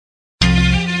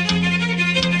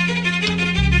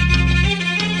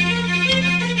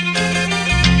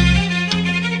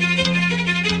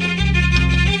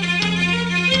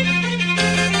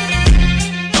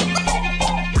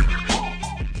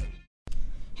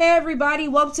Hey everybody,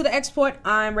 welcome to the Export.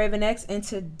 I'm Raven X, and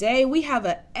today we have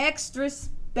an extra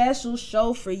special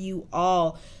show for you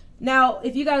all. Now,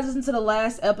 if you guys listened to the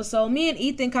last episode, me and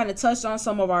Ethan kind of touched on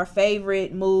some of our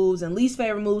favorite moves and least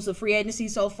favorite moves of free agency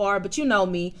so far, but you know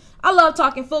me, I love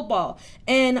talking football.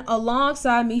 And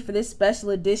alongside me for this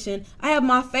special edition, I have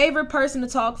my favorite person to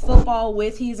talk football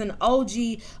with. He's an OG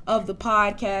of the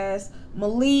podcast,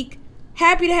 Malik.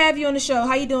 Happy to have you on the show.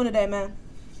 How you doing today, man?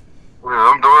 Yeah,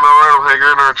 I'm doing all right. I'm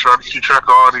hanging in there trying to keep track of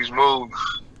all these moves.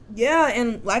 Yeah,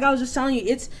 and like I was just telling you,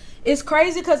 it's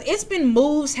crazy because it's been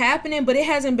moves happening, but it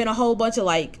hasn't been a whole bunch of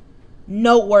like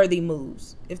noteworthy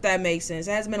moves, if that makes sense.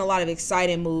 It hasn't been a lot of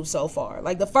exciting moves so far.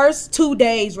 Like the first 2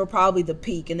 days were probably the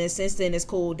peak, and then since then it's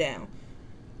cooled down.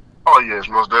 Oh yes,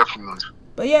 most definitely.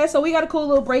 But yeah, so we got a cool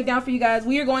little breakdown for you guys.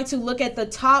 We are going to look at the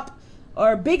top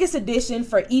or biggest addition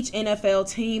for each NFL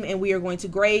team, and we are going to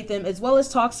grade them as well as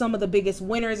talk some of the biggest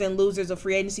winners and losers of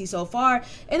free agency so far.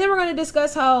 And then we're going to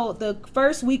discuss how the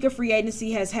first week of free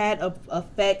agency has had an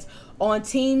effect on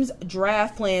teams'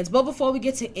 draft plans. But before we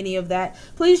get to any of that,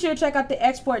 please sure to check out the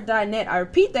export.net. I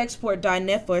repeat, the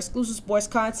export.net for exclusive sports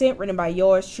content written by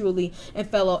yours truly and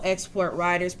fellow export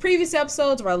writers. Previous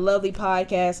episodes of our lovely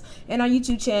podcast and our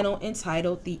YouTube channel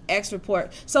entitled The X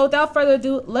Report. So without further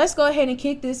ado, let's go ahead and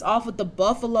kick this off with the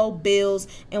Buffalo Bills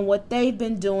and what they've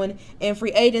been doing in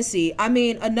free agency. I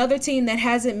mean, another team that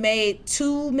hasn't made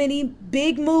too many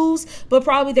big moves, but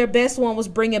probably their best one was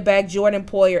bringing back Jordan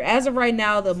Poyer. As of right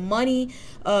now, the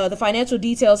financial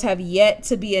details have yet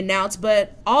to be announced,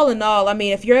 but all in all, I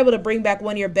mean, if you're able to bring back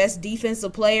one of your best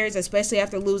defensive players, especially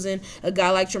after losing a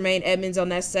guy like Tremaine Edmonds on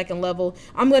that second level,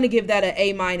 I'm going to give that an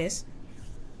A-.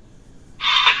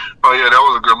 Oh yeah, that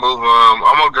was a good move. I'm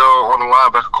gonna go on the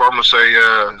linebacker core. I'm gonna say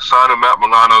sign Matt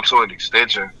Milano to an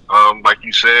extension. Like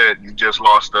you said, you just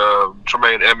lost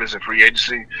Tremaine Edmonds in free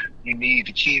agency. You need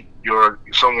to keep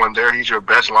someone there. He's your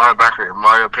best linebacker, in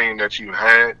my opinion, that you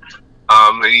had.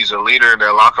 He's a leader in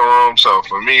that locker room. So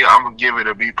for me, I'm gonna give it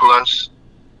a B+.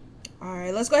 All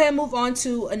right, let's go ahead and move on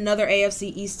to another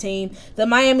AFC East team, the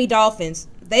Miami Dolphins.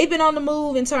 They've been on the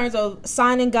move in terms of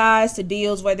signing guys to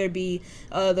deals, whether it be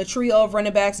the trio of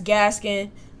running backs, Gaskin,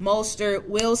 Mostert,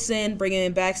 Wilson, bringing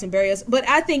in Baxton Berrios. But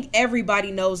I think everybody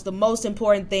knows the most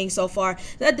important thing so far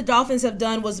that the Dolphins have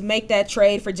done was make that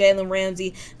trade for Jalen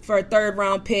Ramsey for a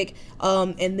third-round pick,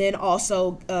 and then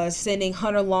also sending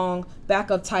Hunter Long,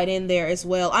 backup tight end, there as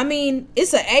well. I mean,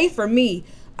 it's an A for me.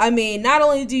 I mean, not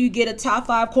only do you get a top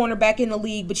 5 cornerback in the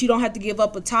league, but you don't have to give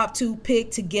up a top 2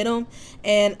 pick to get him.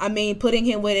 And, I mean, putting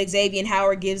him with Xavier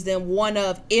Howard gives them one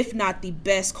of, if not the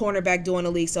best cornerback duo in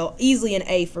the league. So, easily an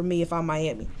A for me if I'm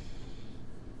Miami.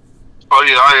 Oh,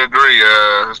 yeah, I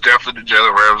agree. It's definitely the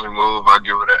Jalen Ramsey move. I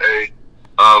give it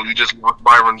an A. You just lost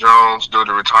Byron Jones due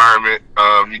to retirement.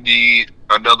 You need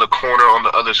another corner on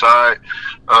the other side.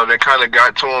 They kind of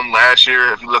got to him last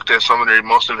year if you looked at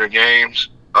most of their games.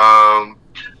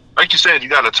 Like you said, you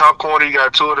got a top corner. You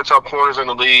got 2 of the top corners in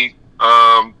the league.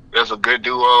 There's a good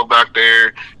duo back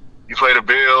there. You play the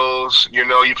Bills.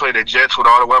 You play the Jets with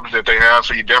all the weapons that they have,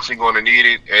 so you're definitely going to need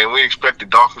it. And we expect the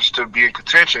Dolphins to be in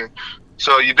contention,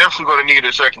 so you're definitely going to need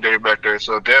a secondary back there.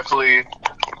 So definitely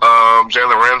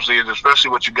Jalen Ramsey is especially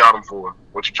what you got him for,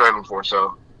 what you traded him for.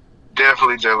 So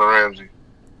definitely Jalen Ramsey.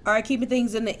 All right, keeping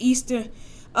things in the Eastern.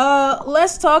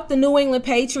 Let's talk the New England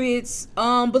Patriots.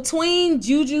 Between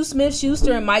Juju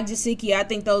Smith-Schuster and Mike Gesicki, I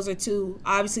think those are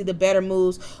obviously the better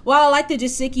moves. While I like the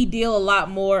Gesicki deal a lot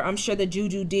more, I'm sure the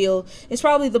Juju deal is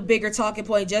probably the bigger talking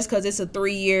point just because it's a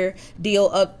 3-year deal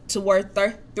up to worth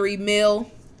 $3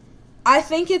 million. I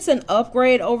think it's an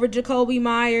upgrade over Jacoby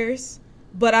Myers,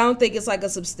 but I don't think it's like a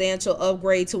substantial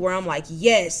upgrade to where I'm like,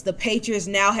 yes, the Patriots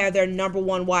now have their number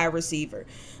 1 wide receiver.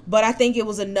 But I think it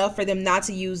was enough for them not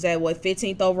to use that,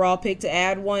 15th overall pick to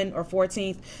add one, or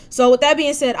 14th. So with that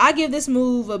being said, I give this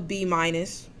move a B-. I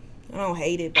don't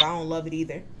hate it, but I don't love it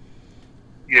either.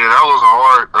 Yeah, that was a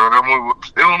hard that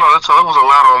move. That was a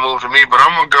lateral move to me, but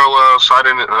I'm gonna go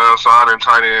signing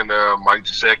tight end Mike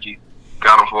Gesicki.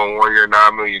 Got him for a 1-year,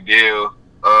 $9 million deal.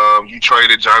 You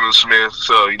traded Jonnu Smith,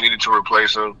 so you needed to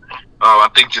replace him. I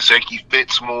think Gesicki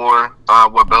fits more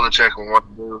what Belichick would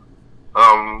want to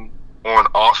do. On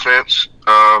offense,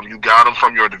 you got him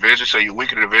from your division, so you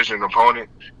weakened the division opponent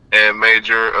and made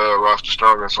your roster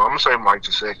stronger. So I'm going to say Mike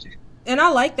Gesicki. And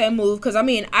I like that move because, I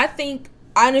mean, I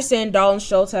understand Dalton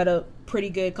Schultz had a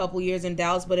pretty good couple years in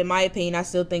Dallas, but in my opinion, I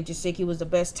still think Gesicki was the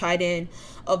best tight end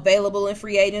available in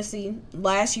free agency.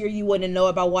 Last year, you wouldn't know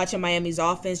about watching Miami's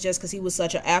offense just because he was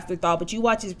such an afterthought, but you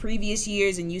watch his previous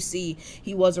years and you see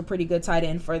he was a pretty good tight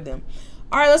end for them.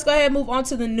 All right, let's go ahead and move on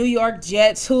to the New York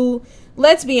Jets, who,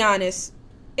 let's be honest,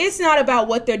 It's not about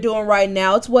what they're doing right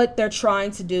now. It's what they're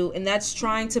trying to do, and that's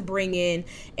trying to bring in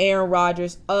Aaron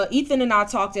Rodgers. Ethan and I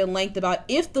talked at length about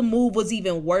if the move was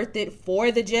even worth it for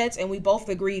the Jets, and we both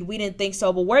agreed we didn't think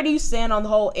so. But where do you stand on the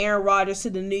whole Aaron Rodgers to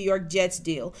the New York Jets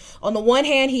deal? On the one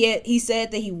hand, he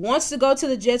said that he wants to go to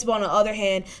the Jets, but on the other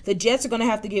hand, the Jets are going to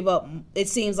have to give up, it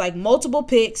seems like, multiple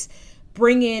picks,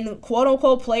 bring in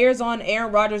quote-unquote players on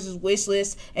Aaron Rodgers' wish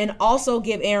list, and also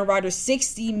give Aaron Rodgers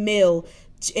 $60 million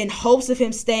in hopes of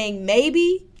him staying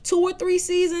maybe 2 or 3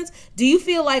 seasons. Do you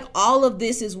feel like all of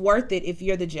this is worth it if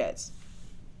you're the Jets?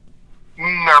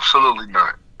 Absolutely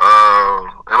not.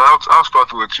 And I'll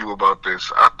start with you about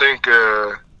this. I think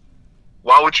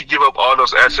why would you give up all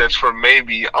those assets for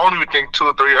maybe, I don't even think 2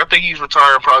 or 3. I think he's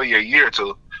retiring probably a year or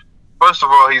two. First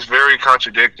of all, he's very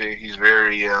contradicting. He's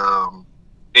very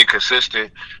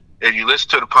inconsistent. If you listen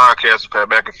to the podcast of Pat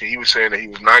McAfee, he was saying that he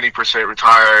was 90%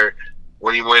 retired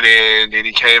when he went in, then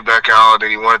he came back out, then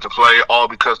he wanted to play, all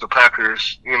because the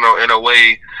Packers, in a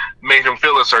way, made him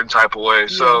feel a certain type of way. Yeah.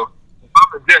 So,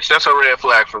 that's a red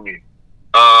flag for me.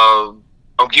 I'm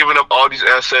giving up all these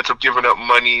assets. I'm giving up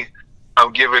money.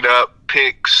 I'm giving up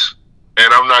picks.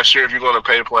 And I'm not sure if you're going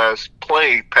to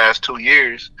play past 2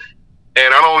 years.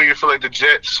 And I don't even feel like the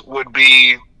Jets would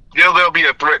be, they'll be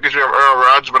a threat because you have Aaron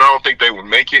Rodgers, but I don't think they would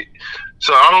make it.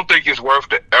 So, I don't think it's worth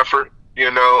the effort,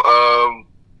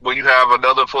 when you have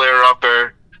another player out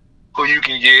there who you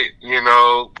can get,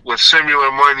 with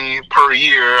similar money per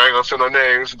year. I ain't gonna say no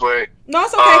names, but no,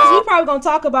 it's okay because we're probably gonna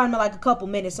talk about him in like a couple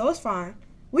minutes, so it's fine.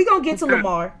 We gonna get to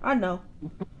Lamar. I know.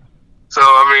 So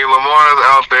Lamar's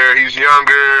out there. He's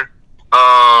younger.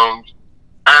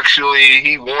 Actually,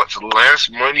 he wants less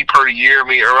money per year.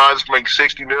 Aaron Rodgers makes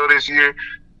 $60 million this year.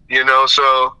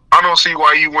 So I don't see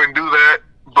why you wouldn't do that.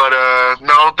 But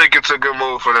no, I don't think it's a good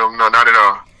move for them. No, not at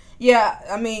all.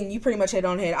 Yeah, you pretty much hit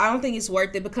on the head. I don't think it's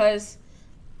worth it because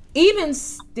even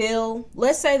still,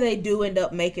 let's say they do end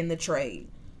up making the trade.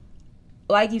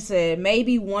 Like you said,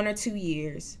 maybe 1 or 2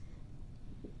 years.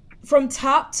 From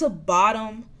top to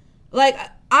bottom,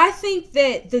 I think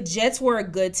that the Jets were a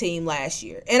good team last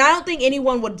year. And I don't think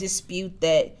anyone would dispute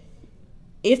that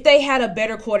if they had a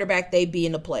better quarterback, they'd be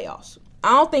in the playoffs.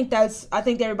 I think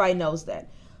everybody knows that.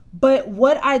 But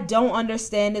what I don't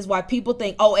understand is why people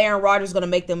think, Aaron Rodgers is going to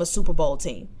make them a Super Bowl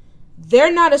team.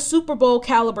 They're not a Super Bowl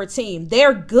caliber team.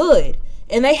 They're good.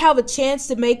 And they have a chance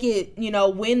to make it,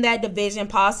 win that division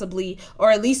possibly, or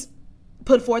at least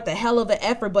put forth a hell of an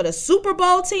effort. But a Super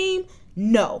Bowl team,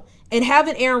 no. And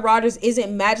having Aaron Rodgers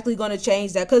isn't magically going to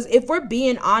change that. Because if we're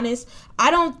being honest,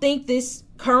 I don't think this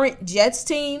current Jets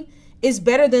team is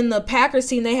better than the Packers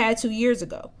team they had 2 years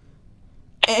ago.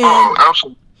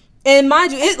 Absolutely. And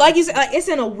mind you, like you said, it's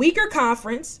in a weaker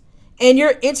conference, and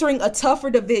you're entering a tougher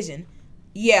division.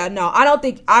 Yeah, no,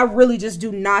 I really just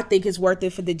do not think it's worth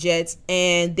it for the Jets,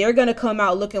 and they're going to come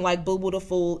out looking like Boo Boo the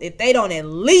Fool if they don't at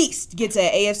least get to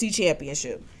an AFC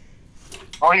Championship.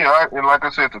 Oh, yeah, and like I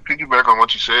said, to piggyback on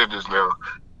what you said just now,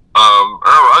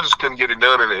 I just couldn't get it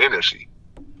done in the NFC.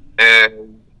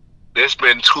 And it's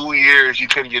been 2 years you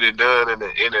couldn't get it done in the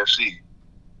NFC.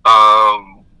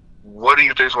 What do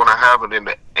you think is going to happen in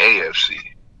the AFC?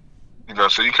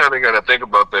 So you kind of got to think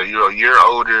about that. You're a year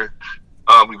older.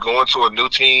 We going to a new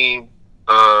team,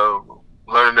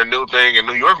 learning a new thing. And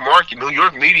New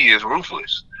York media is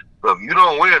ruthless. But if you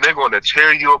don't win, they're going to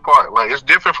tear you apart. It's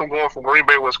different from going from Green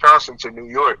Bay, Wisconsin to New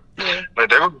York. Yeah. They're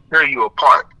going to tear you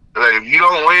apart. If you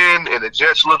don't win and the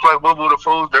Jets look like Boo Boo the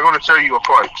Fools, they're going to tear you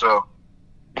apart. So,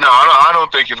 no, I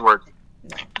don't think it's worth it.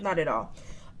 No, not at all.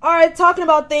 All right, talking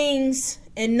about things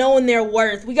and knowing their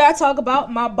worth, we got to talk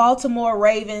about my Baltimore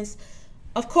Ravens.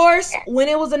 Of course, when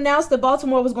it was announced that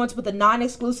Baltimore was going to put the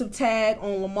non-exclusive tag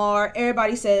on Lamar,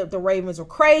 everybody said the Ravens were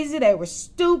crazy. They were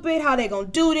stupid. How they going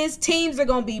to do this? Teams are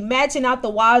going to be matching out the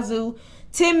wazoo.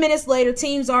 10 minutes later,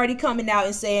 teams already coming out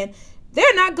and saying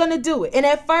they're not going to do it. And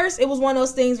at first, it was one of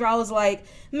those things where I was like,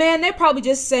 man, they're probably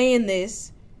just saying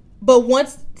this. But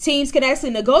once teams can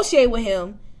actually negotiate with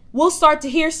him, we'll start to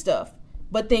hear stuff.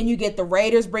 But then you get the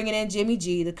Raiders bringing in Jimmy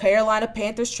G, the Carolina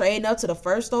Panthers trading up to the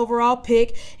first overall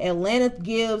pick. Atlanta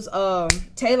gives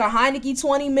Taylor Heineke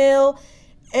 $20 million.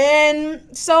 And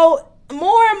so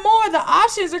more and more the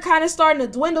options are kind of starting to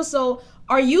dwindle. So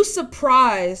are you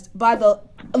surprised by the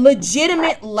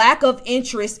legitimate lack of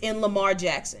interest in Lamar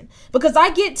Jackson? Because I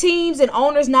get teams and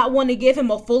owners not wanting to give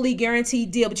him a fully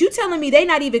guaranteed deal. But you telling me they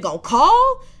not even going to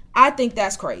call? I think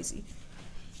that's crazy.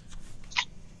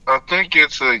 I think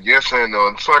it's a yes and no.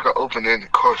 It's like an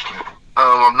open-ended question.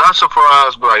 I'm not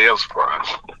surprised, but I am surprised.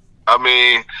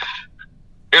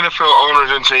 NFL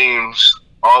owners and teams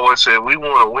always say, we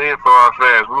want to win for our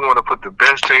fans. We want to put the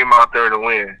best team out there to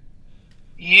win.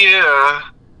 Yeah,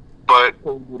 but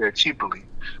can't do that cheaply.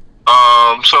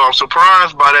 So I'm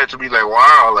surprised by that to be like,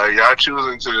 wow, like y'all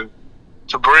choosing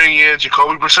to bring in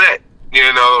Jacoby Brissett,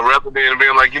 rather than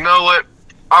being like, you know what,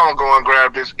 I'm gonna go and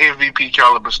grab this MVP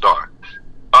caliber star.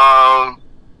 But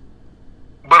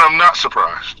I'm not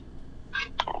surprised.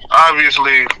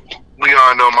 Obviously, we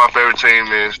all know my favorite team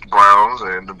is the Browns,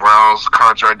 and the Browns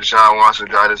contract Deshaun Watson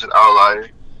got is an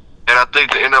outlier. And I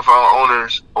think the NFL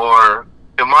owners, or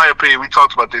in my opinion, we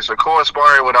talked about this, are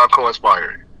co-inspiring without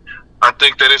co-inspiring. I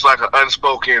think that it's like an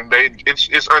unspoken.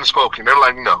 It's unspoken. They're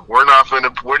like, no, we're not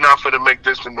finna make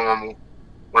this the normal.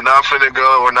 We're not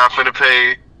finna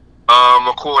pay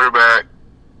a quarterback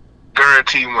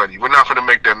guaranteed money. We're not finna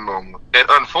make that normal. And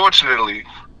unfortunately,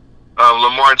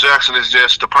 Lamar Jackson is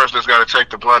just the person that's got to take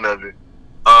the brunt of it.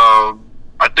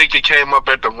 I think he came up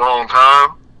at the wrong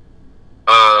time.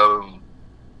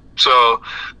 So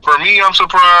for me, I'm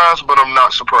surprised, but I'm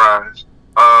not surprised.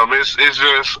 It's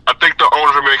just, I think the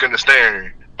owners are making a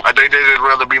stand. I think they'd just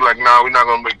rather be like, nah, we're not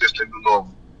gonna make this thing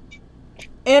normal.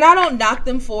 And I don't knock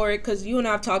them for it, because you and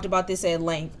I have talked about this at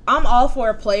length. I'm all for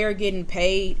a player getting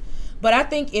paid, but I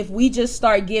think if we just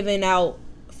start giving out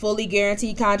fully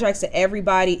guaranteed contracts to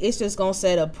everybody, it's just gonna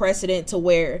set a precedent to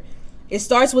where it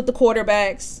starts with the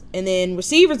quarterbacks, and then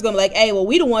receivers gonna be like, hey, well,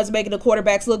 we the ones making the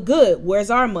quarterbacks look good. Where's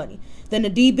our money? Then the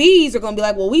DBs are going to be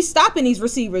like, well, we stopping these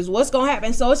receivers. What's going to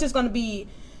happen? So it's just going to be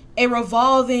a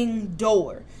revolving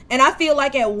door. And I feel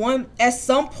like at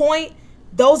some point,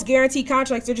 those guaranteed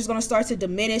contracts are just going to start to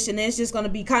diminish. And then it's just going to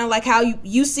be kind of like how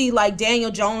you see like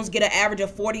Daniel Jones get an average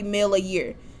of $40 million a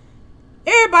year.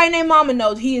 Everybody named mama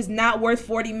knows he is not worth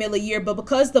 $40 million a year. But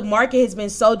because the market has been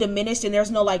so diminished and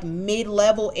there's no like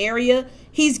mid-level area,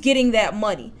 he's getting that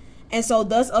money. And so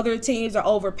thus other teams are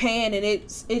overpaying, and it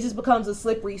just becomes a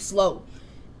slippery slope.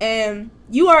 And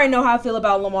you already know how I feel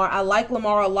about Lamar. I like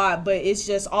Lamar a lot, but it's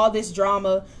just all this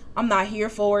drama. I'm not here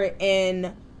for it.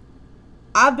 And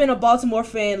I've been a Baltimore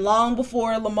fan long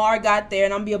before Lamar got there,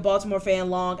 and I'm going to be a Baltimore fan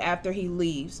long after he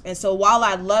leaves. And so while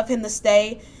I'd love him to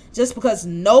stay, just because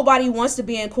nobody wants to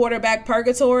be in quarterback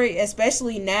purgatory,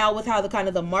 especially now with how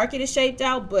the market is shaped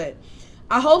out, but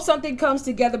I hope something comes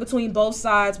together between both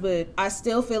sides, but I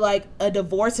still feel like a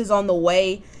divorce is on the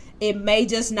way. It may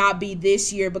just not be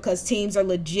this year because teams are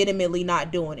legitimately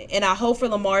not doing it. And I hope for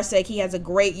Lamar's sake he has a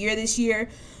great year this year,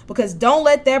 because don't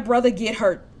let that brother get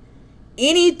hurt.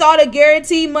 Any thought of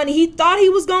guaranteed money he thought he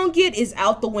was going to get is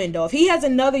out the window. If he has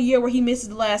another year where he misses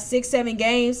the last 6-7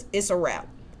 games, it's a wrap.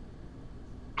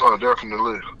 Oh,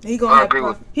 definitely. He probably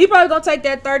going to take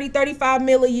that $30-35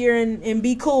 million a year and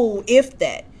be cool, if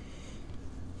that.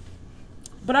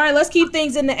 But all right, let's keep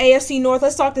things in the AFC North.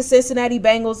 Let's talk the Cincinnati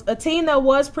Bengals, a team that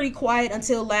was pretty quiet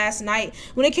until last night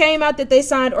when it came out that they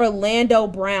signed Orlando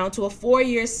Brown to a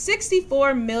 4-year,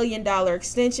 $64 million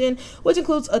extension, which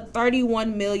includes a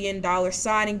 $31 million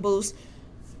signing boost.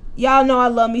 Y'all know I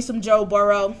love me some Joe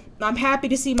Burrow. I'm happy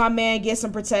to see my man get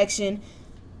some protection.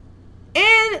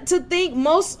 And to think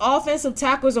most offensive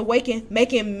tackles are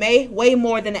making way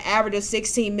more than an average of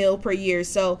 $16 million per year.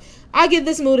 So I give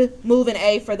this move an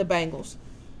A for the Bengals.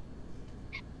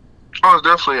 Oh, it's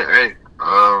definitely an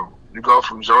A. You go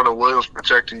from Jonah Williams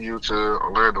protecting you to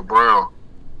Orlando Brown.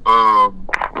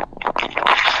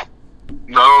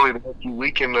 Not only that, you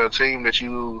weaken the team that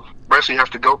you basically have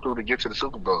to go through to get to the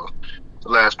Super Bowl. The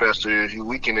last past 2 years, you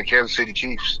weaken the Kansas City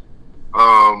Chiefs.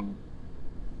 Not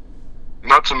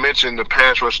to mention the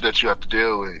pass rush that you have to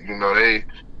deal with.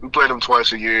 We play them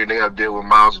twice a year, and they have to deal with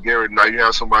Myles Garrett. Now you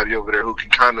have somebody over there who can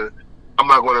kind of, I'm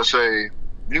not going to say,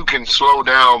 you can slow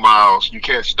down Myles. You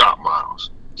can't stop Myles.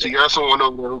 So you got someone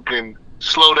over there who can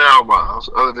slow down Myles,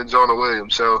 other than Jonah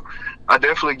Williams. So I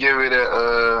definitely give it an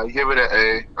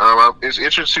A. It's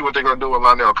interesting to see what they're going to do with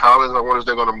Lionel Collins. I wonder if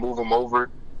they're going to move him over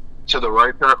to the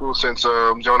right tackle since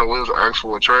Jonah Williams asked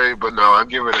for a trade. But no, I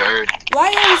give it an A.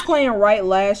 Lionel was playing right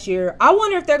last year. I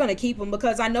wonder if they're going to keep him,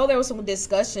 because I know there was some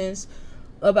discussions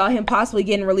about him possibly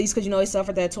getting released because, he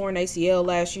suffered that torn ACL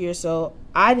last year. So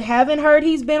I haven't heard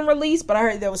he's been released, but I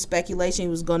heard there was speculation he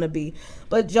was going to be.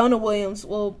 But Jonah Williams,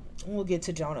 we'll get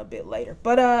to Jonah a bit later.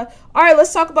 But, all right,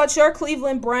 let's talk about your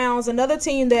Cleveland Browns, another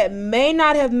team that may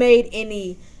not have made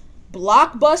any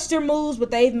blockbuster moves,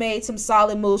 but they've made some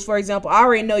solid moves. For example, I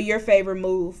already know your favorite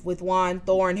move with Juan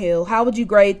Thornhill. How would you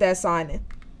grade that signing?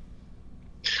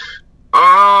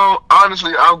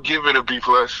 Honestly, I'll give it a B+.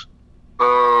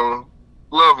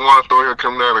 Love Juan Thornhill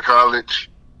coming out of college.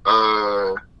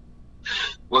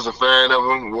 Was a fan of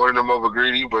him, wanted him over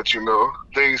Greedy, but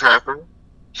things happen.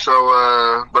 So,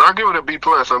 but I'll give it a B+.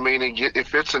 I mean, it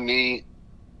fits a need.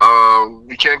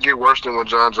 You can't get worse than what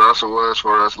John Johnson was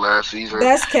for us last season.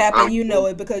 That's capping, you know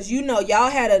it, because you know y'all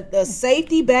had a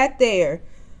safety back there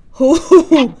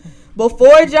who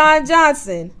before John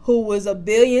Johnson who was a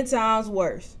billion times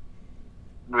worse.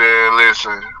 Man,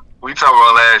 listen, we talking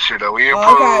about last year though. We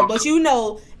improved. Okay, but you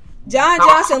know, John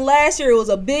Johnson last year was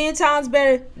a billion times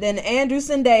better than Andrew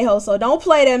Sendejo, so don't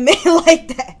play that man like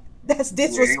that. That's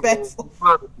disrespectful.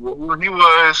 He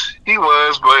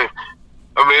was, but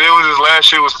I mean, it was his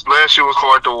last year was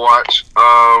hard to watch.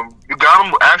 You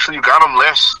got him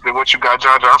less than what you got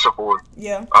John Johnson for.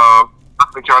 Yeah.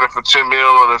 They counted for $10 million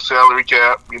on the salary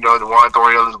cap. You know, DeJuan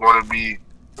Thornhill is going to be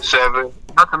 $7 million.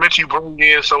 Not to mention you bring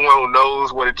in someone who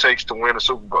knows what it takes to win a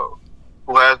Super Bowl,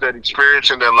 who has that experience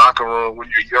in that locker room when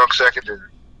you're young secondary,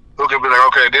 who can be like,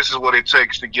 okay, this is what it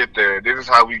takes to get there. This is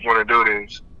how we want to do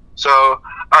this. So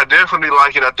I definitely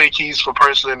like it. I think he's a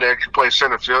person that can play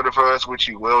center fielder for us, which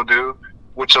he will do,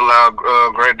 which allowed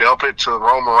Grant Delpit to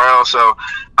roam around. So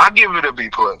I give it a B+.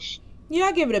 Yeah,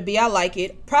 I give it a B. I like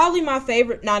it. Probably my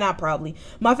favorite. No, not probably.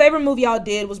 My favorite move y'all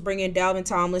did was bring in Dalvin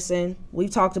Tomlinson. We've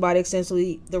talked about it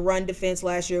extensively. The run defense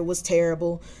last year was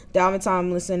terrible. Dalvin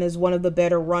Tomlinson is one of the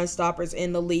better run stoppers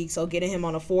in the league. So getting him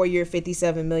on a 4-year,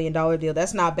 $57 million deal,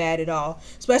 that's not bad at all.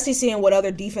 Especially seeing what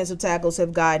other defensive tackles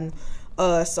have gotten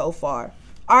so far.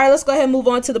 All right, let's go ahead and move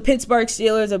on to the Pittsburgh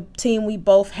Steelers, a team we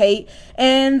both hate.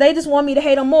 And they just want me to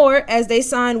hate them more as they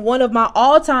signed one of my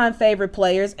all-time favorite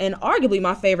players and arguably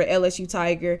my favorite LSU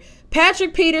Tiger,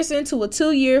 Patrick Peterson, to a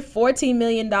 2-year, $14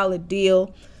 million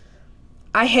deal.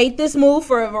 I hate this move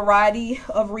for a variety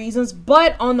of reasons,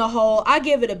 but on the whole, I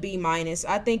give it a B-.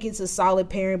 I think it's a solid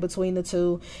pairing between the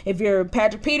two. If you're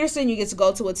Patrick Peterson, you get to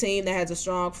go to a team that has a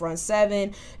strong front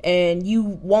seven, and you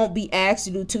won't be asked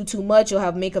to do too much. You'll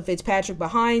have Minkah Fitzpatrick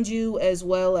behind you, as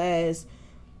well as,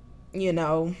 you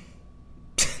know,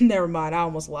 never mind, I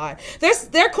almost lied.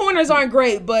 Their corners aren't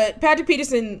great, but Patrick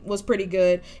Peterson was pretty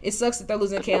good. It sucks that they're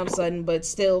losing Cam Sutton, but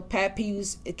still, Pat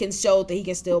Hughes can show that he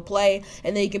can still play,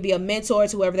 and then he can be a mentor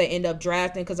to whoever they end up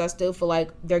drafting, because I still feel like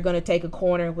they're going to take a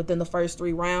corner within the first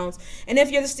 3 rounds. And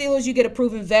if you're the Steelers, you get a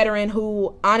proven veteran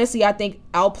who, honestly, I think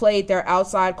outplayed their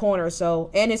outside corner,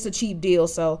 and it's a cheap deal.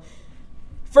 So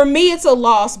for me, it's a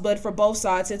loss, but for both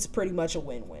sides, it's pretty much a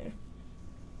win-win.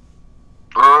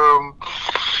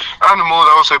 On the move,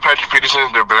 I would say Patrick Peterson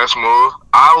is their best move.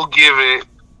 I will give it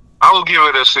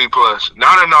a C+.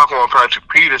 Not a knock on Patrick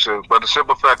Peterson, but the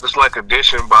simple fact it's like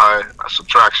addition by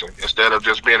subtraction instead of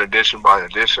just being addition by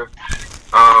addition.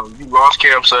 You lost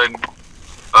Cam Sutton,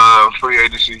 free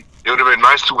agency. It would have been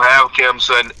nice to have Cam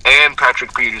Sutton and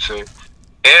Patrick Peterson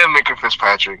and Minkah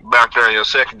Fitzpatrick back there in your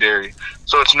secondary.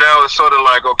 So it's sort of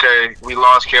like, okay, we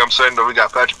lost Cam Sutton, but we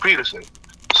got Patrick Peterson.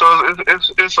 So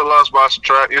it's a loss by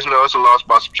subtraction. It's a loss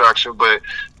by subtraction, but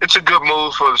it's a good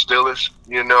move for the Steelers.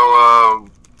 You know,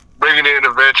 bringing in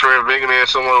a veteran, bringing in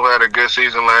someone who had a good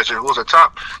season last year, who was a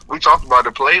top. We talked about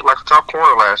it, played like a top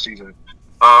corner last season.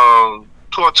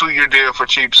 To a 2-year deal for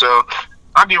cheap, so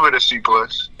I give it a C+.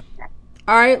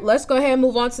 All right, let's go ahead and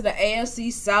move on to the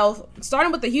AFC South,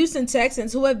 starting with the Houston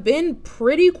Texans, who have been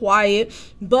pretty quiet,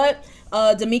 but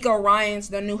DeMeco Ryans,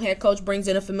 their new head coach, brings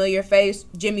in a familiar face.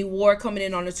 Jimmy Ward coming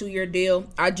in on a 2-year deal.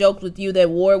 I joked with you that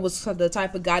Ward was the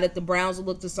type of guy that the Browns would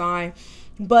look to sign,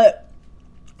 but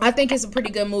I think it's a pretty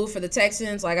good move for the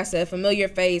Texans. Like I said, familiar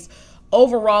face.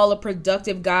 Overall, a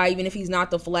productive guy, even if he's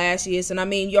not the flashiest. And, I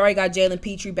mean, you already got Jalen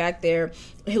Petrie back there,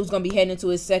 who's going to be heading into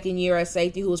his 2nd year at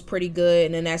safety, who was pretty good.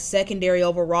 And then that secondary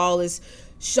overall is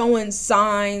showing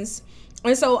signs.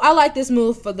 And so I like this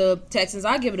move for the Texans.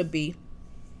 I give it a B.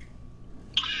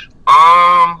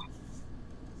 I'm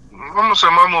going to say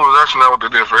my move is actually not what they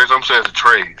did for it. I'm going to say it's a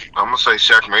trade. I'm going to say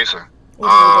Shaq Mason. Which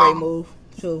is a great move,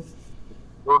 too.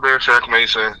 Go there, Shaq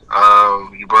Mason.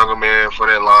 You bring him in for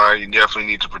that line. You definitely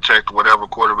need to protect whatever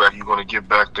quarterback you're going to get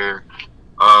back there.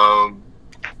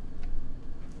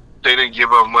 They didn't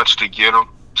give up much to get him.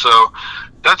 So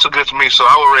that's a good to me. So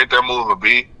I would rate that move a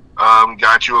B.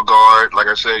 Got you a guard. Like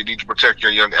I said, you need to protect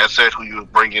your young asset who you're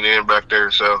bringing in back there.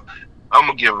 So I'm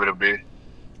going to give it a B.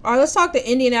 All right, let's talk the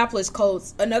Indianapolis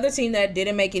Colts. Another team that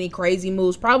didn't make any crazy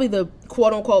moves. Probably the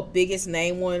quote-unquote biggest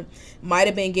name one might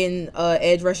have been getting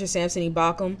edge rusher Samson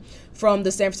Ibaka from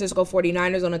the San Francisco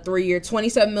 49ers on a 3-year,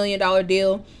 $27 million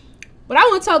deal. But I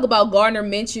want to talk about Gardner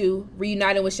Minshew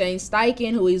reuniting with Shane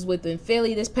Steichen, who he's with in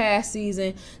Philly this past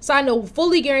season. Signed a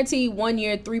fully guaranteed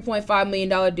 1-year, $3.5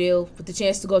 million deal with the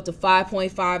chance to go up to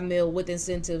 $5.5 million with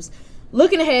incentives.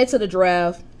 Looking ahead to the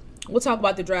draft. We'll talk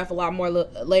about the draft a lot more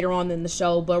later on in the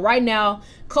show. But right now,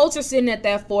 Colts are sitting at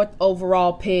that 4th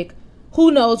overall pick. Who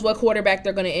knows what quarterback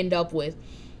they're going to end up with.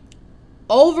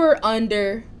 Over,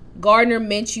 under, Gardner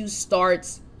Minshew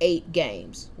starts 8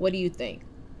 games. What do you think?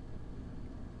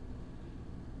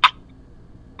 I'm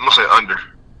gonna say under.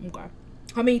 Okay.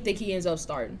 How many think he ends up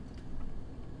starting?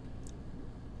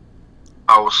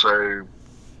 I would say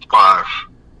 5.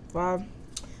 5.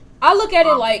 I look at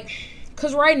it like,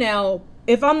 because right now,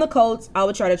 if I'm the Colts, I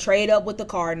would try to trade up with the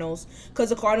Cardinals, because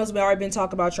the Cardinals have already been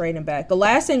talking about trading back. The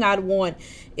last thing I'd want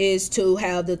is to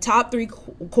have the top 3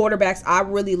 quarterbacks I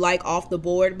really like off the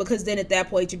board, because then at that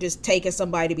point you're just taking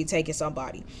somebody to be taking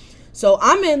somebody. So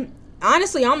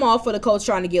honestly, I'm all for the Colts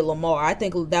trying to get Lamar. I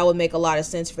think that would make a lot of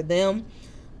sense for them.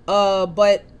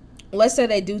 But let's say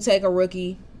they do take a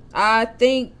rookie. I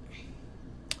think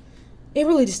it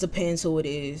really just depends who it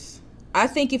is. I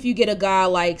think if you get a guy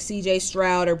like CJ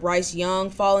Stroud or Bryce Young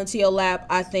fall into your lap,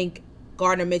 I think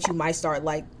Gardner Minshew might start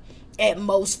like at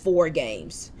most 4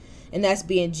 games. And that's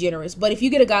being generous. But if you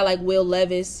get a guy like Will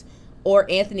Levis or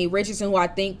Anthony Richardson, who I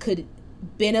think could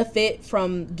benefit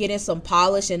from getting some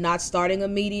polish and not starting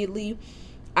immediately,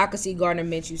 I could see Gardner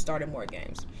Minshew starting more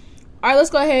games. All right, let's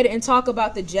go ahead and talk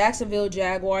about the Jacksonville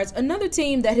Jaguars, another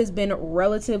team that has been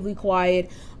relatively quiet.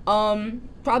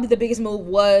 Probably the biggest move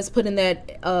was putting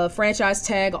that franchise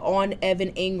tag on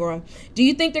Evan Engram. Do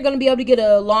you think they're going to be able to get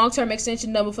a long-term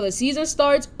extension number for the season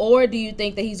starts, or do you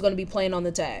think that he's going to be playing on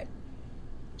the tag?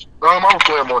 I would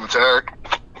play him on the tag.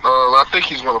 I think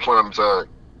he's going to play on the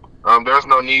tag. There's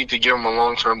no need to give him a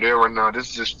long-term deal right now.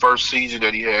 This is his first season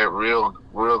that he had real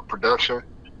production.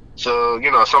 So,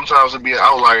 sometimes it'd be an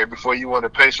outlier before you want to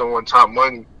pay someone top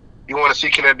money. You want to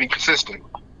see, can that be consistent?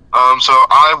 So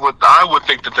I would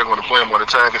think that they're going to play him on the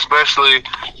tag, especially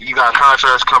you got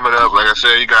contracts coming up. Like I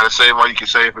said, you got to save all you can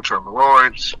save for Trevor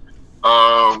Lawrence.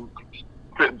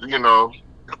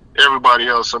 Everybody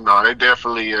else. So no, they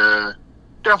definitely going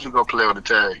to play on the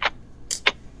tag.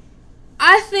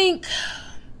 I think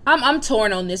I'm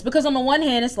torn on this, because on the one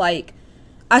hand, it's like,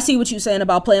 I see what you're saying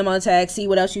about playing him on the tag, see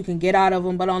what else you can get out of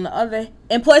him. But on the other,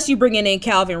 and plus you bringing in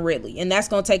Calvin Ridley, and that's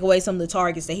going to take away some of the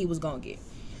targets that he was going to get.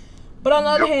 But on the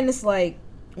other hand, it's like,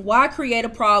 why create a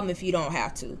problem if you don't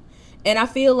have to? And I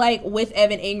feel like with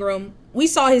Evan Engram, we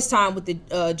saw his time with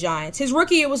the Giants. His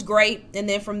rookie year was great, and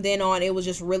then from then on, it was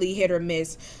just really hit or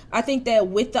miss. I think that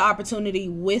with the opportunity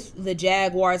with the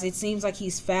Jaguars, it seems like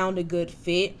he's found a good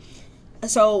fit.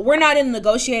 So we're not in the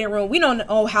negotiating room. We don't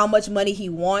know how much money he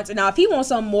wants. Now, if he wants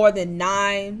something more than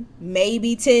 9,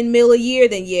 maybe 10 mil a year,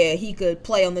 then yeah, he could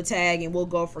play on the tag and we'll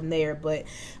go from there. But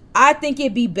I think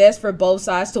it'd be best for both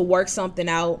sides to work something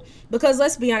out, because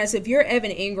let's be honest, if you're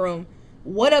Evan Engram,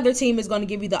 what other team is going to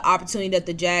give you the opportunity that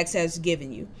the Jags has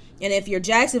given you? And if you're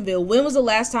Jacksonville, when was the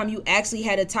last time you actually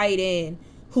had a tight end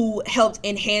who helped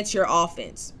enhance your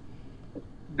offense?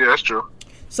 Yeah, that's true.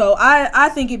 So I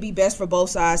think it'd be best for both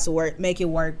sides to make it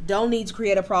work. Don't need to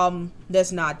create a problem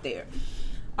that's not there.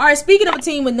 All right, speaking of a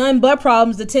team with none but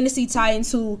problems, the Tennessee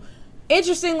Titans, who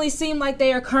interestingly seem like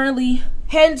they are currently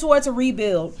heading towards a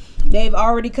rebuild. They've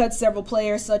already cut several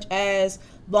players, such as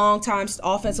longtime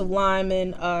offensive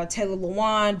lineman Taylor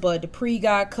Lewan, Bud Dupree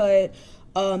got cut.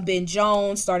 Ben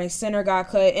Jones, starting center, got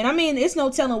cut. And, I mean, it's no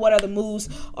telling what other moves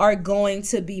are going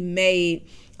to be made.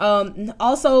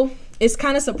 Also, it's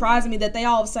kind of surprising me that they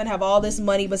all of a sudden have all this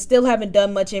money but still haven't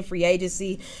done much in free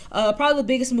agency. Probably the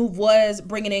biggest move was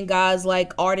bringing in guys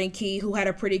like Arden Key, who had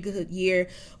a pretty good year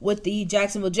with the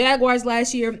Jacksonville Jaguars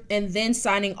last year, and then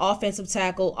signing offensive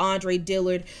tackle Andre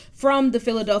Dillard from the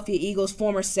Philadelphia Eagles,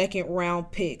 former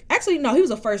second-round pick. Actually, no, he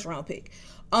was a first-round pick.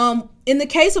 In the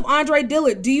case of Andre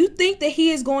Dillard, do you think that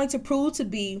he is going to prove to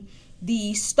be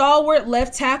the stalwart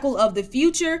left tackle of the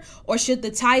future, or should the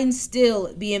Titans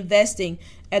still be investing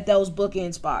at those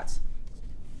bookend spots?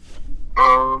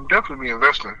 Definitely be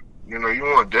investing. You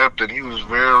want depth, and he was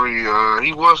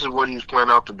he wasn't what he was planned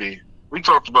out to be. We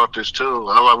talked about this too.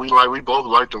 We both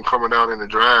liked him coming out in the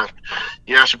draft.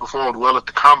 He actually performed well at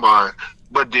the combine,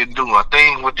 but didn't do a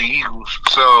thing with the Eagles.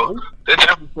 So they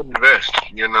definitely should invest.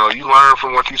 You learn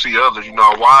from what you see others.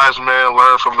 A wise man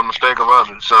learns from the mistake of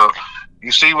others. So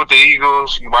you see with the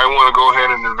Eagles, you might want to go ahead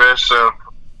and invest. So,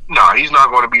 no, he's not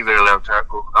going to be their left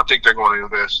tackle. I think they're going to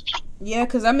invest. Yeah,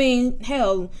 because, I mean,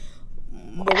 hell,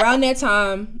 around that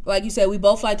time, like you said, we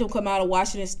both liked him come out of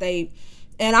Washington State.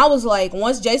 And I was like,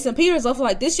 once Jason Peters left,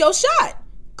 like, this your shot.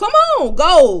 Come on,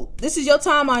 go. This is your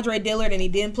time, Andre Dillard. And he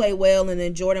didn't play well. And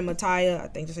then Jordan Mattia, I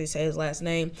think that's how you say his last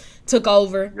name, took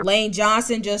over. Yep. Lane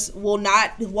Johnson just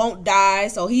won't die.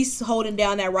 So he's holding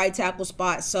down that right tackle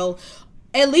spot. So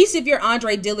at least if you're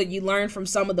Andre Dillard, you learn from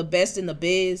some of the best in the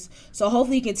biz. So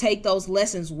hopefully you can take those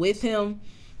lessons with him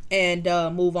and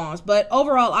move on. But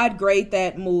overall, I'd grade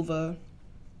that move.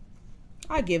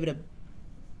 I'd give it a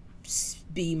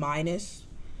B-.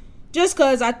 Just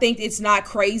because I think it's not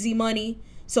crazy money.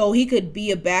 So he could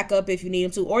be a backup if you need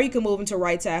him to, or you can move him to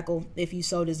right tackle if you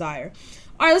so desire.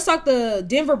 All right, let's talk the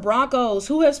Denver Broncos,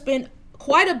 who have spent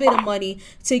quite a bit of money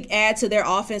to add to their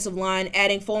offensive line,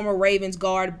 adding former Ravens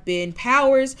guard Ben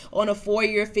Powers on a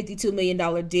 4-year, $52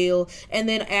 million deal, and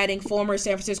then adding former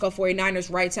San Francisco 49ers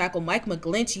right tackle Mike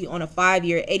McGlinchey on a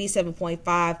 5-year,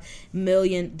 $87.5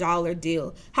 million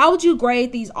deal. How would you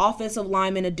grade these offensive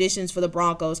lineman additions for the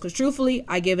Broncos? Because truthfully,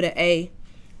 I give it an A.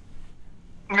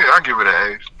 Yeah, I give it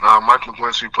an A. Mike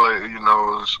McGlinchey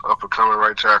is up and coming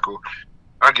right tackle.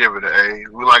 I give it an A.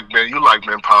 We like Ben. You like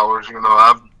Ben Powers.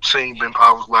 I've seen Ben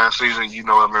Powers last season. You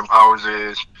know what Ben Powers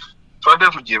is. So I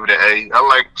definitely give it an A. I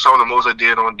like some of the moves I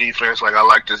did on defense. Like I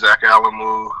like the Zach Allen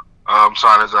move.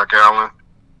 Signing Zach Allen.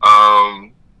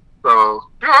 So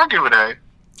yeah, I'll give it an A.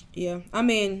 Yeah, I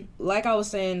mean, like I was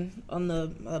saying on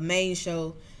the main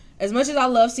show, as much as I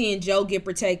love seeing Joe get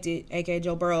protected, aka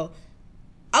Joe Burrow,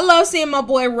 I love seeing my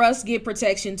boy Russ get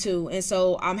protection too. And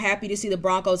so I'm happy to see the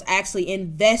Broncos actually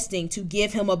investing to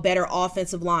give him a better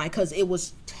offensive line, because it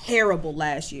was terrible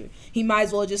last year. He might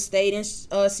as well just stayed in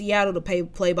Seattle to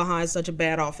play behind such a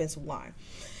bad offensive line.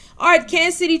 All right,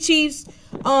 Kansas City Chiefs,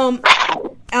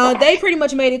 they pretty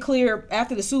much made it clear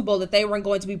after the Super Bowl that they weren't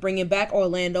going to be bringing back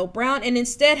Orlando Brown, and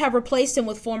instead have replaced him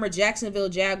with former Jacksonville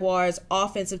Jaguars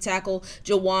offensive tackle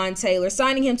Jawaan Taylor,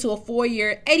 signing him to a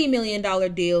 4-year, $80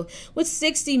 million deal with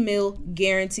 $60 million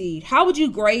guaranteed. How would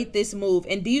you grade this move,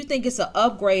 and do you think it's an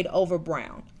upgrade over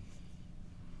Brown?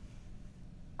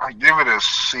 I give it a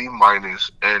C minus,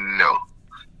 and no.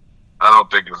 I don't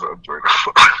think it's an upgrade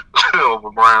over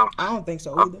Brown. I don't think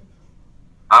so either.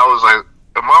 I was like,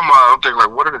 in my mind, I'm thinking,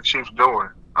 like, what are the Chiefs doing?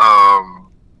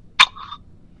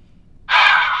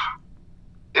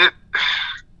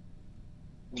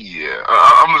 Yeah,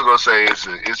 I'm just gonna say it's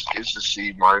a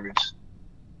C minus.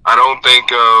 I don't think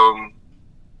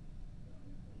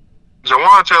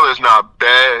Jawaan Taylor is not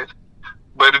bad,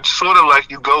 but it's sort of like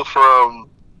you go from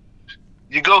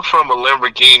a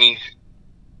Lamborghini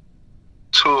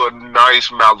to a nice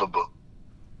Malibu.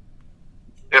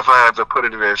 If I had to put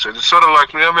it in there, so it's sort of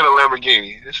like me. I'm in a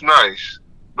Lamborghini. It's nice,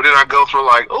 but then I go from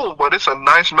like, oh, but it's a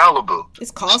nice Malibu.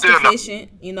 It's cost efficient,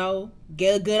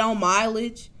 get good on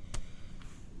mileage.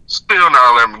 Still not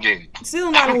a Lamborghini.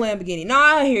 Still not a Lamborghini. No,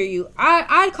 I hear you.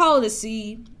 I call it a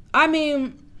C. I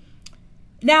mean,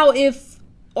 now if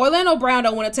Orlando Brown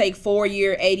don't want to take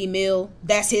 4-year, $80 million,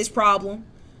 that's his problem.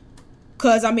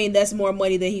 Cause I mean that's more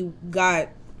money than he got.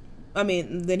 Than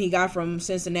he got from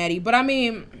Cincinnati. But I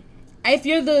mean, if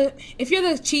you're the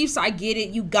Chiefs, I get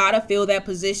it. You gotta fill that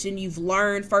position. You've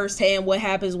learned firsthand what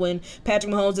happens when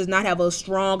Patrick Mahomes does not have a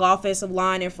strong offensive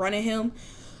line in front of him.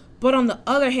 But on the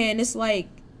other hand, it's like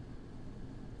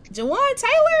Jawaan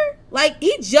Taylor, like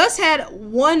he just had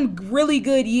one really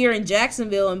good year in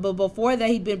Jacksonville, but before that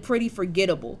he'd been pretty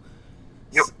forgettable.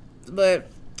 Yep. But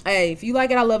hey, if you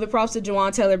like it, I love it. Props to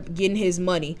Jawaan Taylor getting his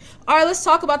money. All right, let's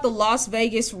talk about the Las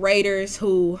Vegas Raiders,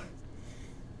 who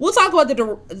we'll talk about the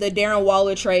Darren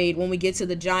Waller trade when we get to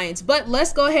the Giants. But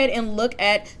let's go ahead and look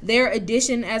at their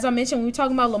addition. As I mentioned, when we were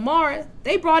talking about Lamar,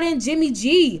 they brought in Jimmy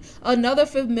G, another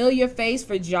familiar face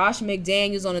for Josh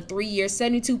McDaniels on a 3-year,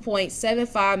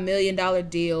 $72.75 million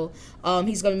deal.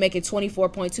 He's going to be making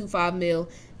 $24.25 million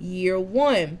year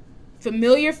one.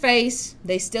 Familiar face.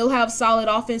 They still have solid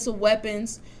offensive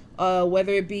weapons.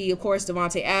 Whether it be, of course,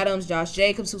 Devontae Adams, Josh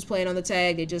Jacobs, who's playing on the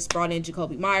tag. They just brought in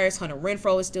Jacoby Myers. Hunter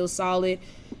Renfrow is still solid.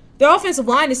 Their offensive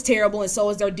line is terrible, and so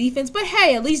is their defense. But,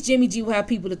 hey, at least Jimmy G will have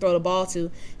people to throw the ball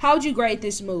to. How would you grade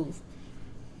this move?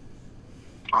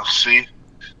 See, and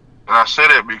I said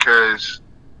it because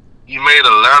you made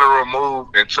a lateral move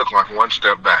and took like one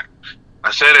step back.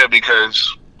 I said that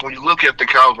because when you look at the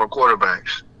caliber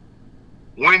quarterbacks,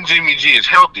 when Jimmy G is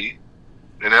healthy,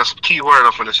 and that's the key word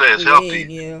I'm going to say, is healthy.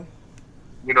 Yeah.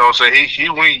 You know what I'm saying? He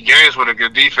wins games with a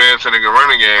good defense and a good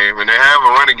running game, and they have a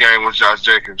running game with Josh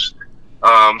Jacobs.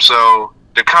 So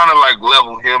they kind of like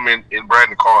level him in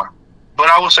Brandon Carr. But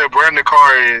I would say Brandon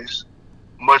Carr is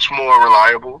much more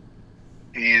reliable.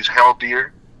 He's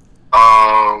healthier. So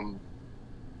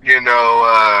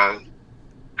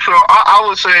I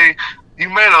would say you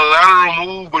made a lateral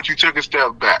move, but you took a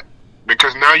step back.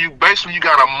 Because now you got an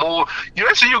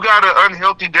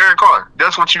unhealthy Derek Carr.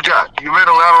 That's what you got. You made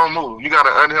a lateral move. You got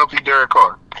an unhealthy Derek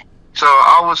Carr. So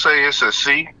I would say it's a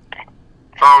C.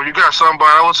 You got somebody.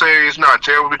 I would say it's not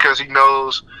terrible because he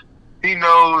knows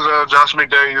Josh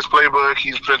McDaniels' playbook.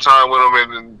 He's spent time with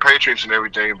him and Patriots and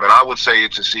everything. But I would say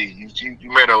it's a C.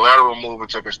 You made a lateral move and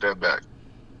took a step back.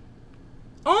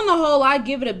 On the whole, I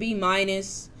give it a B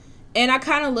minus. And I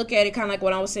kind of look at it kind of like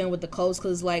what I was saying with the Colts,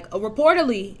 because like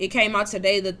reportedly it came out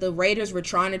today that the Raiders were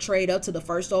trying to trade up to the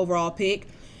first overall pick,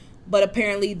 but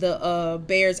apparently the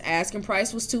Bears asking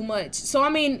price was too much. So I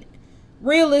mean,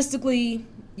 realistically,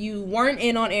 you weren't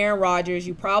in on Aaron Rodgers.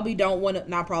 You probably don't want to,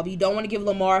 not probably, you don't want to give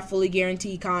Lamar a fully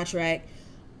guaranteed contract,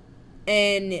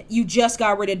 and you just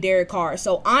got rid of Derek Carr.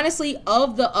 So honestly,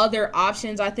 of the other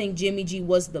options, I think Jimmy G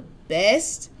was the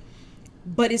best.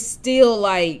 But it's still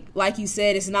like you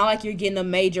said, it's not like you're getting a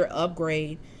major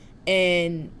upgrade,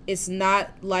 and it's not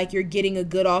like you're getting a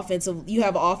good offensive. You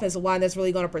have an offensive line that's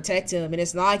really going to protect him, and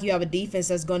it's not like you have a defense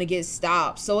that's going to get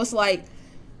stopped. So it's like,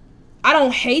 I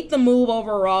don't hate the move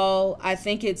overall. I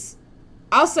think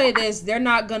I'll say this, they're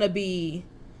not going to be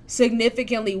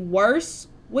significantly worse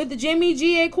with the Jimmy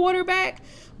G at quarterback,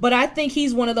 but I think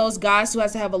he's one of those guys who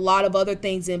has to have a lot of other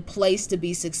things in place to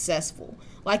be successful.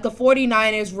 Like the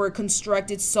 49ers were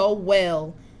constructed so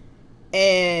well,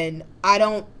 and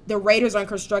the Raiders aren't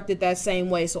constructed that same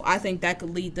way, so I think that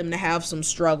could lead them to have some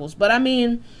struggles. But I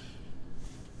mean,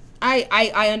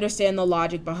 I understand the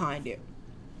logic behind it.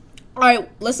 All right,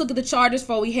 let's look at the Chargers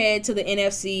before we head to the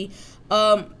NFC.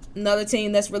 Another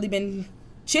team that's really been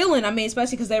chilling. I mean,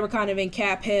 especially because they were kind of in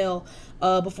cap hell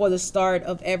before the start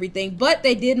of everything. But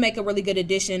they did make a really good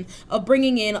addition of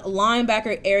bringing in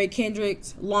linebacker Eric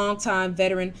Kendricks, longtime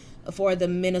veteran for the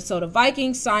Minnesota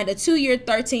Vikings, signed a 2-year,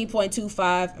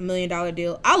 $13.25 million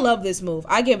deal. I love this move.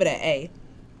 I give it an A.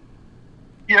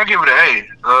 Yeah, I give it an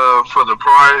A. For the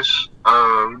price,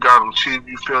 you got him cheap.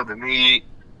 You feel the need.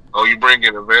 Oh, you bring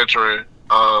in a veteran.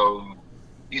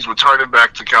 He's returning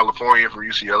back to California for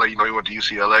UCLA. You know, he went to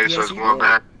UCLA, yes, so he's going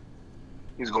back.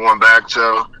 He's going back.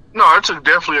 So, no, it's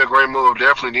definitely a great move.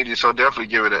 Definitely needed. So, definitely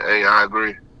give it an A. I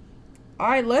agree. All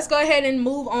right, let's go ahead and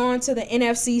move on to the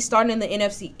NFC, starting in the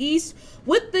NFC East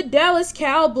with the Dallas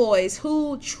Cowboys,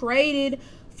 who traded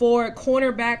for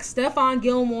cornerback Stephon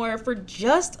Gilmore for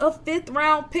just a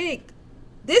 5th-round pick.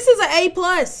 This is an A+.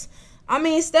 I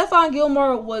mean, Stephon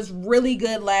Gilmore was really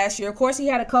good last year. Of course, he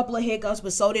had a couple of hiccups,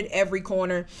 but so did every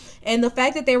corner. And the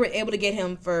fact that they were able to get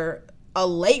him for a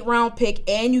late-round pick,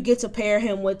 and you get to pair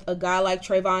him with a guy like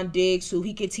Trayvon Diggs, who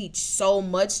he could teach so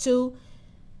much to,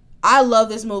 I love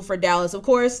this move for Dallas. Of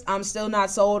course, I'm still not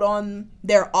sold on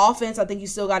their offense. I think you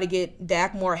still got to get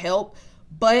Dak more help.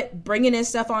 But bringing in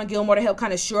Stephon Gilmore to help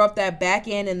kind of shore up that back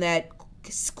end and that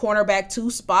cornerback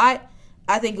 2 spot,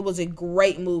 I think it was a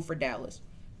great move for Dallas.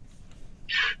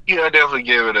 Yeah, I definitely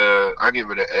give it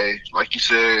an A. Like you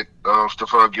said,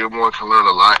 Stephon Gilmore can learn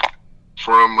a lot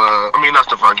from, not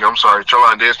Stephon Gilmore, I'm sorry.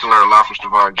 Trayvon Diggs can learn a lot from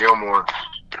Stephon Gilmore.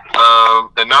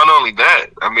 And not only that,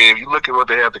 I mean, if you look at what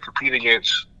they have to compete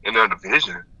against in their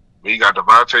division, you got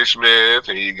Devontae Smith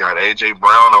and you got A.J.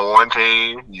 Brown on one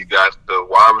team. You got the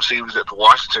wide receivers that the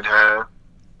Washington have.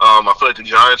 I feel like the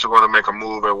Giants are going to make a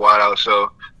move at wideout.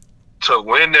 So to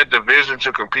win that division,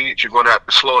 to compete, you're going to have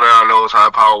to slow down those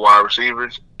high-power wide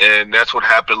receivers. And that's what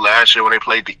happened last year when they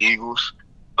played the Eagles.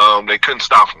 They couldn't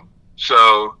stop them.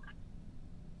 So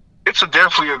it's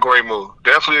definitely a great move.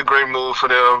 Definitely a great move for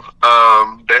them.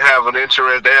 They have an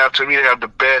interest. To me, they have the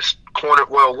best one of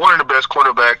the best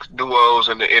cornerback duos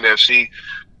in the NFC.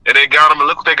 And they got him.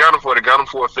 Look what they got him for. They got him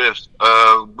for a 5th.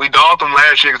 We dogged them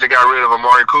last year because they got rid of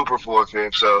Amari Cooper for a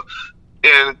 5th. So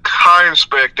in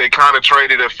hindsight, they kind of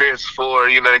traded a 5th for,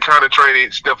 they kind of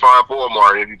traded Stephon for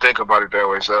Amari, if you think about it that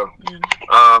way. So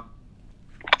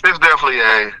it's definitely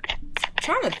a. I'm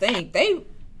trying to think.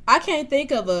 I can't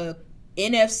think of a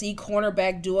NFC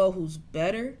cornerback duo who's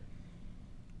better.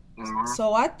 Mm-hmm.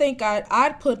 So I think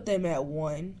I'd put them at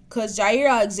 1, because Jair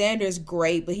Alexander is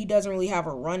great, but he doesn't really have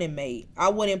a running mate. I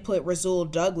wouldn't put Rasul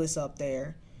Douglas up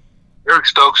there. Eric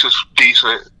Stokes is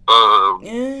decent.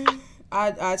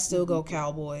 I'd still go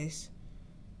Cowboys.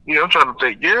 Yeah, I'm trying to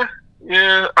think.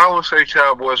 Yeah, I would say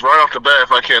Cowboys right off the bat.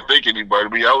 If I can't think anybody,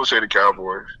 but I would say the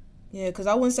Cowboys. Yeah, because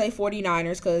I wouldn't say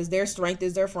 49ers, because their strength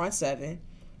is their front 7.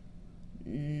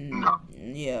 No.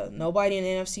 Yeah, nobody in the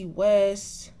NFC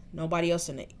West. Nobody else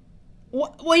in it.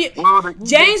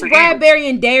 James Bradbury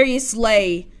and Darius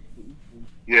Slay.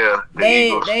 Yeah,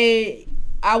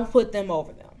 I would put them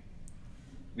over them.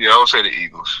 Yeah, I would say the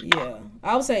Eagles. Yeah,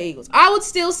 I would say Eagles. I would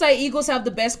still say Eagles have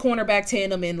the best cornerback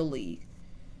tandem in the league.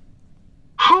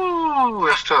 Ooh,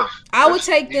 that's tough. I would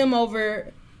take them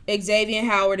over Xavier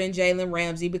Howard and Jalen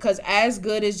Ramsey, because as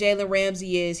good as Jalen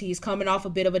Ramsey is, he's coming off a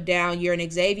bit of a down year,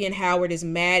 and Xavier Howard is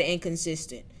mad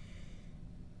inconsistent.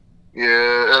 Yeah,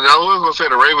 and I was going to say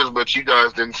the Ravens, but you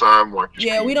guys didn't sign Marcus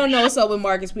Peters. We don't know what's up with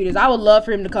Marcus Peters. I would love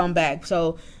for him to come back.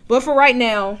 But for right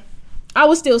now, I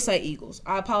would still say Eagles.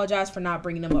 I apologize for not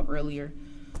bringing them up earlier.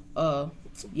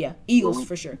 Yeah, Eagles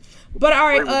for sure. But all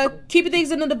right, keeping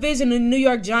things in the division, the New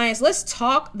York Giants. Let's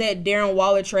talk that Darren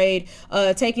Waller trade,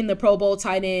 taking the Pro Bowl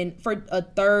tight end for a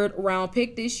 3rd round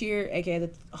pick this year, aka the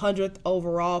 100th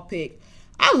overall pick.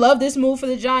 I love this move for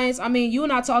the Giants. I mean, you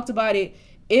and I talked about it.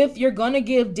 If you're gonna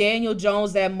give Daniel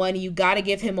Jones that money, you got to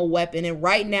give him a weapon, and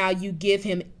right now you give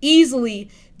him easily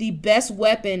the best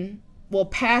weapon, well,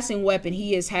 passing weapon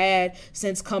he has had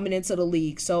since coming into the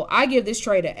league. So I give this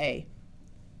trade an A.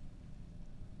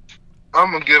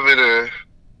 I'm gonna give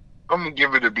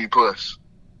it a B plus.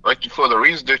 Like for the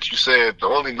reason that you said, the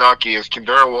only knock is can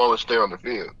Darren Waller stay on the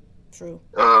field? True.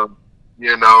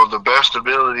 The best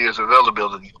ability is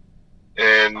availability,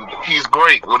 and he's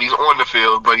great when he's on the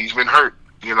field, but he's been hurt.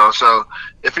 So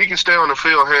if he can stay on the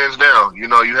field, hands down. You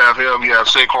have him, you have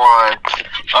Saquon,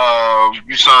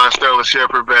 you signed Sterling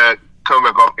Shepard back, come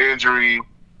back off injury.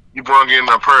 You brought in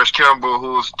Paris Campbell,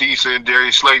 who's decent.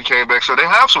 Darius Slayton came back, so they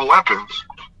have some weapons.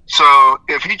 So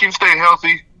if he can stay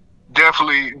healthy,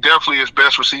 definitely his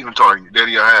best receiving target that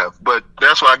he'll have. But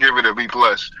that's why I give it a B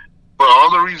plus. For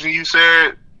all the reasons you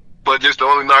said, but just the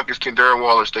only knock is can Darren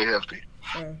Waller stay healthy.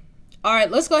 Sure. All right,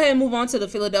 let's go ahead and move on to the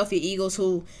Philadelphia Eagles,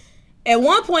 who at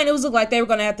one point it was looked like they were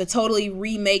going to have to totally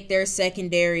remake their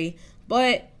secondary,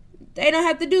 but they don't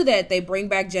have to do that. They bring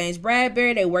back James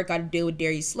Bradbury. They work out a deal with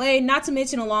Darius Slade. Not to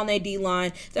mention along their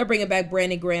D-line, they're bringing back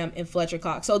Brandon Graham and Fletcher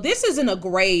Cox. So this isn't a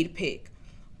grade pick.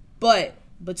 But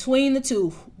between the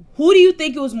two, who do you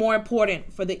think it was more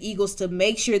important for the Eagles to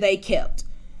make sure they kept?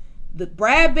 The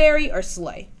Bradbury or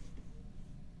Slay?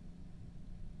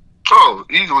 Oh,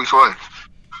 easily Slay.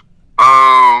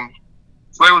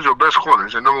 Slay was your best corner.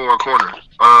 He's your number 1 corner.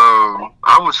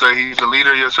 I would say he's the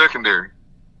leader of your secondary.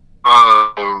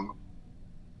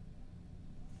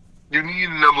 You need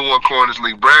a number 1 corner in this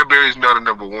league. Bradbury's not a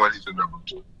number 1. He's a number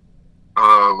 2.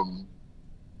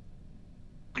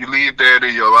 You lead that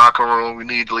in your locker room. You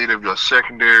need the leader of your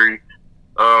secondary.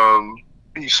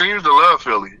 He seems to love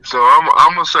Philly. So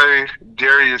I'm going to say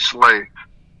Darius Slay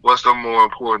was the more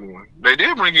important one. They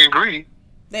did bring in Greedy.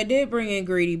 They did bring in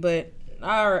Greedy, but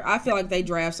I feel like they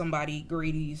draft somebody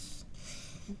Greedy's.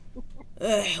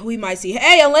 We might see.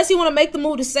 Hey, unless you want to make the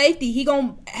move to safety, he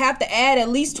going to have to add at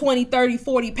least 20, 30,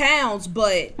 40 pounds.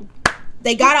 But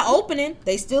they got an opening.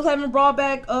 They still haven't brought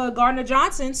back Gardner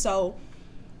Johnson, so...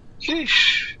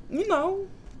 Sheesh.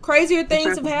 Crazier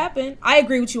things have happened. I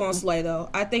agree with you on Slay, though.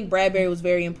 I think Bradbury was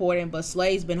very important, but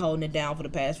Slay's been holding it down for the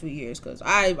past few years because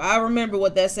I remember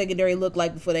what that secondary looked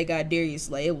like before they got Darius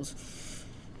Slay. It was...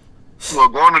 Well,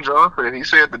 Gardner Johnson, he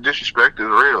said the disrespect is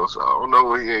real, so I don't know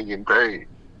why he ain't getting paid.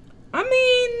 I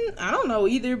mean, I don't know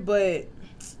either, but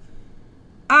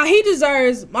he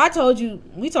deserves...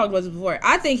 we talked about this before.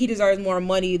 I think he deserves more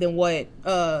money than what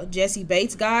Jesse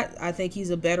Bates got. I think he's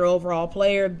a better overall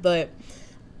player, but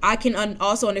I can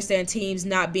also understand teams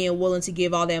not being willing to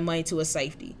give all that money to a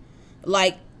safety.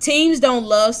 Like, teams don't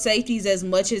love safeties as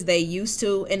much as they used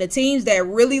to, and the teams that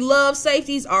really love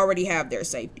safeties already have their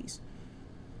safeties.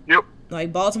 Yep.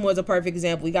 Like, Baltimore's a perfect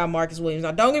example. We got Marcus Williams.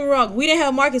 Now, don't get me wrong. If we didn't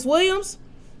have Marcus Williams,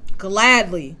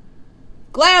 gladly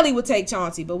would take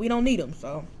Chauncey, but we don't need him,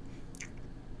 so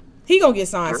he gonna get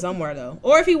signed somewhere, though.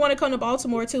 Or if he want to come to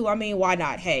Baltimore, too, I mean, why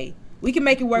not? Hey, we can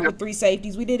make it work with 3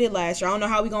 safeties. We did it last year. I don't know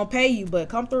how we gonna pay you, but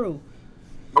come through.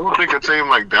 I would think a team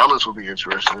like Dallas would be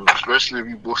interesting, especially if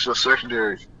you boost your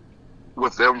secondary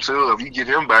with them, too. If you get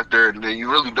him back there, then you're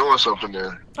really doing something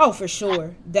there. Oh, for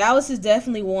sure. Dallas is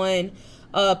definitely one.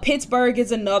 Pittsburgh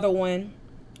is another one.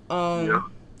 Yeah.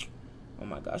 Oh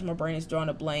my gosh, my brain is drawing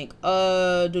a blank.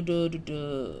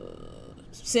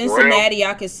 Cincinnati,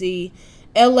 I could see.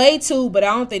 LA too, but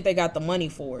I don't think they got the money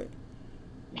for it.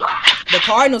 The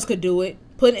Cardinals could do it.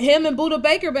 Putting him and Budda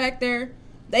Baker back there,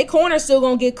 they corner's still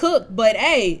gonna get cooked. But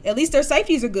hey, at least their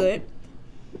safeties are good.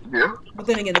 Yeah. But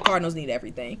then again, the Cardinals need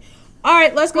everything. All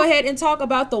right, let's go ahead and talk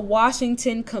about the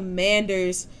Washington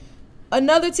Commanders.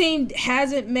 Another team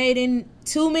hasn't made in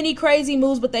too many crazy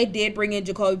moves, but they did bring in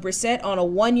Jacoby Brissett on a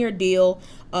 1-year deal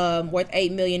worth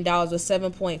 $8 million with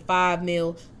 $7.5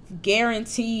 million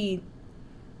guaranteed.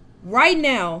 Right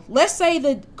now, let's say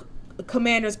the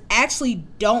Commanders actually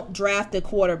don't draft a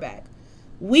quarterback.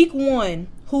 Week 1,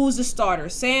 who's the starter?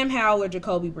 Sam Howell or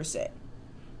Jacoby Brissett?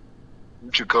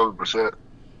 Jacoby Brissett.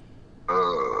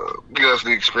 He has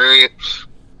the experience.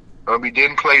 He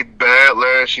didn't play bad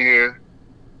last year.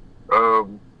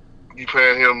 You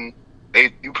paying him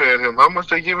how much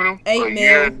they giving him? $8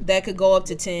 million. That could go up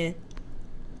to 10.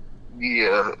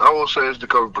 Yeah, I will say it's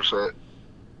Jacoby Brissett.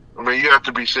 I mean, you have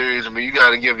to be serious. I mean, you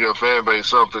got to give your fan base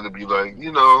something to be like,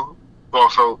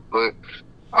 false hope. But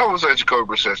I would say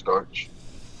Jacoby Brissett starts.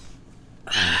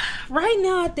 Right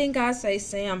now, I think I say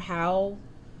Sam Howell,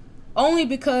 only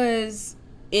because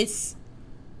it's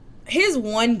his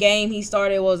one game he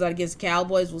started was against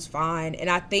Cowboys was fine, and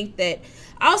I think that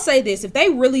I'll say this: if they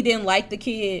really didn't like the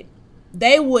kid,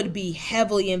 they would be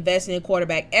heavily investing in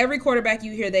quarterback. Every quarterback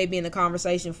you hear, they'd be in the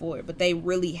conversation for it, but they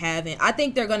really haven't. I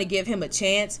think they're going to give him a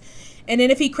chance. And then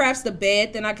if he craps the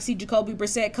bed, then I can see Jacoby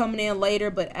Brissett coming in later.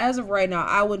 But as of right now,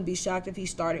 I wouldn't be shocked if he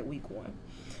started week 1.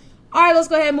 All right, let's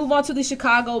go ahead and move on to the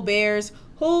Chicago Bears,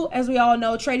 who, as we all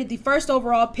know, traded the first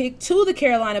overall pick to the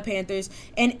Carolina Panthers.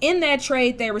 And in that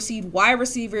trade, they received wide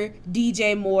receiver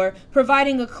DJ Moore,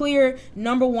 providing a clear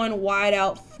number 1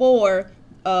 wideout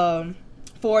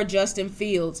for Justin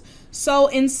Fields. So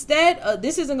instead,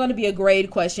 this isn't going to be a grade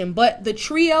question, but the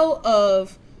trio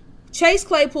of Chase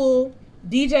Claypool,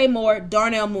 DJ Moore,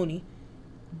 Darnell Mooney,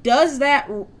 is that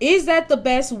the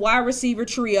best wide receiver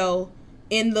trio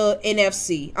in the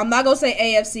NFC? I'm not going to say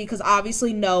AFC because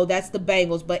obviously no, that's the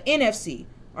Bengals, but NFC,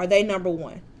 are they number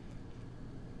 1?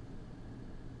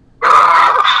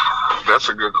 That's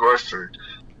a good question.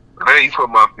 Hey, you put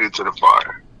my feet to the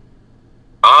fire.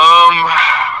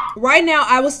 Right now,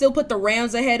 I would still put the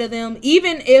Rams ahead of them,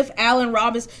 even if Allen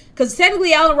Robinson, because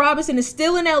technically Allen Robinson is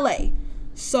still in LA.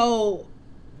 So,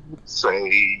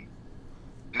 say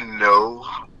no,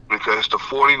 because the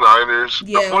 49ers,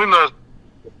 the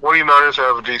 49ers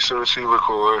have a decent receiver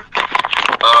core.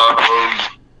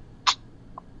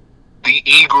 The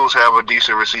Eagles have a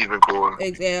decent receiving core.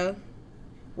 Yeah.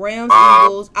 Rams,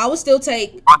 Eagles. I would still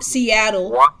take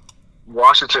Seattle.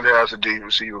 Washington has a deep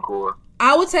receiver core.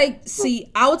 I would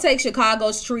take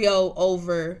Chicago's trio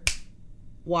over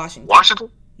Washington.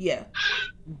 Washington? Yeah.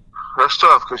 That's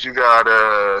tough because you got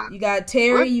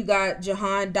Terry, what? You got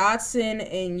Jahan Dotson,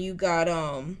 and you got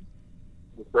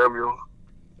Samuel.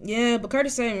 Yeah, but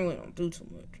Curtis Samuel don't do too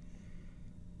much.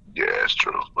 Yeah, it's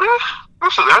true.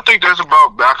 I think that's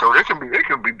about backup. It can be.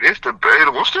 It's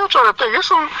debatable. I'm still trying to think.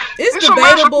 It's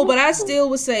debatable, but I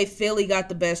still would say Philly got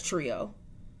the best trio.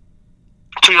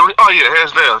 Oh yeah,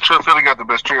 hands down. Philly got the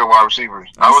best trio of wide receivers.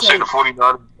 I would say the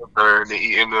 49ers up there and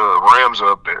the Rams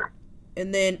are up there.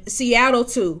 And then Seattle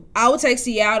too. I would take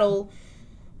Seattle.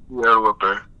 Seattle up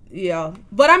there. Yeah,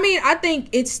 but I mean, I think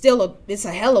it's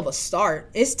a hell of a start.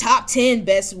 It's top 10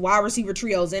 best wide receiver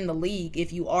trios in the league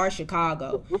if you are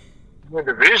Chicago. The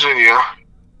division, yeah.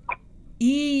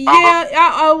 Yeah,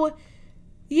 I would.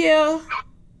 Yeah.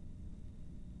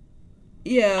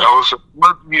 Yeah.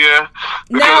 Yeah.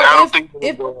 Now,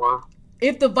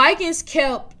 if the Vikings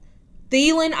kept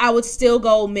Thielen, I would still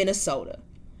go Minnesota.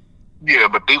 Yeah,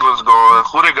 but Thielen's going.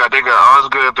 Who they got? They got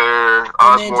Osgood there.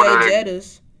 And then Jay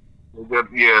Jettis.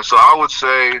 Yeah, so I would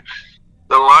say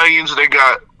the Lions, they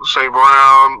got St.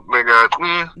 Brown.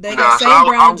 They got St.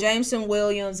 Brown, Jameson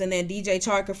Williams, and then DJ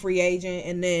Chark, a free agent.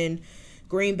 And then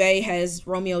Green Bay has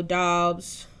Romeo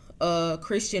Doubs,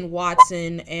 Christian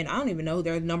Watson, and I don't even know who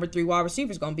their number 3 wide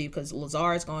receiver is going to be because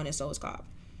Lazard's gone and so is Cobb.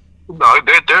 No,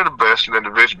 they're the best in the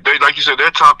division. Like you said,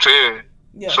 they're top 10.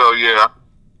 Yeah. So, yeah.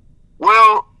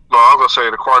 Well, no, I was going to say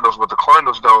the Cardinals, but the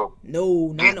Cardinals don't.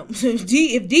 No.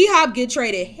 If D-Hop get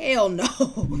traded, hell no. So,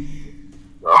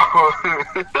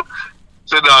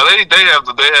 no, they have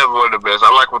one of the best.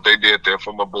 I like what they did there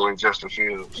for my boy Justin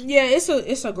Fields. Yeah,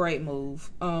 it's a great move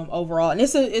overall. And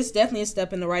it's definitely a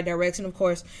step in the right direction, of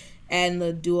course. And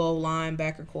the duo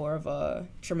linebacker core of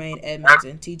Tremaine Edmonds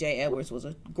and TJ Edwards was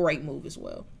a great move as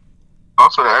well. I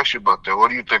was going to ask you about that. What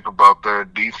do you think about their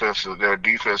defensive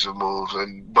moves,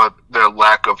 but their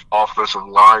lack of offensive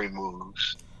line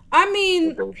moves? I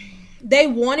mean, they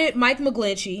wanted Mike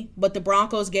McGlinchey, but the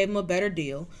Broncos gave him a better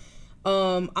deal.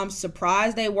 I'm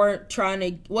surprised they weren't trying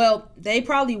to. Well, they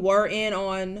probably were in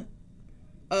on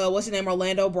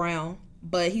Orlando Brown.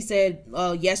 But he said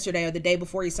yesterday or the day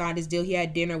before he signed his deal, he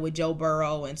had dinner with Joe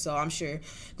Burrow, and so I'm sure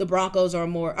the Bengals are a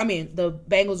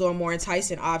more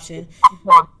enticing option.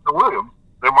 Williams.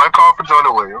 They might call for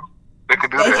Jonah Williams. They could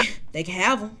do that. They can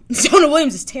have him. Jonah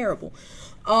Williams is terrible.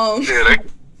 Yeah,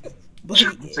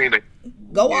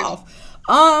 go off.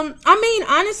 I mean,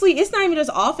 honestly, it's not even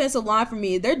just offensive line for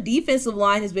me. Their defensive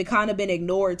line has been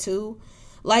ignored too.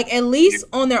 Like, at least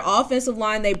on their offensive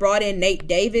line, they brought in Nate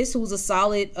Davis, who's a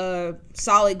solid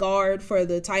guard for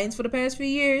the Titans for the past few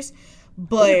years.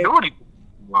 But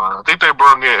I think they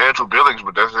brought in Andrew Billings,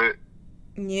 but that's it.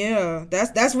 Yeah,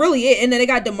 that's really it. And then they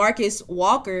got DeMarcus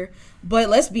Walker. But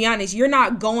let's be honest, you're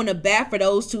not going to bat for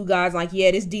those two guys like, yeah,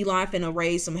 this D-line finna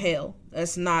raise some hell.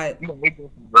 That's not.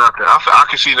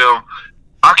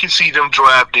 I can see them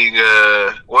drafting.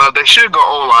 They should go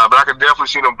O-line, but I can definitely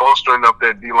see them bolstering up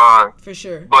that D-line for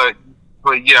sure. But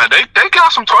yeah, they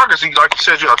got some targets. Like you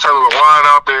said, you got Taylor Lewan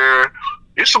out there.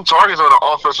 there's some targets on the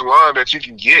offensive line that you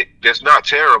can get that's not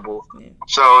terrible. Yeah.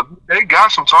 So they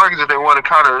got some targets that they want to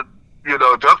kind of,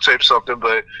 duct tape something,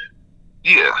 but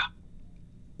yeah.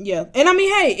 Yeah. And I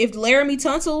mean, hey, if Laramie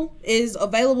Tunsil is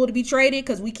available to be traded,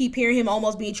 because we keep hearing him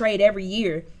almost being traded every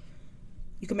year,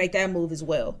 you can make that move as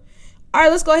well. All right,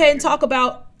 let's go ahead and talk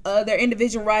about their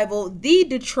in-division rival, the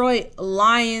Detroit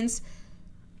Lions.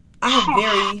 I have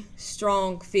very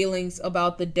strong feelings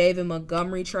about the David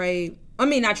Montgomery trade. I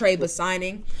mean, not trade, but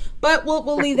signing. But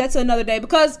we'll leave that to another day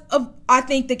because I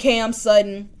think the Cam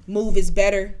Sutton move is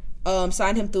better.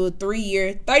 Signed him through a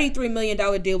 3-year, $33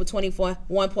 million deal with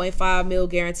 $21.5 million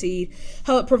guaranteed.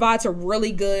 Provides a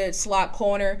really good slot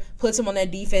corner. Puts him on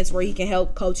that defense where he can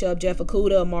help coach up Jeff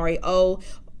Okudah, Amari O.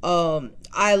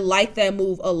 I like that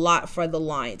move a lot for the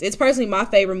Lions. It's personally my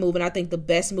favorite move, and I think the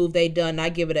best move they've done. I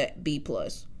give it a B+.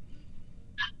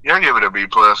 Yeah, I give it a B+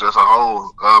 as a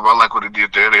whole. I like what they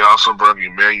did there. They also brought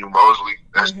Emmanuel Mosley.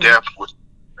 That's depth, which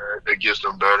that gets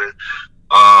them better.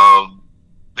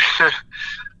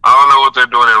 I don't know what they're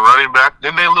doing at running back.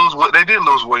 Didn't they lose? They did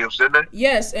lose Williams, didn't they?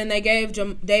 Yes, and they gave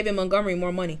David Montgomery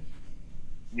more money.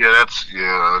 Yeah,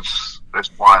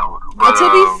 that's wild. But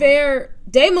to be fair,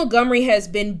 Dave Montgomery has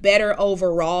been better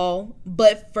overall,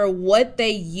 but for what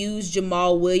they used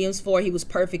Jamal Williams for, he was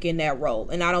perfect in that role.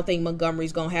 And I don't think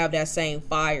Montgomery's going to have that same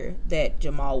fire that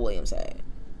Jamal Williams had.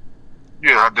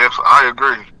 Yeah, I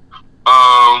agree.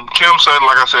 Cam Sutton,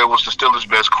 like I said, was the Steelers'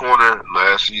 best corner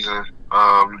last season.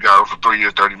 We got him for 3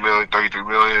 years, $33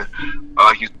 million.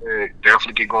 Like you said,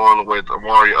 definitely get going with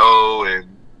Amari O and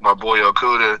my boy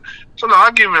Okudah. So no, I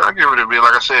give it a B.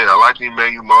 Like I said, I like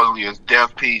Emmanuel Mosley as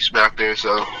depth piece back there.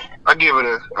 So I give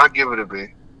it a B.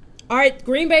 All right,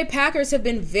 Green Bay Packers have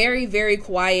been very, very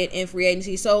quiet in free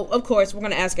agency. So of course we're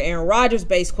going to ask an Aaron Rodgers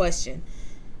based question.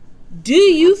 Do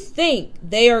you think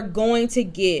they are going to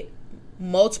get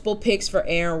multiple picks for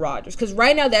Aaron Rodgers? Because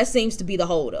right now that seems to be the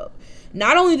holdup.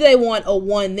 Not only do they want a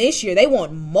 1 this year, they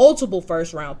want multiple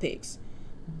first-round picks.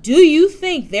 Do you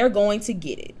think they're going to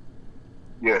get it?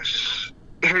 Yes.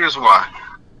 Here's why.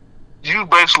 You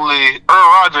basically, Aaron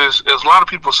Rodgers, as a lot of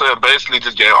people say, basically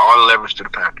just gave all the leverage to the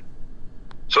Packers.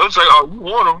 So it's like, oh, you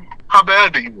want him? How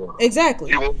bad do you want him?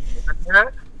 Exactly. You want him?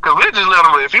 Because we just let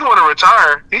him, if he want to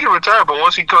retire, he can retire, but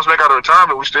once he comes back out of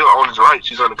retirement, we still own his rights.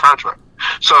 He's under contract.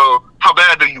 So how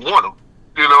bad do you want him?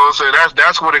 You know what I'm saying?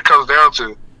 That's what it comes down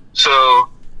to. So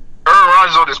Aaron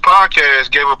Rodgers on this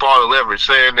podcast gave up all the leverage,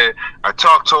 saying that I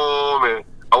talked to him and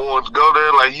I wanted to go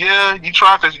there. Like, yeah, you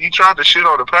tried to shit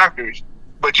on the Packers,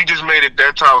 but you just made it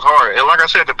that times hard. And like I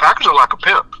said, the Packers are like a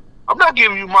pimp. I'm not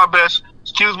giving you my best.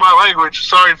 Excuse my language.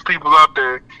 Sorry for people out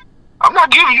there. I'm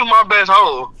not giving you my best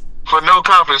hole for no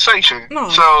compensation. No,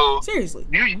 so seriously,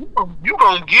 you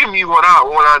gonna give me what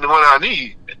I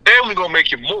need, and we gonna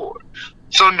make it more.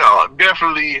 So no,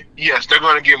 definitely yes, they're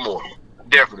gonna get more.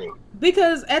 Definitely.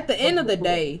 Because at the end of the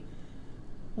day,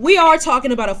 we are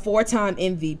talking about a 4-time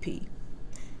MVP.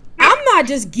 I'm not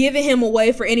just giving him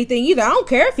away for anything either. I don't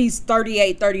care if he's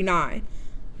 38, 39.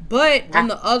 But on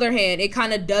the other hand, it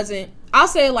kind of doesn't. I'll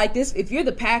say it like this. If you're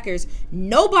the Packers,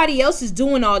 nobody else is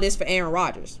doing all this for Aaron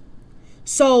Rodgers.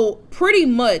 So pretty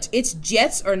much it's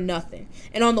Jets or nothing.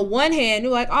 And on the one hand,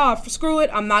 you're like, oh, screw it.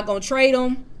 I'm not going to trade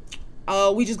him.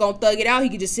 We just going to thug it out. He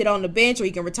can just sit on the bench or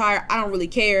he can retire. I don't really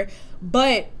care.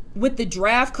 But with the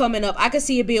draft coming up, I could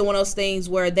see it being one of those things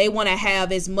where they want to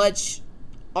have as much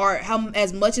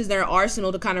as their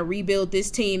arsenal to kind of rebuild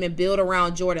this team and build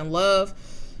around Jordan Love.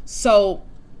 So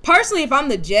personally, if I'm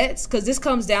the Jets, because this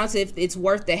comes down to if it's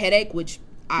worth the headache, which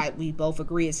we both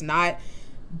agree it's not.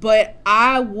 But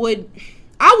I wouldn't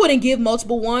give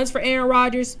multiple ones for Aaron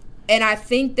Rodgers. And I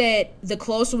think that the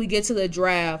closer we get to the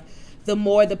draft, the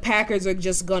more the Packers are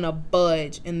just going to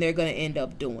budge and they're going to end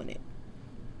up doing it.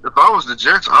 If I was the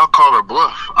Jets, I'll call her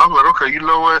bluff. I'm like, okay, you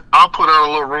know what? I'll put out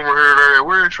a little rumor here and there.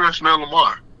 We're interested in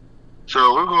Lamar.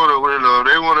 So we're going to,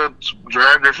 they want to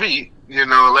drag their feet. You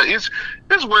know, like it's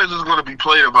ways it's going to be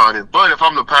played about it. But if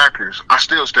I'm the Packers, I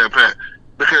still stand pat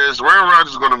because Aaron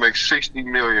Rodgers is going to make $60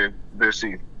 million this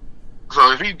season.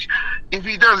 So if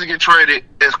he doesn't get traded,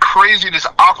 as crazy and as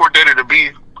awkward that it'll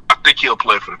be, I think he'll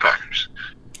play for the Packers.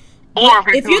 Or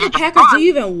if you're the Packers, do you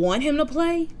even want him to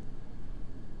play?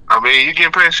 I mean, you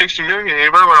getting paid $60 million.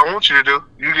 Ain't really what I want you to do.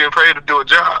 You getting paid to do a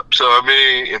job. So I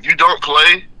mean, if you don't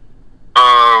play,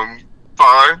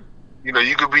 fine. You know,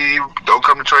 you could don't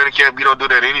come to training camp. You don't do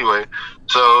that anyway.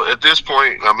 So at this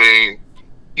point, I mean,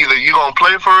 either you gonna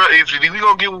play for it, if we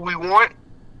gonna get what we want,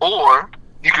 or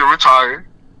you can retire.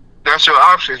 That's your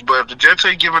options. But if the Jets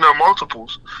ain't giving up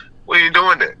multiples, we ain't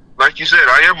doing that. Like you said,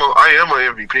 I am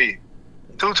a MVP,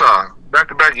 2-time,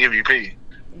 back-to-back MVP.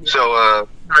 Yeah. So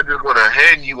I just want to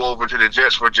hand you over to the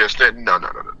Jets for just that. No.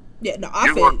 Yeah, no,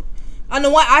 I feel it. I know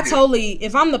what I totally.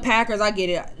 If I'm the Packers, I get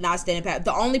it. Not standing pat.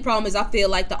 The only problem is I feel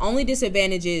like the only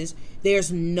disadvantage is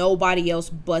there's nobody else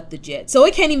but the Jets. So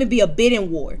it can't even be a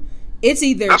bidding war. It's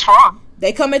either that's fine.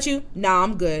 They come at you, nah,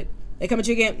 I'm good. They come at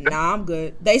you again, nah, I'm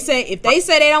good. If they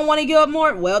say they don't want to give up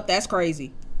more, well, that's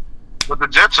crazy. But the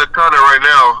Jets are kind of right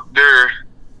now.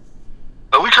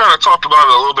 We kind of talked about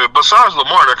it a little bit. Besides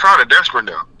Lamar, they're kind of desperate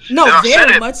now. No,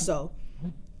 very much so.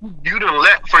 You done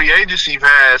let free agency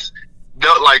pass.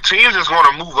 Like teams is going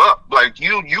to move up. Like you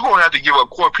going to have to give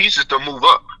up core pieces to move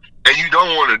up, and you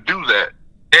don't want to do that.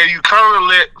 And you kind of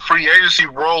let free agency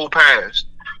roll past.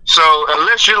 So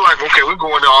unless you're like, okay, we're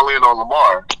going all in on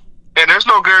Lamar, and there's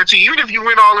no guarantee. Even if you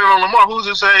went all in on Lamar, who's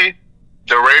to say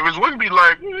the Ravens wouldn't be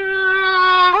like, we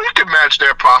can match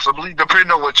that possibly,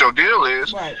 depending on what your deal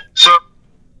is. Right. So,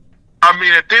 I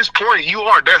mean, at this point, you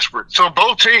are desperate. So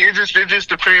both teams, it just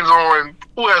depends on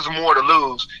who has more to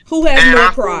lose. Who has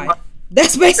more pride.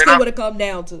 That's basically what it comes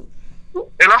down to.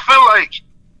 And I feel like,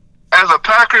 as a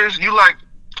Packers, you like,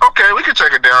 okay, we can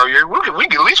take a down year. We can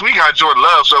at least we got Jordan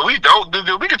Love, so we don't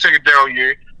do. We can take a down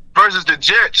year. Versus the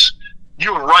Jets,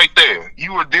 you were right there.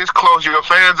 You were this close. Your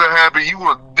fans are happy. You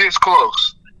were this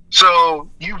close. So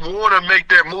you want to make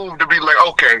that move to be like,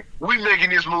 okay, we making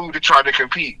this move to try to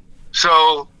compete.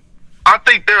 So I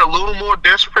think they're a little more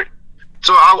desperate.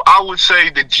 So I would say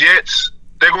the Jets,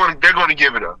 they're going to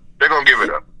give it up. They're going to give it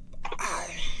up.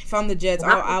 If I'm the Jets,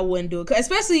 I wouldn't do it,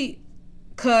 especially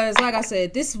because, like I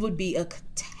said, this would be a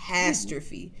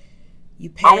catastrophe.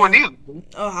 I wouldn't either.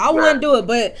 I wouldn't do it,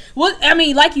 but I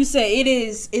mean, like you said,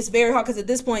 it's very hard because at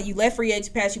this point you let free agents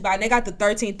pass you by, and they got the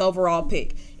 13th overall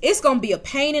pick. It's gonna be a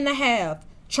pain and a half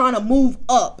trying to move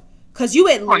up because you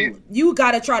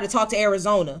got to try to talk to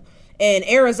Arizona, and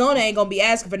Arizona ain't gonna be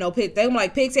asking for no pick. They're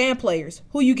like picks and players.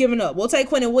 Who you giving up? We'll take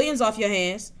Quentin Williams off your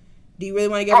hands. Do you really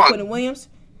want to give up Quentin Williams?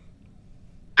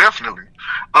 Definitely.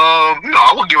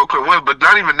 I would give up Quentin Williams, but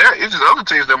not even that. It's just other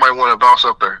teams that might want to bounce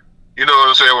up there. You know what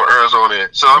I'm saying? With Arizona.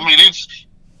 So I mean, it's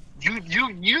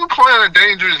you playing a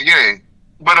dangerous game.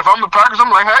 But if I'm the Packers, I'm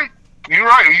like, hey, you're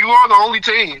right. You are the only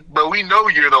team, but we know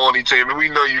you're the only team, and we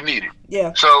know you need it.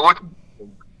 Yeah. So what?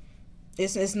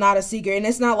 It's not a secret, and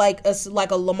it's not like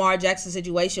a Lamar Jackson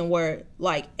situation where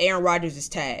like Aaron Rodgers is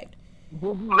tagged.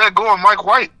 You let go of Mike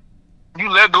White. You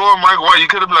let go of Mike White. You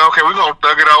could have been like, okay, we're gonna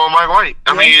thug it out with Mike White.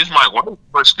 I mean, it's Mike White,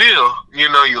 but still, you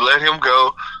let him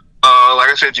go. Like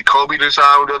I said, Jacoby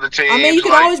decided with other teams. I mean, you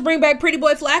could always bring back Pretty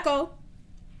Boy Flacco.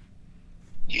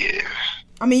 Yeah.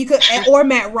 I mean, you could, or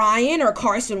Matt Ryan or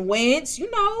Carson Wentz.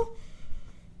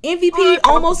 MVP,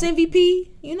 almost MVP.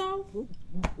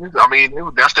 I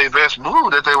mean, that's their best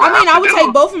move that they would. I would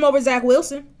take both of them over Zach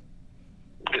Wilson.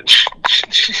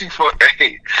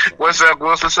 Hey, what's Zach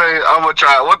Wilson say? I'm gonna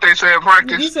try. What they say in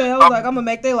practice? He said, I'm gonna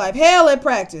make their life hell at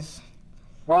practice.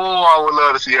 Oh, I would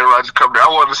love to see Aaron Rodgers come there. I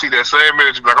want to see that same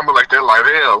energy. Like, I'm gonna like that life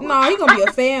hell. No, he's gonna be a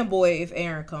fanboy if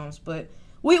Aaron comes, but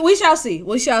we shall see.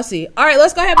 We shall see. All right,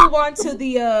 let's go ahead and move on to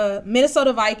the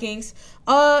Minnesota Vikings.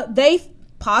 They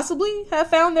possibly have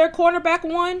found their cornerback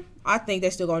one. I think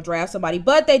they're still gonna draft somebody,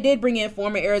 but they did bring in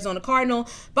former Arizona Cardinal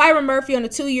Byron Murphy on a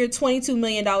 2-year, $22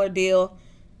 million deal.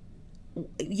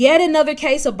 Yet another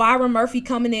case of Byron Murphy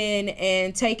coming in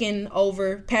and taking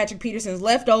over Patrick Peterson's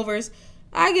leftovers.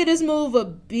 I give this move a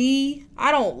B.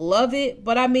 I don't love it,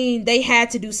 but I mean, they had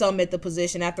to do something at the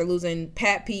position after losing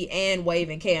Pat P and Wave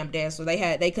and Cam Dancer.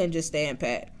 They couldn't just stand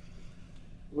Pat.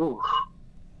 Ooh.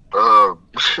 I'm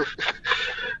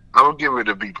gonna give it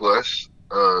a B plus.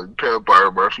 You pay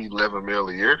Byron Murphy $11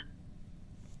 million a year.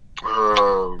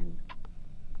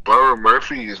 Byron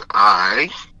Murphy is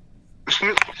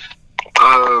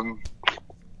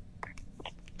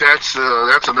that's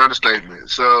an understatement.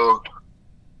 So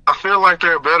I feel like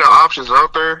there are better options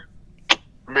out there.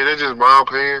 I mean, it's just my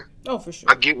opinion. Oh, for sure.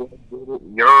 I get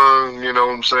young, you know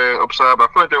what I'm saying, upside, but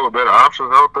I feel like there were better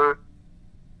options out there.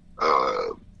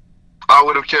 I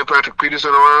would have kept Patrick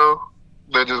Peterson around.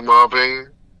 That's just my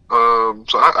opinion.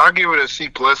 So I give it a C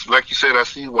plus. Like you said, I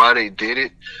see why they did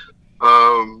it.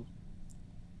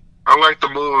 I like the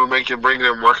move of bringing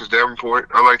in Marcus Davenport.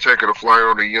 I like taking a flyer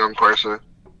on a young person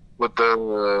with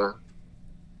the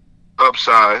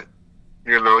upside.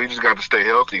 You just got to stay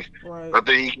healthy. Right. I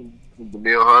think he can be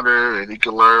Danielle Hunter, and he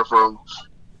can learn from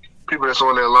people that's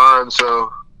on that line.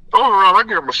 So overall, I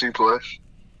give him a C plus.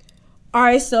 All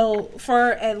right. So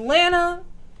for Atlanta,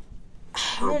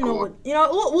 I don't know.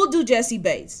 We'll do Jesse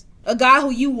Bates, a guy who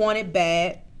you wanted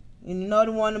bad. And they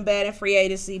wanted him bad in free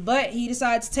agency, but he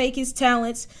decided to take his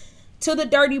talents to the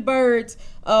Dirty Birds.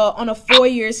 on a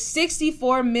 4-year,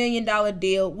 $64 million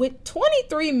deal with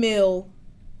 $23 million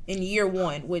in year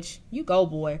one, which you go,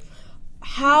 boy.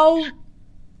 How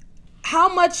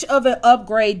much of an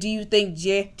upgrade do you think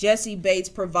Jessie Bates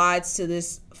provides to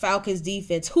this Falcons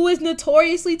defense, who is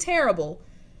notoriously terrible?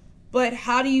 But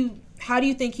how do you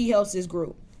think he helps this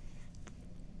group?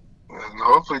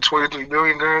 Hopefully, $23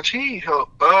 million guarantee help.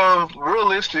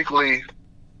 Realistically,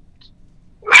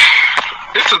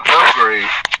 it's an upgrade.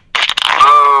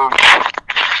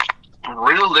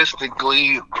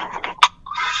 Realistically,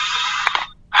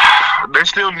 they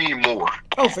still need more.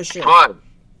 Oh, for sure.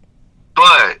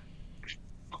 But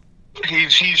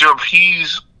he's your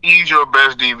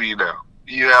best DB now.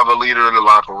 You have a leader in the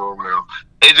locker room now.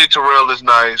 AJ Terrell is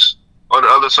nice. On the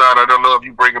other side, I don't know if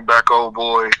you bring him back, old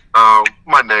boy.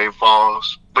 My name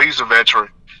falls, but he's a veteran.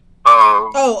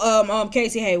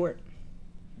 Casey Hayward.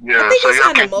 Yeah, I think he's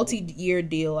signed a multi-year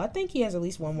deal. I think he has at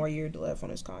least one more year left on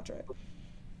his contract.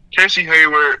 Casey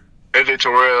Hayward, AJ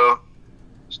Terrell,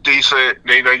 it's decent.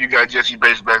 You got Jessie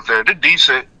Bates back there. They're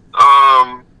decent.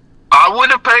 I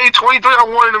wouldn't have paid 23. I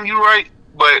wanted them, you right,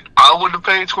 but I wouldn't have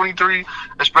paid 23,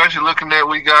 especially looking at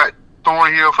we got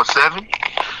Thornhill for 7.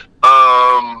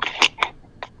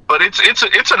 But it's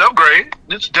an upgrade.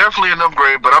 It's definitely an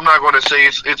upgrade, but I'm not going to say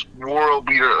it's world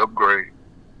beater upgrade.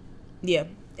 Yeah,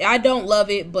 I don't love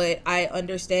it, but I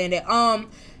understand it.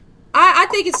 I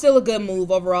think it's still a good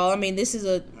move overall. I mean,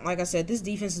 like I said, this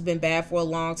defense has been bad for a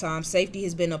long time. Safety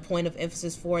has been a point of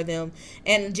emphasis for them,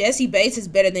 and Jessie Bates is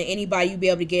better than anybody you'll be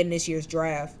able to get in this year's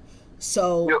draft.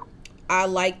 So yep. I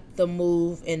like the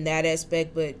move in that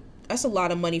aspect, but that's a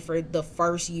lot of money for the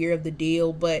first year of the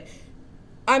deal. But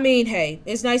I mean, hey,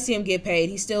 it's nice to see him get paid.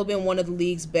 He's still been one of the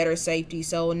league's better safeties,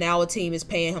 so now a team is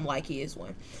paying him like he is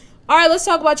one. All right, let's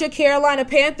talk about your Carolina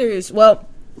Panthers. Well,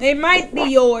 they might be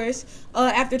yours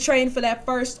after trading for that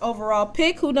first overall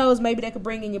pick. Who knows? Maybe they could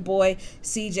bring in your boy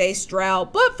C.J.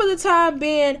 Stroud. But for the time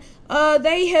being,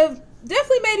 they have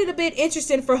definitely made it a bit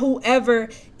interesting for whoever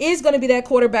is going to be that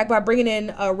quarterback by bringing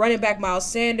in running back Miles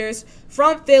Sanders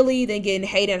from Philly, then getting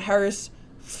Hayden Hurst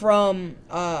from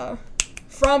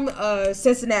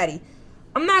Cincinnati.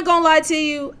 I'm not going to lie to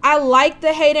you. I like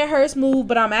the Hayden Hurst move,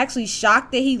 but I'm actually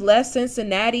shocked that he left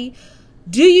Cincinnati.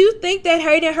 Do you think that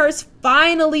Hayden Hurst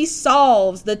finally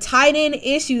solves the tight end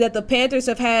issue that the Panthers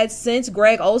have had since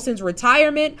Greg Olsen's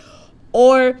retirement?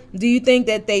 Or do you think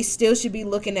that they still should be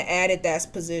looking to add at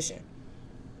that position?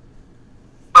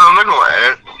 They're going to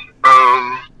add.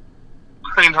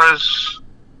 Hayden Hurst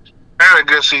had a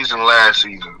good season last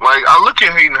season. Like, I look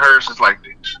at Hayden Hurst as like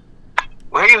this.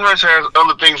 When Hayden Hurst has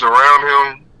other things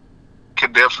around him,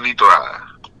 can definitely thrive.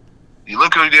 You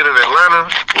look what he did in Atlanta,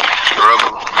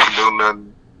 struggle, didn't do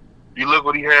nothing. You look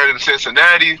what he had in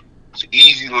Cincinnati, it's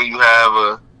easy when you have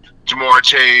a Jamar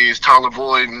Chase, Tyler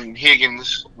Boyd, and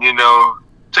Higgins,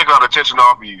 take all the attention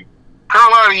off of you.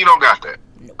 Carolina, you don't got that.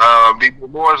 The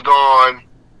Moore's gone,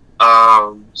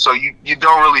 so you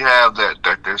don't really have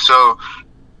that there. So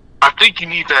I think you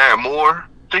need to add more.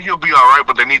 I think he'll be all right,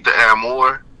 but they need to add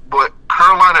more. But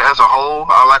Carolina as a whole,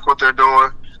 I like what they're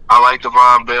doing. I like the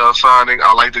Von Bell signing.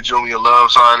 I like the Julian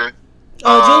Love signing.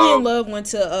 Julian Love went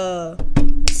to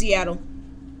Seattle.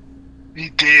 He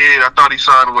did. I thought he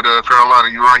signed with Carolina.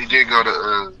 You're right. He did go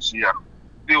to Seattle.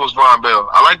 It was Von Bell.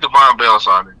 I like the Von Bell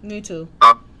signing. Me too.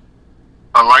 I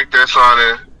like that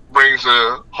signing. Brings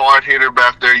a hard hitter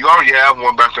back there. You already have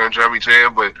one back there in Jeremy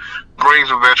Tan, but brings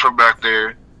a veteran back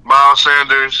there. Miles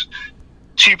Sanders,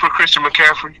 cheaper Christian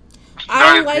McCaffrey.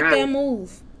 I don't like that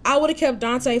move. I would have kept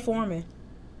Dante Foreman.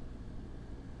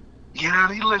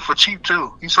 Yeah, he left for cheap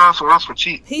too. He signed for us for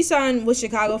cheap. He signed with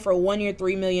Chicago for a 1 year,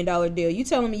 $3 million deal. You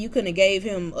telling me you couldn't have gave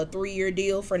him a 3-year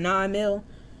deal for $9 million?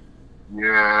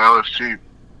 Yeah, that was cheap.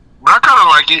 But I kind of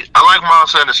like it. I like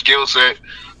Miles Sanders' skill set.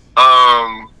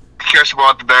 Catch the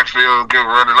ball at the backfield, good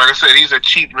runner. Like I said, he's a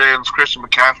cheap man's Christian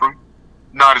McCaffrey.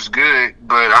 Not as good,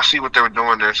 but I see what they were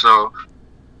doing there. So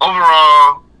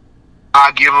overall,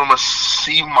 I give him a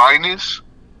C-, but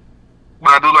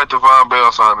I do like the Von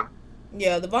Bell signing.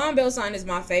 Yeah, the Von Bell sign is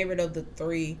my favorite of the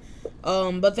 3.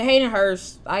 But the Hayden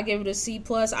Hurst, I give it a C+.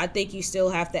 I think you still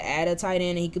have to add a tight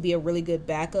end, and he could be a really good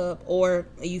backup, or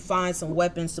you find some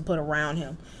weapons to put around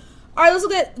him. All right, let's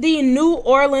look at the New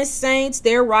Orleans Saints.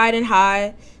 They're riding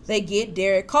high. They get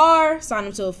Derek Carr, sign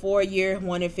him to a 4-year,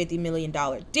 $150 million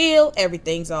deal.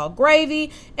 Everything's all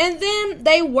gravy. And then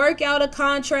they work out a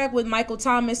contract with Michael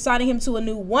Thomas, signing him to a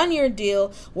new 1-year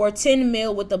deal worth $10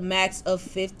 million with a max of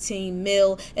 $15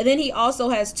 million. And then he also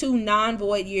has 2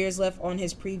 non-void years left on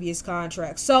his previous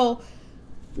contract. So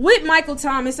with Michael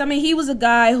Thomas, I mean, he was a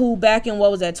guy who back in,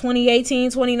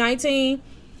 2018, 2019,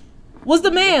 was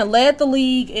the man, led the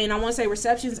league in, I want to say,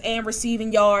 receptions and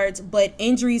receiving yards, but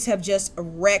injuries have just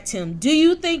wrecked him. Do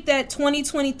you think that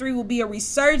 2023 will be a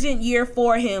resurgent year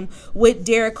for him with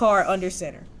Derek Carr under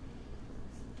center?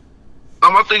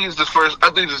 I think it's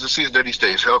I think it's the season that he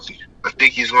stays healthy. I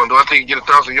think he's going to. I think he get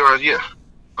 1,000 yards. Yeah.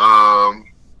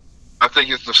 I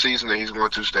think it's the season that he's going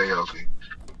to stay healthy.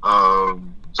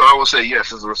 So I would say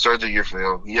yes, it's a resurgent year for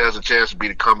him. He has a chance to be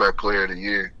the comeback player of the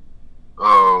year.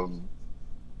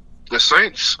 The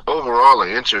Saints overall are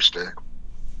interesting.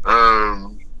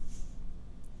 The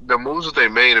moves that they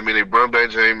made, I mean, they brought back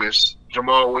Jameis.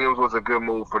 Jamal Williams was a good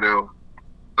move for them.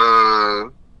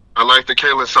 I like the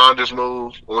Kalen Saunders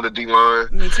move on the D-line.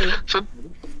 Me too. So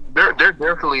they're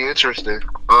definitely interesting.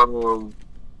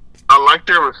 I like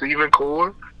their receiving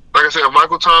core. Like I said, if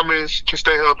Michael Thomas can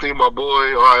stay healthy, my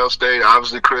boy, Ohio State,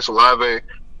 obviously Chris Olave,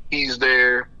 he's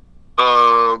there.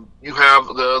 You have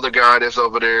the other guy that's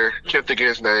over there. Can't think of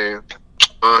his name.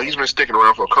 He's been sticking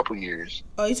around for a couple years.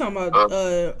 Oh, you talking about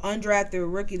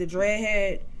undrafted rookie, the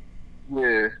dreadhead?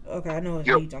 Yeah. Okay, I know what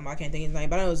you're talking about. I can't think of his name,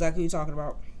 but I know exactly who you're talking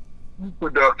about.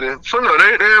 Productive. So no,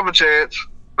 they have a chance.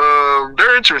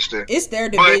 They're interesting. It's their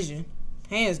division,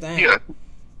 hands down.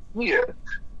 Yeah.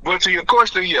 But to your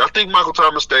question, I think Michael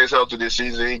Thomas stays healthy this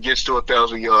season. He gets to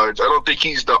 1,000 yards. I don't think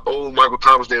he's the old Michael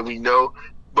Thomas that we know,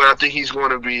 but I think he's going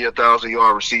to be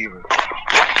 1,000-yard receiver.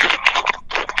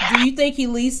 Do you think he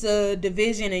leads the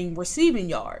division in receiving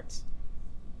yards?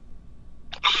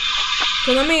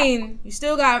 Because, I mean, you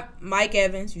still got Mike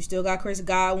Evans. You still got Chris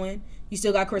Godwin. You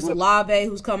still got Chris Olave,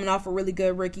 who's coming off a really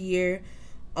good rookie year.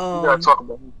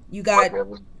 You got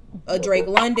Drake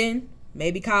London,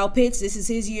 maybe Kyle Pitts. This is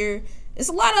his year. It's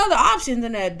a lot of other options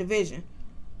in that division.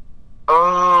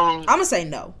 I'm going to say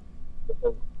no.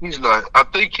 He's not. I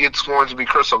think it's going to be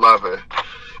Chris Olave.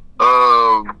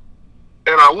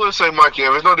 And I would say Mike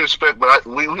Evans. No disrespect, but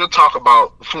we'll talk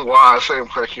about why I say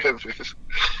Mike Evans.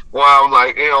 Why I'm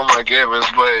like, Mike Evans.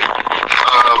 But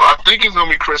I think it's going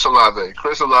to be Chris Olave.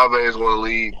 Chris Olave is going to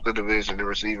lead the division in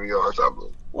receiving yards, I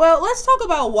believe. Well, let's talk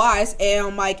about why it's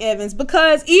on Mike Evans,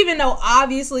 because even though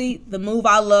obviously the move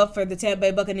I love for the Tampa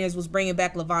Bay Buccaneers was bringing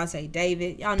back Lavonte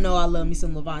David. Y'all know I love me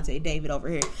some Lavonte David over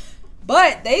here.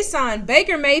 But they signed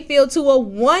Baker Mayfield to a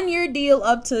 1-year deal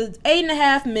up to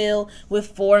 $8.5 million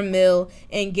with $4 million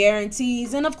in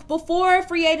guarantees. And before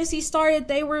free agency started,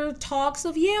 they were talks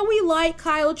of, we like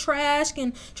Kyle Trask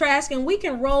and we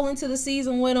can roll into the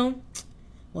season with him.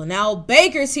 Well, now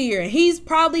Baker's here, and he's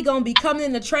probably going to be coming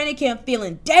into training camp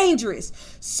feeling dangerous.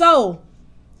 So,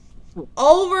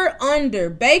 under,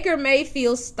 Baker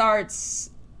Mayfield starts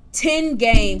 10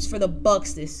 games for the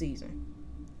Bucs this season.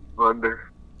 Under.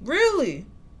 Really?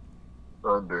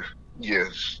 Under.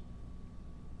 Yes.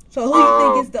 So who do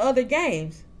you think is the other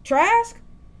games? Trask?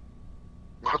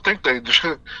 I think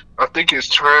it's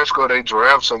Trask or they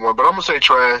draft someone, but I'm gonna say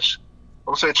Trask.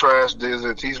 I'm gonna say Trask does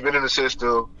it. He's been in the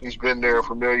system. He's been there,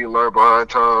 familiar, learn behind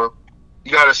time.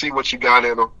 You got to see what you got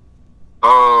in him.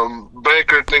 I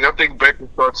think Baker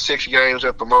starts 6 games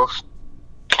at the most.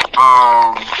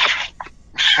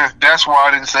 That's why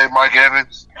I didn't say Mike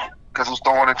Evans, because I'm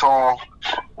throwing it to him.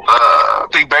 I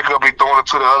think Baker will be throwing it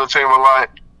to the other team a lot.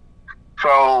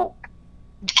 So,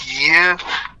 yeah.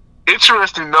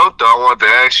 Interesting note, though, I wanted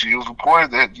to ask you. It was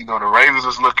reported that, the Ravens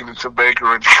was looking into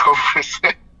Baker and Jacoby.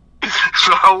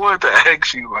 So I wanted to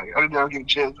ask you, I didn't ever get a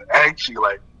chance to ask you,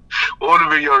 what would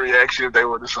have been your reaction if they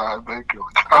would have signed Baker?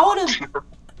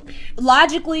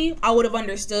 Logically, I would have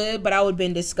understood, but I would have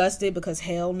been disgusted because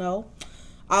hell no.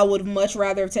 I would much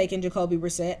rather have taken Jacoby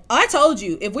Brissett. I told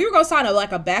you, if we were going to sign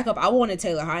a backup, I wanted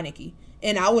Taylor Heineke,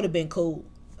 and I would have been cool.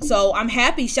 So I'm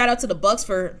happy. Shout out to the Bucs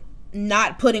for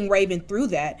not putting Raven through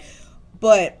that.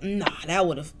 But nah, that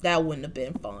wouldn't have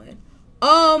been fun.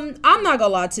 I'm not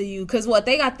gonna lie to you, because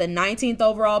they got the 19th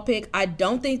overall pick. I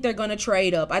don't think they're gonna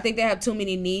trade up. I think they have too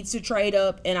many needs to trade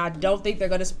up, and I don't think they're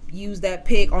gonna use that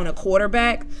pick on a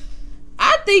quarterback.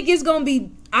 I think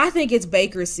it's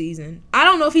Baker's season. I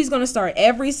don't know if he's gonna start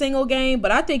every single game,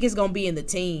 but I think it's gonna be in the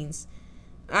teens.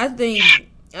 I think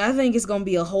it's gonna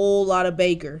be a whole lot of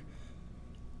Baker.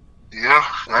 Yeah,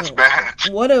 that's bad.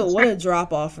 What a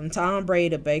drop off from Tom Brady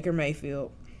to Baker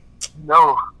Mayfield.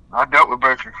 No, I dealt with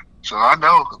Baker, so I know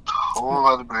a whole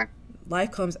lot of Baker.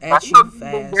 Life comes at you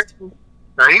fast.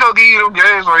 Now he gonna give you them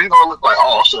games where he gonna look like,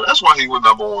 so that's why he was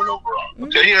number 1 overall.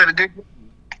 Okay, he had a good game.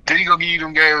 Then he gonna give you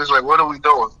them games what are we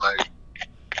doing?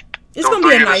 It's gonna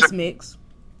be a nice mix.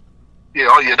 Yeah,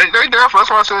 they definitely. That's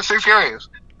why I said 6 games.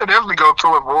 They definitely go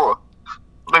 2-4.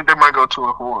 I think they might go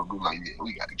 2-4 and be like,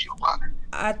 we gotta keep him out.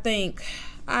 I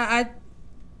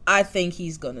think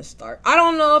he's gonna start. I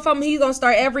don't know if he's gonna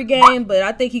start every game, but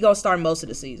I think he's gonna start most of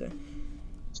the season.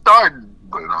 starting,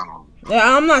 but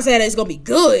Yeah, I'm not saying it's gonna be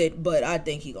good, but I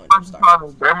think he's gonna start.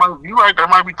 You right? They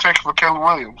might be taking for Caleb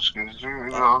Williams. They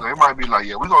might be like,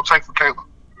 yeah, we're gonna take for Caleb.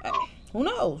 Who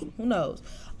knows? Who knows?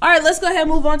 All right, let's go ahead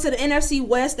and move on to the NFC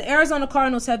West. The Arizona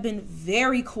Cardinals have been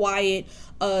very quiet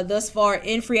thus far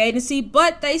in free agency,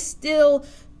 but they still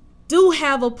do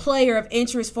have a player of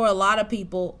interest for a lot of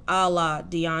people, a la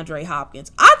DeAndre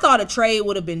Hopkins. I thought a trade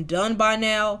would have been done by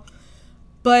now,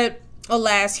 but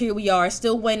alas, here we are,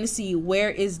 still waiting to see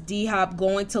where is D-Hop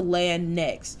going to land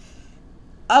next.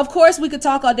 Of course, we could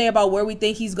talk all day about where we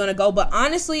think he's going to go, but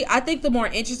honestly, I think the more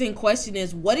interesting question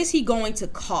is, what is he going to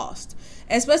cost?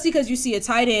 Especially because you see a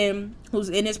tight end who's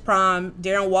in his prime.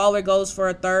 Darren Waller goes for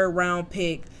a third-round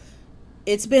pick.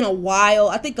 It's been a while.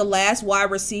 I think the last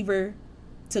wide receiver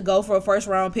to go for a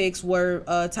first-round picks were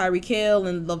Tyreek Hill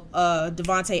and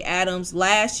Devontae Adams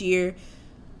last year.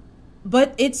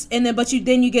 But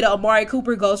then you get Amari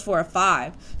Cooper goes for a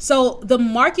 5. So the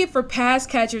market for pass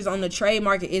catchers on the trade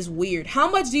market is weird. How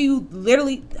much do you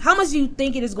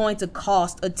think it is going to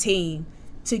cost a team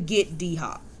to get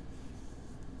D-Hop?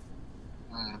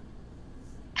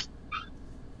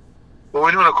 Well,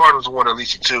 we know the Cardinals want at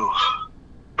least a 2,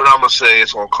 but I'm gonna say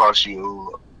it's gonna cost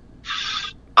you.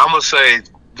 I'm gonna say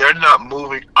they're not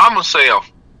moving. I'm gonna say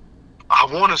I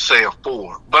want to say a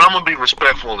 4, but I'm gonna be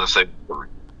respectful and say 3.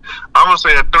 I'm gonna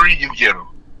say a 3. You get him.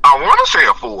 I want to say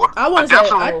a 4.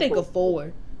 I think a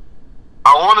 4.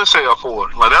 I want to say a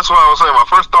 4. Like that's what I was saying. My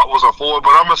first thought was a 4, but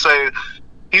I'm gonna say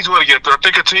he's gonna get 3. I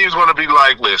think a team's gonna be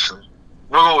like, listen,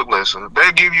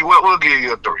 they give you what, we'll give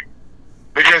you a 3.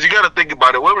 Because you got to think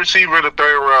about it. What receiver in the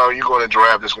 3rd round you're going to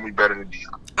draft that's going to be better than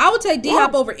D-Hop? I would take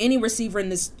D-Hop over any receiver in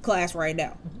this class right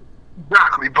now.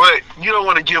 Exactly, but you don't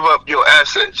want to give up your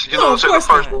assets. You know what I'm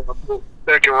saying? The first,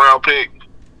 second round pick.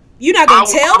 You're not going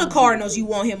to tell the Cardinals you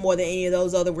want him more than any of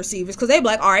those other receivers because they be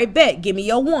like, all right, bet, give me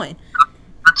your 1.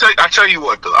 I tell you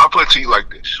what, though. I'll put it to you like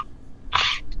this.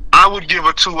 I would give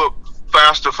a 2 up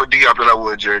faster for D-Hop than I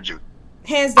would Jerry Jeudy.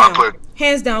 Hands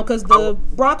down, because the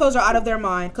Broncos are out of their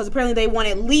mind. Because apparently they want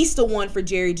at least a 1 for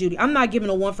Jerry Jeudy. I'm not giving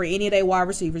a 1 for any of their wide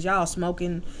receivers. Y'all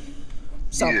smoking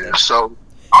something. Yeah, so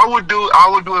I would do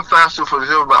it faster for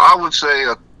him, but I'm gonna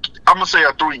say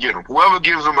a 3 get him. Whoever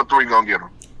gives him a 3 gonna get him.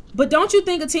 But don't you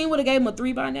think a team would have gave him a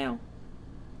 3 by now?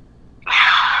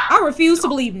 I refuse to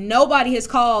believe nobody has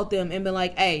called them and been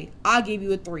like, "Hey, I'll give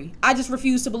you a 3." I just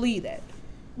refuse to believe that.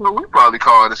 Well, we probably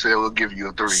called and said we'll give you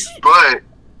a 3, but.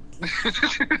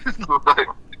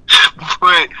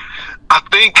 But I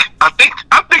think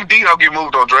D-Hop get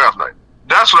moved on draft night.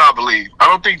 That's what I believe. I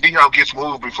don't think D-Hop gets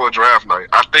moved before draft night.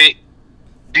 I think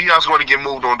D-Hop's going to get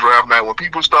moved on draft night. When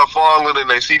people start falling and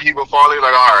they see people falling,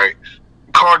 like, all right,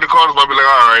 the Cardinals might be like,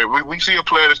 all right, we see a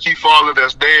player that keep falling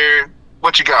that's there.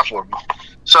 What you got for me?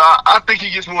 So I think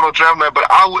he gets moved on draft night, but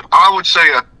I would say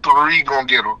a 3 gonna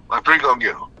get him. A 3 gonna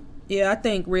get him. Yeah, I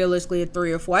think realistically a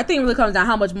 3 or 4. I think it really comes down to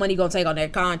how much money you're gonna take on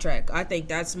that contract. I think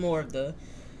that's more of the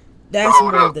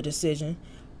decision.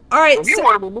 All right. Well, he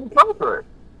wanted a new contract.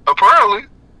 Apparently.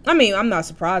 I mean, I'm not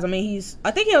surprised. I mean,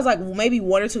 I think he has like maybe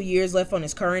 1 or 2 years left on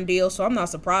his current deal, so I'm not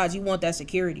surprised. You want that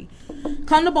security.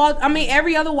 Come to ball. I mean,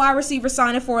 every other wide receiver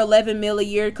signing for $11 million a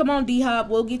year. Come on, D-Hop,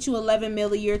 we'll get you $11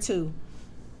 million a year too.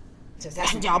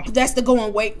 That's the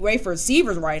going rate for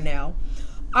receivers right now.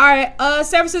 All right,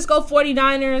 San Francisco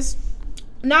 49ers,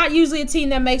 not usually a team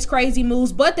that makes crazy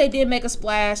moves, but they did make a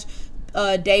splash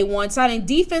day one, signing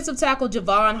defensive tackle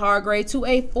Javon Hargrave to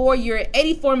a 4-year,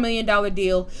 $84 million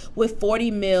deal with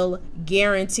 $40 million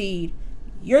guaranteed.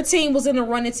 Your team was in the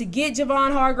running to get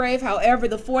Javon Hargrave. However,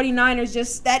 the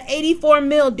 49ers that $84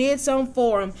 million did something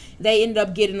for him. They ended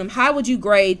up getting him. How would you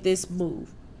grade this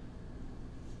move?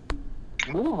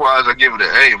 Move-wise, I give it an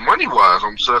A. Money-wise,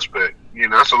 I'm suspect. You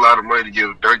know, that's a lot of money to give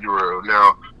a 30-year-old.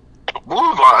 Now,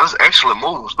 move-wise, excellent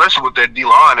move, especially with that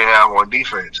D-line they have on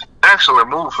defense. Excellent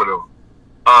move for them.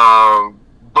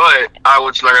 But I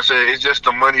would, like I said, it's just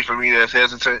the money for me that's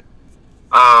hesitant.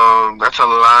 That's a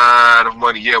lot of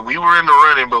money. Yeah, we were in the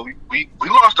running, but we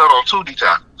lost out on 2 D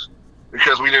tackles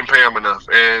because we didn't pay them enough.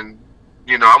 And,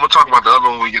 you know, I'm going to talk about the other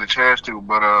one when we get a chance to.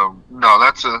 But, no,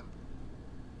 that's a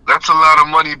lot of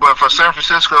money. But for San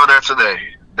Francisco, that's a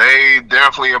day. They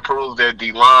definitely improved their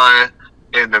D-line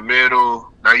in the middle.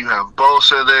 Now you have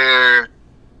Bosa there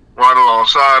right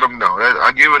alongside them. No,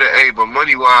 I give it an A. But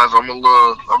money-wise,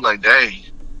 I'm like, dang.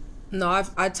 No,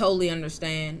 I totally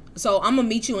understand. So I'm going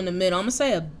to meet you in the middle. I'm going to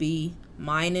say a B-.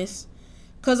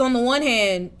 Because on the one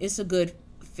hand, it's a good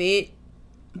fit.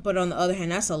 But on the other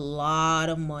hand, that's a lot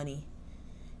of money.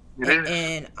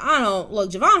 And I don't...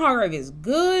 Look, Javon Hargrave is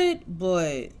good,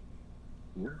 but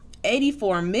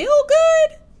 $84 million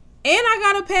good? And I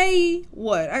gotta pay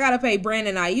what? I gotta pay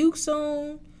Brandon Ayuk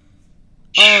soon.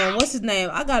 What's his name?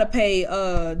 I gotta pay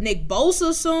Nick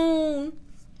Bosa soon.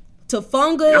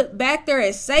 Tafunga back there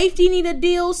at safety need a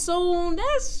deal soon.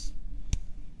 That's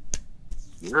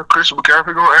Christian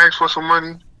McCaffrey gonna ask for some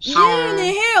money soon.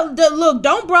 Yeah, hell, look,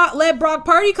 don't let Brock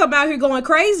Purdy come out here going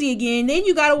crazy again. Then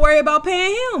you gotta worry about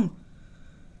paying him.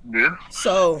 Yeah.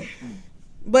 So,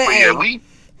 but yeah, we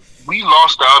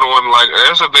lost out on, like,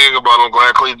 that's the thing about, I'm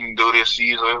glad Cleveland didn't do this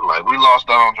season. Like, we lost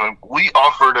out on, we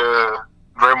offered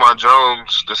Draymond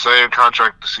Jones the same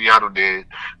contract that Seattle did.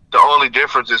 The only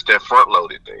difference is that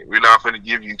front-loaded thing. We're not going to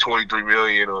give you $23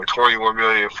 million or $21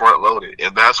 million front-loaded.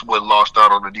 And that's what lost out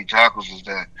on the D tackles, is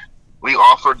that we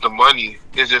offered the money.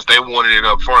 It's just they wanted it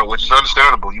up front, which is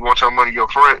understandable. You want your money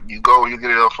up front, you go, you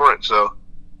get it up front. So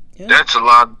that's a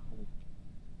lot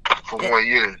for 1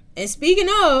 year. And speaking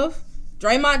of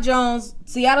Draymond Jones,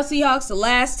 Seattle Seahawks, the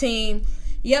last team.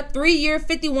 Yep, 3-year,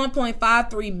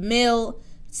 $51.53 million.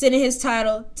 Sending his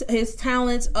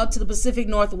talents up to the Pacific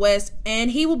Northwest,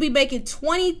 and he will be making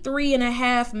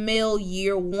 $23.5 million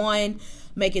year one,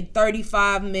 making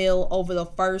 $35 million over the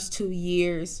first 2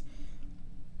 years.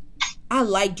 I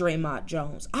like Draymond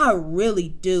Jones. I really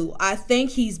do. I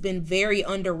think he's been very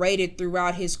underrated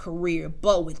throughout his career.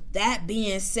 But with that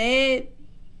being said,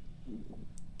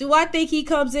 do I think he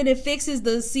comes in and fixes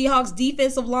the Seahawks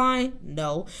defensive line?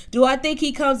 No. Do I think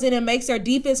he comes in and makes their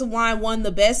defensive line one of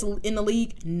the best in the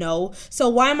league? No. So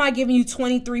why am I giving you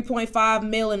 $23.5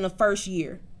 million in the first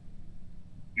year?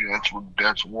 Yeah,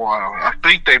 that's wild. I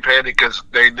think they panicked because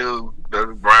they knew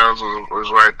the Browns was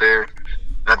right there.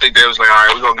 I think they was like, all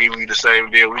right, we're going to give you the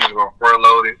same deal. We're just going to front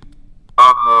load it.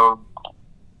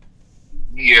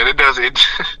 Yeah, it does.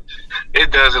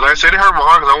 It does. Like I said, it hurt my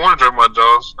heart because I wanted Draymond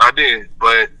Jones. I did.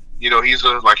 But, he's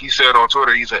like he said on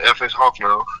Twitter, he's an FS Hawk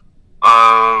now.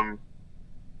 I'll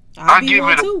give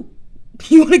it too.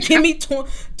 You want to give me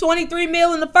 $23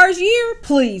 million in the first year?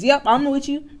 Please. Yep, I'm with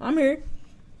you. I'm here.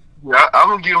 Yeah, I'm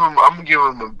gonna give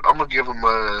him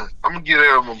a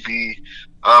B.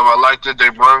 I like that they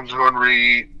brought Jordan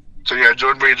Reed. So yeah,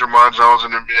 Jordan Reed, Draymond Jones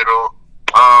in the middle.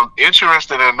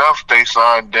 Interesting enough, they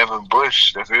signed Devin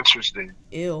Bush. That's interesting.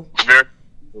 Ew.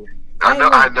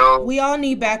 I know. We all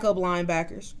need backup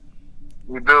linebackers.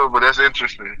 We do, but that's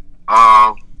interesting.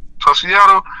 So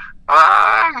Seattle,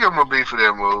 I give them a B for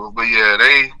that move. But yeah,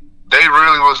 they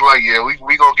really was like, yeah, we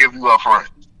gonna give you up front.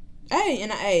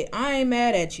 Hey, I ain't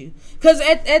mad at you. Because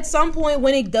at some point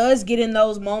when it does get in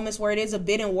those moments where it is a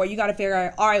bidding war, you got to figure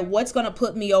out, all right, what's going to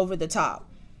put me over the top?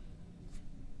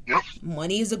 Yep.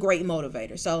 Money is a great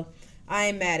motivator. So I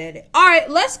ain't mad at it. All right,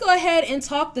 let's go ahead and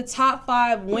talk the top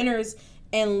 5 winners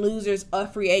and losers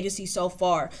of free agency so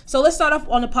far. So let's start off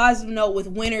on a positive note with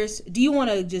winners. Do you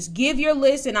want to just give your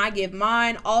list and I give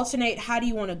mine? Alternate? How do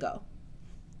you want to go?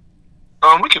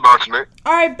 We can alternate.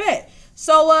 All right, bet.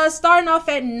 So, starting off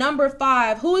at number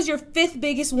 5, who is your 5th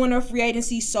biggest winner of free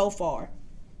agency so far?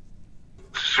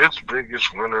 5th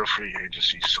biggest winner of free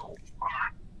agency so far.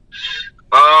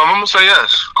 I'm gonna say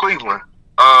yes, Cleveland.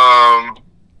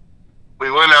 We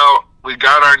went out, we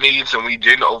got our needs, and we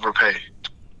didn't overpay.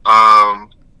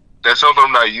 That's something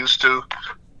I'm not used to.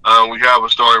 We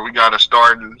got a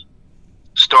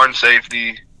starting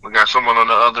safety. We got someone on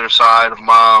the other side of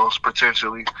Miles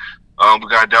potentially. We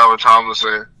got Dalvin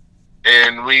Tomlinson.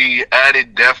 And we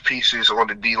added depth pieces on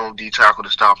the D tackle to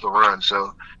stop the run.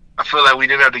 So I feel like we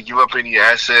didn't have to give up any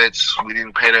assets. We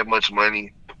didn't pay that much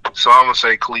money. So I'm going to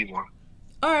say Cleveland.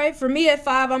 All right. For me at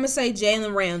 5, I'm going to say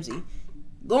Jalen Ramsey.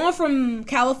 Going from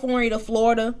California to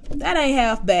Florida, that ain't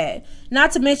half bad.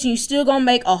 Not to mention, you're still going to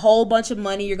make a whole bunch of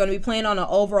money. You're going to be playing on an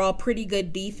overall pretty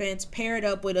good defense, paired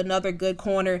up with another good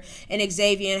corner and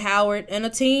Xavier Howard, and a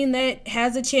team that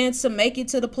has a chance to make it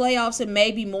to the playoffs and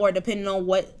maybe more, depending on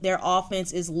what their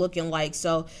offense is looking like.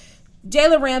 So,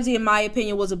 Jalen Ramsey, in my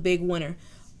opinion, was a big winner.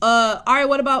 All right,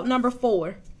 what about number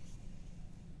 4?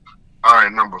 All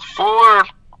right, number 4,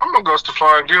 I'm going to go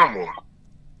Stephon Gilmore.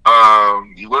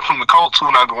 You went from the Colts,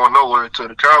 who not going nowhere, to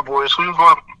the Cowboys, who's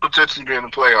going to potentially be in the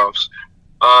playoffs.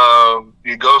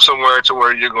 You go somewhere to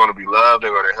where you're going to be loved.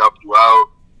 They're going to help you out.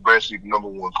 Basically, number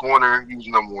 1 corner. He was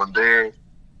number 1 there.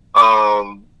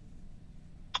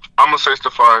 I'm gonna say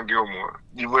Stephon Gilmore.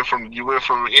 You went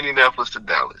from Indianapolis to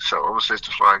Dallas, so I'm gonna say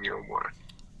Stephon Gilmore.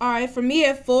 All right, for me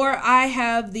at 4, I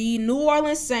have the New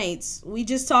Orleans Saints. We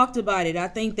just talked about it. I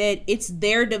think that it's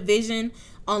their division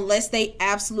unless they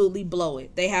absolutely blow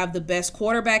it. They have the best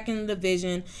quarterback in the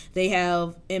division. They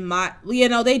have, they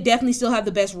definitely still have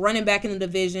the best running back in the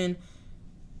division.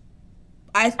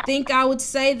 I think I would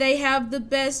say they have the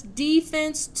best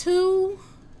defense too.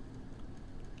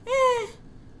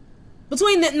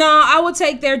 I would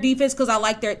take their defense because I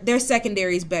like their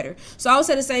secondary is better. So I would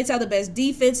say the Saints have the best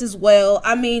defense as well.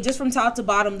 I mean, just from top to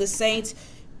bottom, the Saints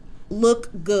look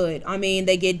good. I mean,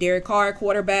 they get Derek Carr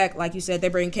quarterback, like you said. They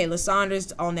bring Kayla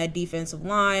Saunders on that defensive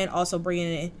line, also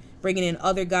bringing in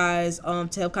other guys to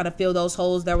help kind of fill those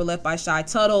holes that were left by Shy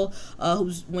Tuttle,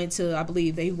 who went to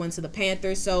the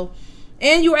Panthers. So.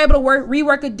 And you were able to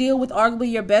rework a deal with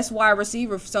arguably your best wide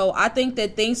receiver. So I think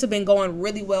that things have been going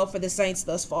really well for the Saints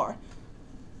thus far.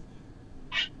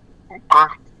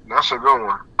 Okay, that's a good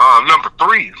one. Number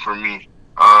 3 for me.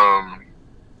 I'm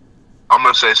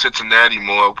gonna say Cincinnati,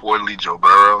 more importantly Joe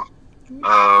Burrow.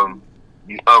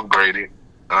 You upgraded.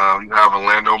 You have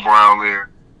Orlando Brown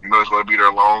there. You know it's gonna be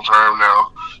there long term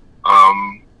now.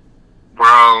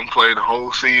 Brown played the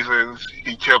whole season.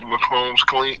 He kept Mahomes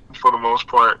clean for the most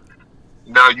part.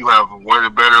 Now you have one of the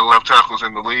better left tackles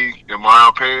in the league, in my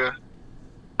opinion.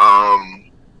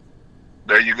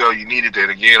 There you go. You needed that.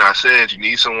 Again, I said you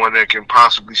need someone that can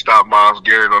possibly stop Myles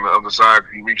Garrett on the other side.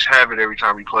 He wreaks havoc every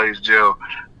time he plays Joe.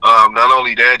 Not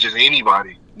only that, just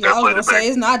anybody. Yeah, I was going to say,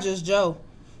 it's not just Joe.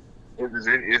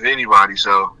 It's anybody.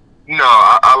 So,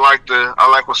 I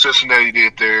like what Cincinnati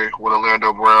did there with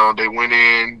Orlando Brown. They went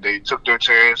in, they took their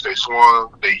chance, they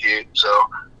swung, they hit. So,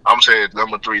 I'm saying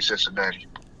number 3, Cincinnati.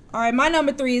 All right, my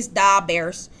number 3 is the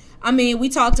Bears. I mean, we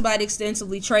talked about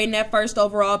extensively trading that first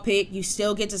overall pick. You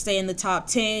still get to stay in the top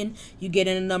 10. You get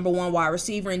in a number 1 wide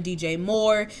receiver in DJ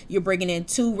Moore. You're bringing in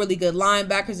 2 really good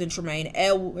linebackers in Tremaine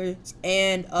Edwards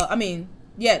and Tremaine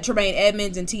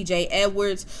Edmonds and TJ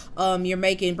Edwards.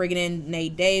 You're bringing in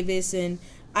Nate Davis and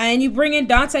you bring in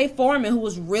Dante Foreman, who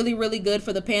was really, really good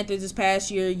for the Panthers this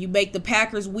past year. You make the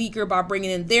Packers weaker by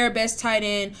bringing in their best tight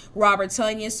end, Robert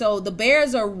Tonyan. So the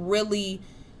Bears are really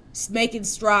making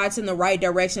strides in the right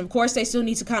direction. Of course, they still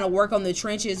need to kind of work on the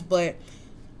trenches, but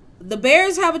the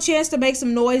Bears have a chance to make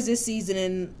some noise this season,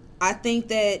 and I think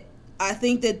that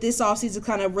this offseason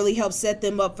kind of really helps set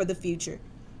them up for the future.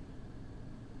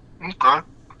 Okay.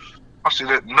 I see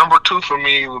that. Number 2 for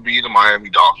me would be the Miami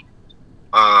Dolphins.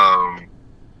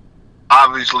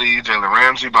 Obviously, Jalen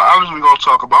Ramsey, but obviously we're going to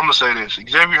talk about, I'm going to say this.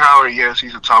 Xavier Howard, yes,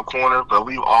 he's a top corner, but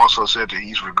we've also said that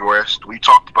he's regressed. We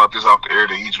talked about this off the air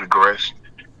that he's regressed.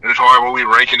 And it's hard when we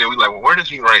ranking it. We like, well, where does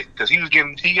he rank? Because he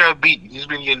got beat. He's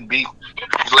been getting beat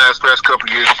these past couple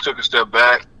of years. He took a step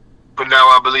back. But now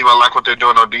I believe I like what they're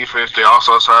doing on defense. They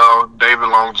also saw David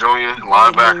Long Jr.,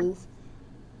 linebacker.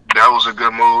 That was a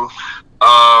good move.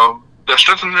 They're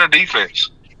strengthening their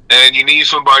defense. And you need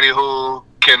somebody who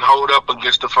can hold up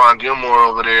against Stephon Gilmore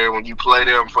over there when you play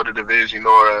them for the division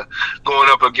or going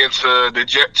up against the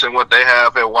Jets and what they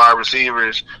have at wide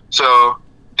receivers. So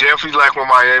definitely like what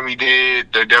Miami did.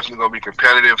 They're definitely going to be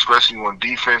competitive, especially on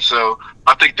defense. So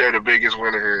I think they're the biggest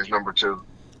winner here is number 2.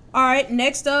 All right,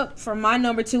 next up for my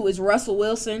number 2 is Russell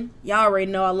Wilson. Y'all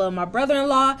already know I love my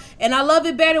brother-in-law, and I love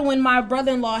it better when my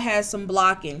brother-in-law has some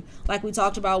blocking. Like we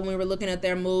talked about when we were looking at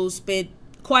their moves, spent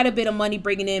quite a bit of money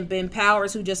bringing in Ben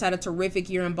Powers, who just had a terrific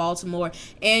year in Baltimore,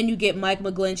 and you get Mike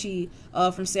McGlinchey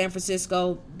from San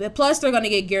Francisco. Plus, they're going to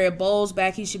get Garrett Bowles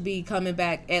back. He should be coming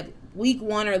back at week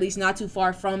 1, or at least not too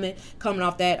far from it, coming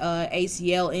off that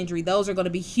ACL injury. Those are going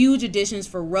to be huge additions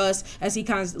for Russ as he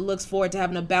kind of looks forward to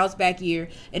having a bounce back year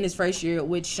in his first year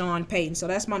with Sean Payton. So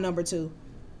that's my number 2.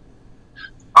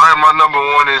 All right, my number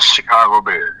 1 is Chicago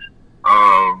Bears.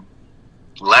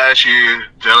 Last year,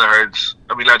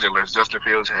 Justin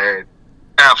Fields had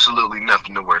absolutely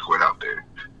nothing to work with out there.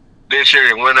 This year,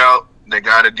 it went out. They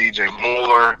got a DJ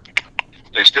Moore.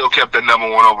 They still kept the number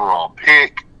 1 overall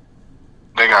pick.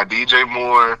 They got DJ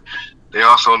Moore. They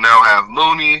also now have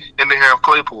Mooney, and they have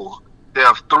Claypool. They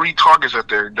have 3 targets out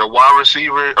there. Their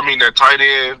their tight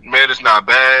end, man, is not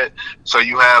bad. So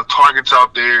you have targets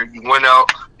out there. You went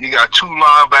out. You got 2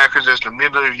 linebackers as the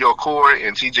middle of your core,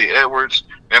 and TJ Edwards,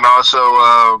 and also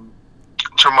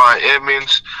Tremaine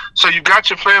Edmonds. So you got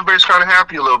your fan base kind of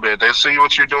happy a little bit. They see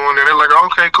what you're doing, and they're like,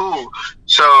 okay, cool.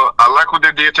 So I like what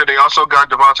they did today. They also got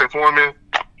Devontae Foreman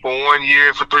for 1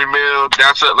 year for $3 million.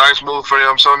 That's a nice move for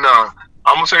them. So no,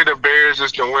 I'm gonna say the Bears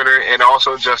is the winner, and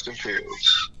also Justin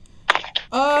Fields.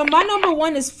 My number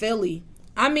 1 is Philly.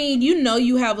 I mean,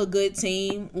 you have a good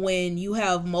team when you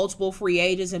have multiple free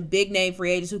agents and big name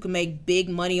free agents who can make big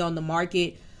money on the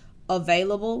market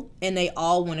available, and they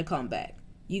all want to come back.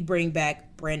 You bring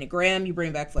back Brandon Graham, you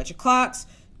bring back Fletcher Cox,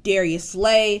 Darius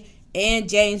Slay, and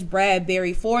James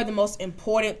Bradbury, 4 of the most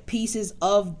important pieces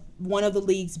of one of the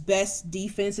league's best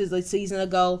defenses a season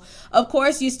ago. Of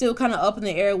course, you're still kind of up in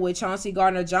the air with Chauncey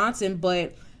Gardner-Johnson,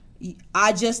 but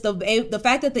the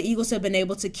fact that the Eagles have been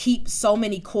able to keep so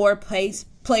many core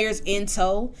players in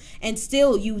tow, and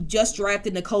still you just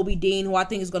drafted Nakobe Dean, who I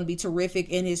think is going to be terrific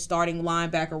in his starting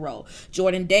linebacker role.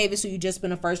 Jordan Davis, who you just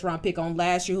spent a first-round pick on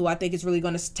last year, who I think is really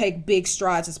going to take big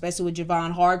strides, especially with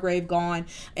Javon Hargrave gone.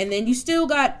 And then you still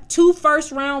got 2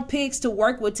 first-round picks to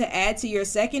work with to add to your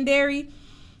secondary.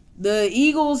 The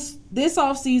Eagles this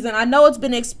offseason, I know it's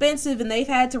been expensive and they've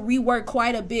had to rework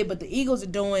quite a bit, but the Eagles are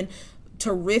doing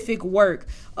terrific work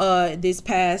these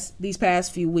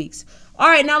past few weeks. All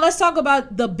right, now let's talk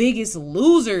about the biggest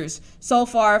losers so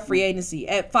far free agency.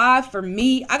 At 5 for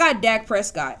me, I got Dak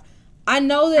Prescott. I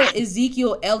know that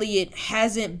Ezekiel Elliott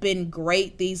hasn't been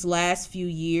great these last few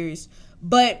years,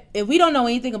 but if we don't know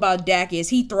anything about Dak, is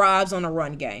he thrives on a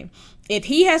run game. If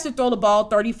he has to throw the ball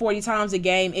 30, 40 times a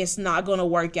game, it's not going to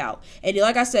work out. And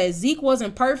like I said, Zeke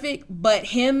wasn't perfect, but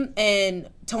him and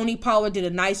Tony Pollard did a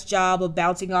nice job of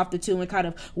bouncing off the two and kind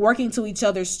of working to each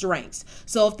other's strengths.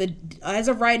 So as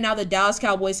of right now, the Dallas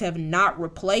Cowboys have not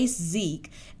replaced Zeke,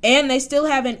 and they still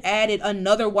haven't added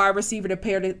another wide receiver to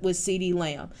pair with CeeDee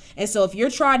Lamb. And so if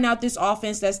you're trying out this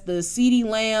offense, that's the CeeDee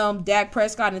Lamb, Dak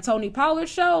Prescott, and Tony Pollard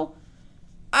show,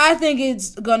 I think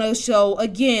it's going to show,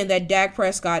 again, that Dak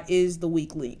Prescott is the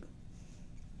weak link.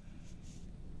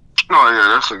 Oh,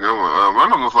 yeah, that's a good one. My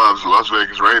number 5 is the Las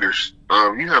Vegas Raiders.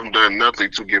 You haven't done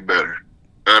nothing to get better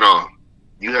at all.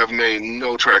 You have made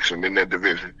no traction in that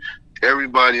division.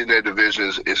 Everybody in that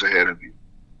division is ahead of you.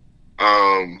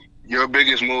 Your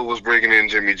biggest move was bringing in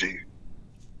Jimmy G.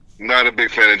 Not a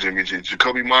big fan of Jimmy G.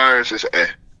 Jacoby Myers is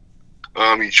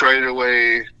you traded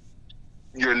away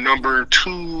your number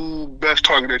 2 best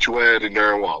target that you had in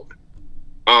Darren Waller.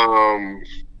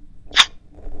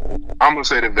 I'm going to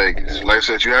say to Vegas. Like I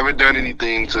said, you haven't done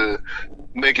anything to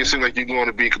make it seem like you're going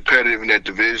to be competitive in that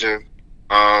division.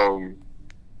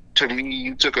 To me,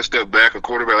 you took a step back at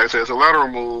quarterback. Like I said, it's a lateral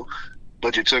move,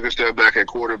 but you took a step back at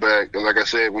quarterback. And like I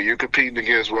said, when you're competing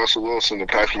against Russell Wilson and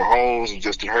Patrick Mahomes and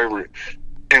Justin Herbert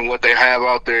and what they have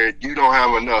out there, you don't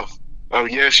have enough.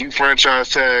 Yes, you franchise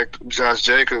tagged Josh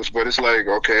Jacobs, but it's like,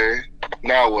 okay,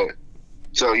 now what?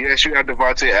 So, yes, you have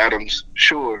Devontae Adams,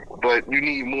 sure, but you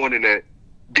need more than that.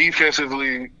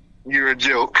 Defensively, you're a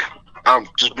joke. I'm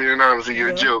just being honest, you're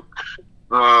a joke.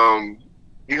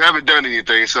 You haven't done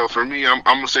anything, so for me, I'm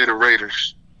going to say the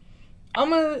Raiders.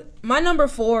 My number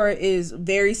 4 is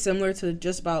very similar to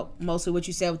just about mostly what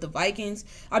you said with the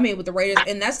with the Raiders,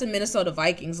 and that's the Minnesota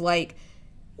Vikings. Like,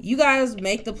 you guys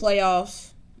make the playoffs,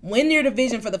 win your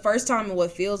division for the first time in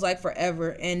what feels like forever,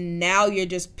 and now you're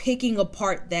just picking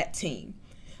apart that team.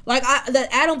 Like, the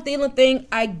Adam Thielen thing,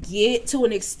 I get to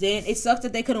an extent. It sucks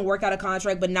that they couldn't work out a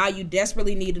contract, but now you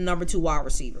desperately need a number 2 wide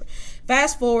receiver.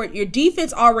 Fast forward, your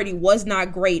defense already was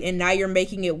not great, and now you're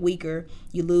making it weaker.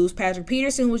 You lose Patrick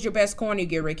Peterson, who was your best corner. You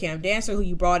get rid of Cam Dancer, who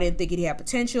you brought in thinking he had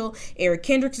potential. Eric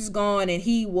Kendricks is gone, and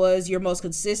he was your most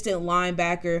consistent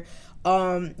linebacker.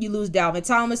 You lose Dalvin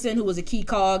Tomlinson, who was a key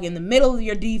cog in the middle of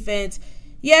your defense.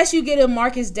 Yes, you get a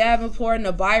Marcus Davenport and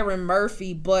a Byron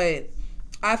Murphy, but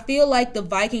I feel like the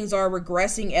Vikings are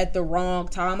regressing at the wrong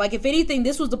time. Like, if anything,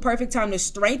 this was the perfect time to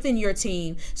strengthen your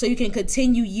team so you can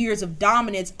continue years of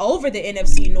dominance over the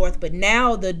NFC North. But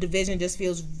now the division just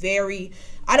feels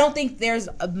I don't think there's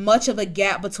much of a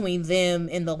gap between them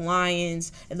and the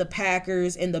Lions and the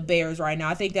Packers and the Bears right now.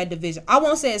 I think that division, I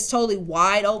won't say it's totally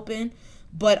wide open,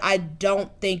 but I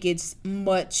don't think it's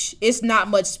not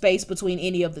much space between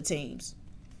any of the teams.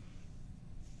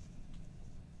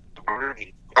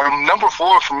 Number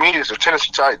 4 for me is the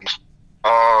Tennessee Titans.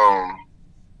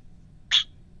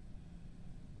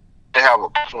 They have a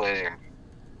plan.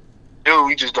 Dude,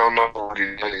 we just don't know what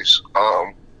it is.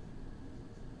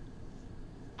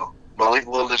 Malik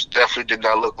Willis definitely did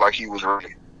not look like he was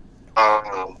ready.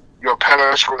 Your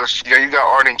pass rush, you got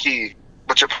Arden Key,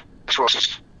 but your pass rush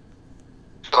is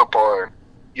up on.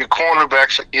 Your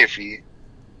cornerbacks are iffy.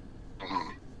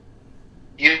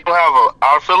 You don't have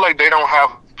I feel like they don't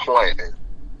have a plan.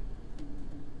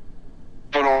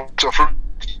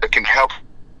 That can help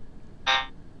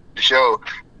the show.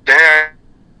 There,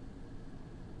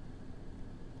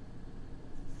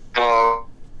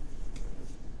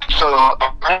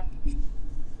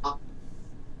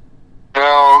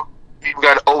 now you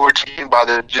got overtaken by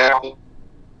the General.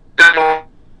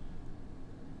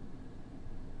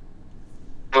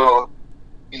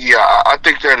 Yeah, I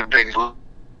think they're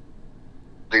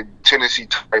the Tennessee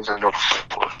Titans are number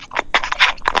 4.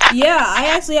 Yeah, I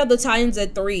actually have the Titans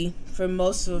at 3 for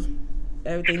most of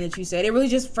everything that you said. It really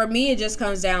just, for me, it just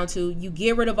comes down to you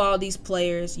get rid of all these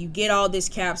players, you get all this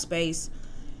cap space,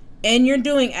 and you're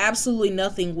doing absolutely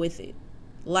nothing with it.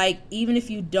 Like, even if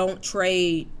you don't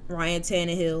trade Ryan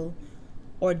Tannehill,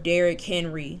 or Derrick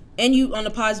Henry. And you, on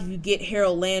the positive, you get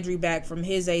Harold Landry back from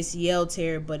his ACL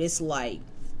tear, but it's like,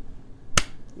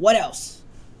 what else?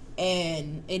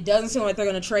 And it doesn't seem like they're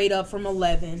going to trade up from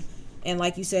 11. And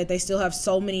like you said, they still have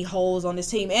so many holes on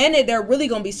this team. And they're really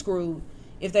going to be screwed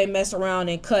if they mess around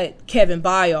and cut Kevin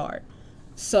Byard.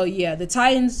 So, yeah, the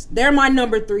Titans, they're my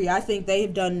number 3. I think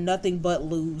they've done nothing but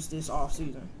lose this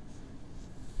offseason.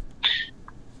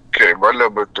 Okay, my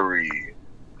number 3.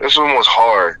 This one was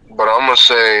hard, but I'm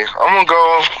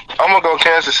gonna go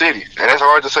Kansas City, and it's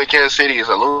hard to say Kansas City is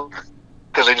a loser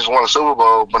because they just won a Super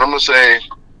Bowl. But I'm gonna say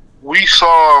we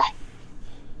saw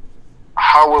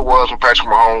how it was when Patrick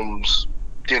Mahomes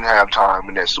didn't have time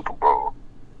in that Super Bowl.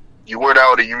 You went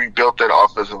out and you rebuilt that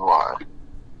offensive line.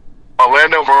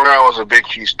 Orlando Brown was a big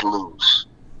piece to lose,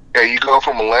 and you go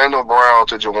from Orlando Brown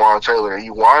to Jawan Taylor, and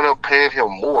you wind up paying him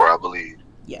more, I believe.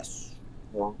 Yes.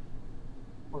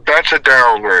 That's a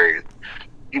downgrade.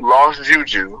 You lost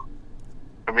Juju.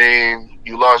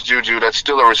 You lost Juju. That's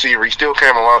still a receiver. He still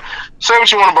came along. Say what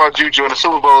you want about Juju. In the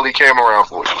Super Bowl, he came around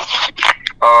for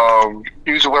you.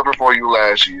 He was a weapon for you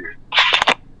last year.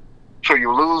 So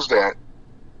you lose that.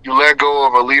 You let go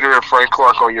of a leader in Frank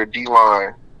Clark on your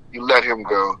D-line. You let him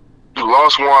go. You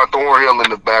lost Juan Thornhill in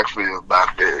the backfield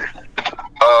back there.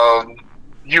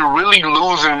 You're really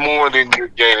losing more than you're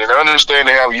gaining. I understand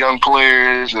they have young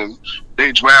players and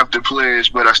they drafted players,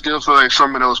 but I still feel like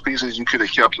some of those pieces you could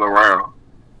have kept around.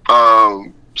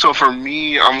 So for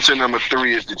me, I'm going to say number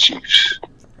 3 is the Chiefs.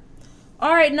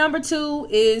 All right, number 2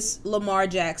 is Lamar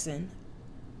Jackson.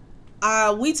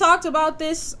 We talked about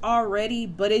this already,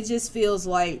 but it just feels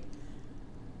like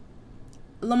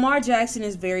Lamar Jackson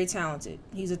is very talented.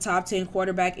 He's a top 10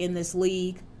 quarterback in this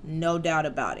league, no doubt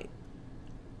about it.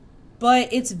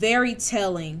 But it's very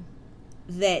telling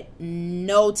that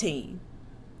no team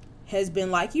has been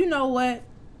like, you know what?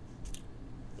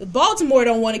 If Baltimore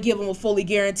don't want to give him a fully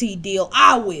guaranteed deal,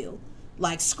 I will.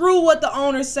 Like, screw what the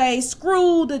owners say.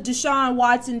 Screw the Deshaun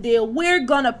Watson deal. We're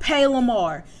going to pay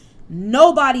Lamar.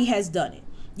 Nobody has done it.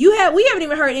 We haven't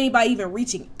even heard anybody even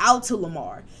reaching out to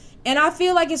Lamar. And I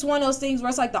feel like it's one of those things where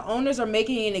it's like the owners are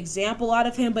making an example out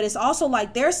of him, but it's also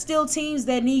like there's still teams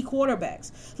that need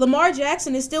quarterbacks. Lamar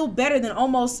Jackson is still better than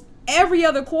almost every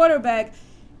other quarterback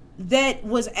that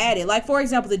was added. Like, for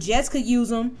example, the Jets could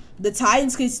use him. The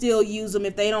Titans could still use him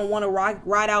if they don't want to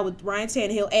ride out with Ryan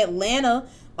Tannehill. Atlanta,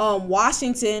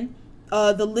 Washington,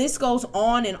 the list goes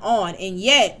on. And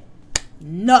yet,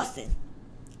 nothing.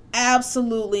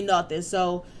 Absolutely nothing.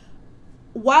 So,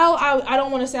 while I don't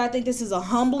want to say I think this is a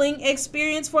humbling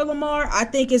experience for Lamar, I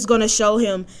think it's going to show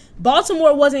him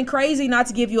Baltimore wasn't crazy not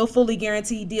to give you a fully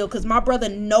guaranteed deal because, my brother,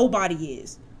 nobody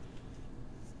is.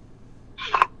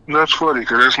 That's funny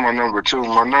because that's my number 2.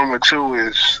 My number 2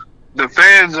 is the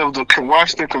fans of the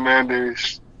Washington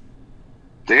Commanders,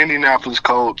 the Indianapolis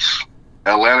Colts,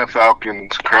 Atlanta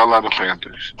Falcons, Carolina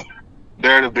Panthers.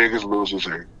 They're the biggest losers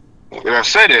here. And I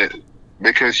say that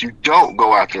because you don't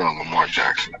go after Lamar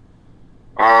Jackson.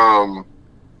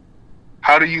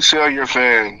 How do you sell your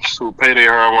fans who pay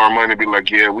their hard-earned money to be like,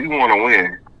 yeah, we want to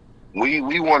win.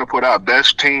 We want to put our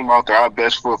best team out there, our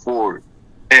best foot forward,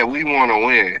 and we want to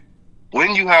win.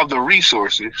 When you have the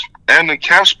resources and the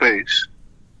cap space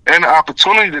and the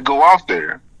opportunity to go out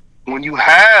there, when you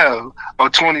have a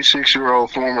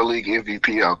 26-year-old former league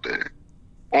MVP out there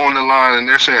on the line and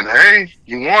they're saying, hey,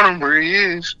 you want him where he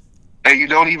is, and you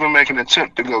don't even make an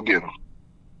attempt to go get him.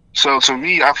 So to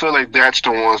me, I feel like that's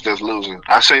the ones that's losing.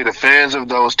 I say the fans of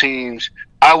those teams,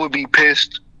 I would be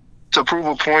pissed to prove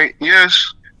a point.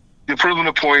 Yes, you're proving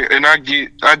a point, and I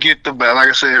get the bad. Like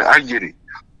I said, I get it.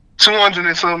 $200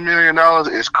 and some million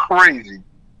is crazy.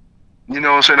 You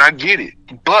know what I'm saying? I get it.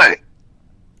 But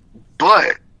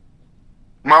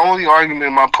my only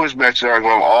argument, my pushback to the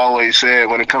argument I've always said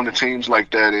when it comes to teams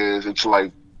like that is it's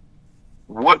like,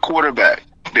 what quarterback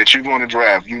that you're going to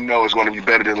draft you know is going to be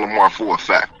better than Lamar for a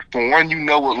fact? For one, you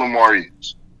know what Lamar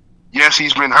is. Yes,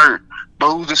 he's been hurt,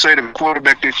 but who's to say the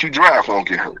quarterback that you draft won't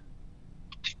get hurt?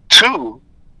 2,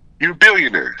 you're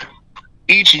billionaires.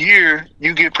 Each year,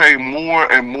 you get paid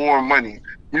more and more money.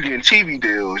 You're getting TV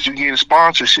deals. You're getting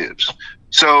sponsorships.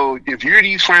 So if you're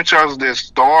these franchises that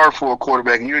starve for a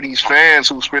quarterback, and you're these fans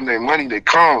who spend their money, they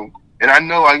come. And I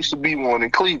know I used to be one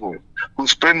in Cleveland who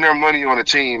spend their money on a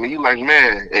team, and you like,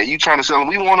 man, and you trying to sell them,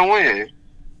 we want to win.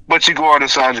 But you go out and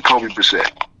sign Jacoby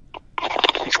Brissett.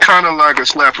 It's kind of like a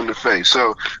slap in the face.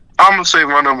 So I'm going to say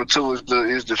my number 2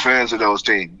 is the fans of those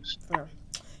teams. Sure.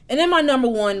 And then my number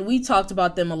 1, we talked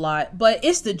about them a lot, but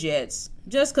it's the Jets.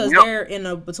 Just because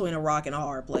they're between a rock and a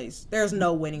hard place. There's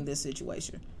no winning this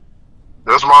situation.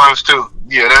 That's mine too.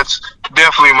 Yeah,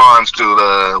 Definitely mine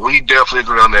too. We definitely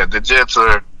agree on that. The Jets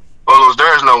are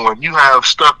there's no one. You have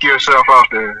stuck yourself out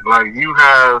there. Like you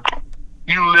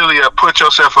literally have put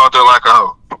yourself out there like a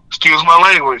hoe. Excuse my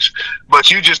language,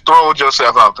 but you just throwed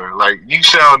yourself out there. Like you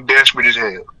sound desperate as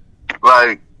hell.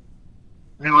 Like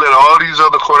you let all these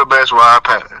other quarterbacks ride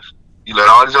past. You let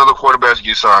all these other quarterbacks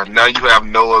get signed. Now you have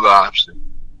no other option.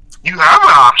 You have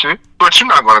an option, but you're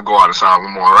not going to go out and sign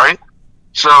Lamar, right?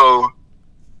 So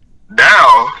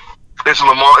now it's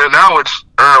Lamar, and now it's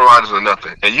Aaron Rodgers or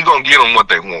nothing. And you're going to give them what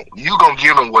they want. You're going to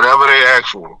give them whatever they ask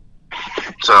for.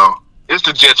 So it's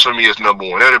the Jets for me as number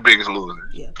one. They're the biggest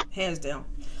losers. Yeah, hands down.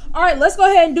 All right, let's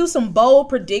go ahead and do some bold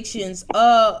predictions.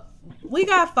 We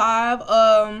got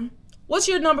 5. What's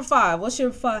your number 5? What's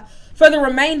your 5 for the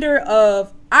remainder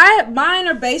of? Mine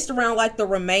are based around like the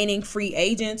remaining free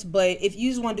agents, but if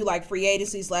you just want to do like free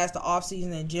agency / the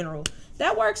offseason in general,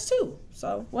 that works too.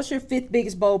 So, what's your 5th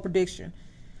biggest bold prediction?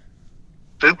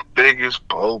 5th biggest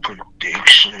bold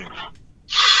prediction.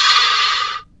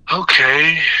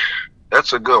 Okay,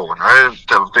 that's a good one. I didn't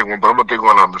have a big one, but I'm gonna pick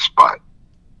one on the spot.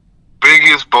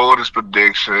 Biggest, boldest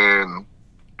prediction.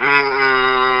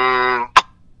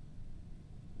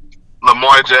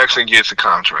 Lamar Jackson gets a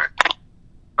contract.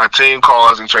 A team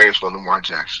calls and trades for Lamar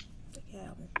Jackson. Yeah.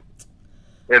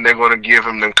 And they're going to give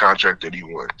him the contract that he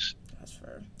wants. That's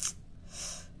fair.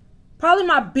 Probably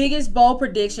my biggest bold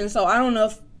prediction. So I don't know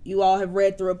if you all have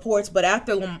read the reports, but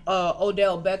after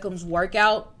Odell Beckham's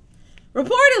workout,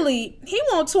 reportedly, he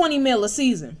wants $20 million a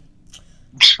season.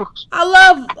 I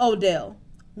love Odell.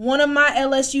 One of my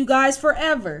LSU guys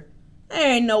forever.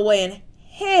 There ain't no way in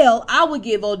hell I would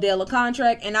give Odell a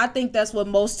contract, and I think that's what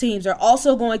most teams are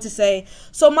also going to say.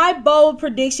 So my bold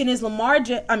prediction is Odell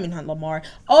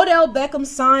Beckham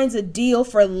signs a deal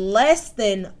for less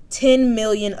than $10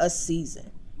 million a season.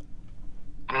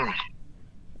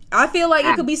 I feel like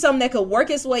it could be something that could work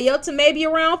its way up to maybe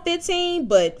around 15,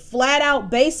 but flat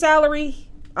out base salary,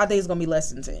 I think it's gonna be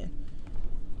less than 10.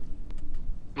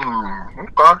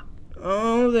 Okay.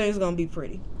 I think it's gonna be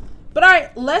pretty. But all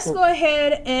right, let's go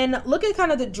ahead and look at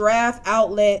kind of the draft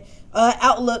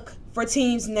outlook for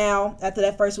teams now after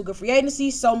that first week of free agency.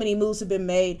 So many moves have been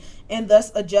made, and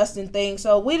thus adjusting things.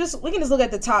 So we can just look at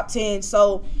the top 10.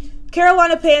 So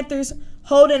Carolina Panthers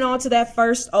holding on to that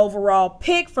first overall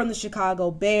pick from the Chicago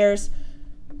Bears.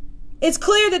 It's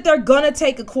clear that they're gonna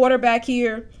take a quarterback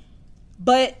here,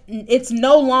 but it's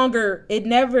no longer.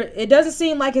 It doesn't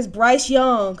seem like it's Bryce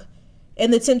Young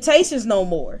and the Temptations no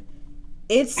more.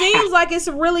 It seems like it's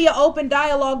really an open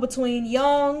dialogue between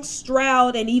Young,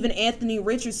 Stroud, and even Anthony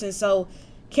Richardson. So,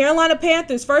 Carolina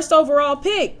Panthers, first overall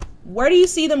pick. Where do you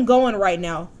see them going right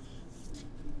now?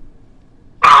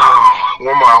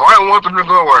 Well, my heart wants them to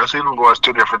go where I see them going is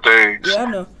two different things. Yeah,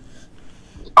 I know.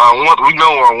 We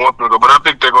know where I want them to go, but I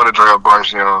think they're going to draft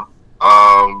Bryce Young.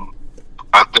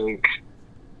 I think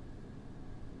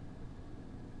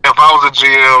if I was a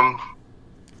GM,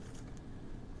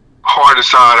 harder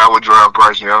side, I would draft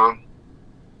Bryce Young.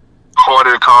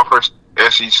 Harder conference,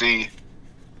 SEC,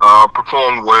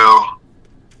 performed well.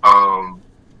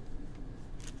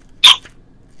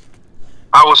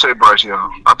 I would say Bryce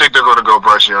Young. I think they're going to go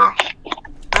Bryce Young.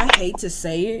 I hate to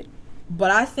say it, but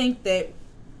I think that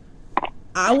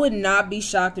I would not be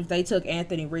shocked if they took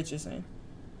Anthony Richardson.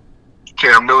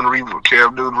 Cam Newton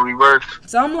reverse.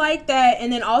 Something like that,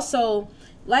 and then also,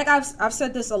 like I've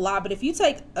said this a lot, but if you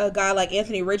take a guy like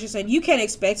Anthony Richardson, you can't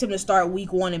expect him to start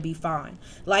week 1 and be fine.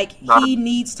 Like, he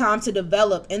needs time to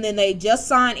develop. And then they just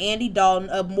signed Andy Dalton,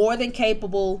 a more than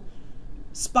capable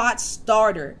spot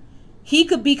starter. He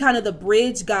could be kind of the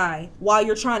bridge guy while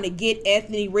you're trying to get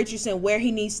Anthony Richardson where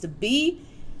he needs to be.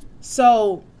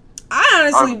 So I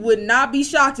honestly would not be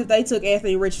shocked if they took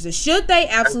Anthony Richardson. Should they?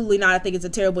 Absolutely not. I think it's a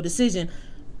terrible decision,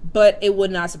 but it would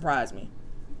not surprise me.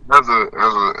 As a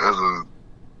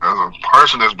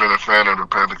person that's been a fan of the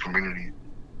Panther community,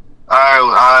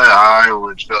 I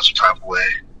would feel some type of way.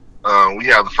 We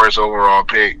have the first overall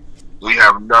pick. We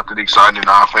have nothing exciting in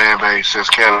our fan base since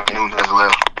Cam Newton has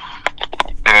left.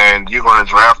 And you're going to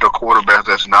draft a quarterback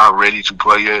that's not ready to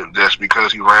play yet just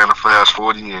because he ran a fast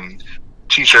 40 and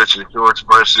T-shirts and shorts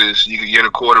versus you can get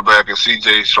a quarterback in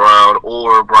C.J. Stroud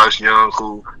or Bryce Young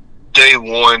who day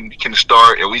one can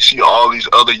start, and we see all these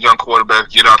other young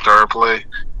quarterbacks get out there and play.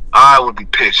 I would be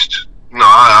pissed.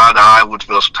 I would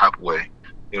feel some type of way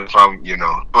if I'm,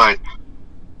 But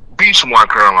be smart,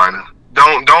 Carolina.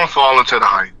 Don't fall into the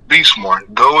hype. Be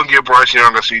smart. Go and get Bryce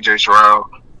Young or C.J. Stroud.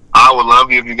 I would love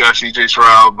you if you got C.J.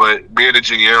 Stroud, but being a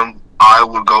GM, I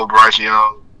would go Bryce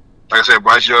Young. Like I said,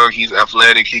 Bryce Young, he's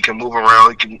athletic. He can move around.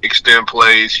 He can extend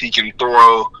plays. He can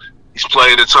throw. He's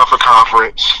played a tougher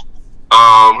conference.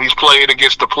 He's playing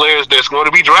against the players that's going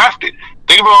to be drafted.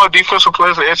 Think about all the defensive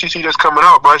players in the SEC that's coming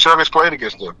out. Bryce Young is playing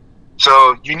against them.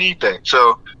 So you need that.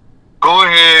 So go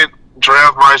ahead,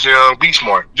 draft Bryce Young. Be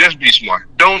smart. Just be smart.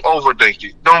 Don't overthink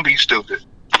it. Don't be stupid.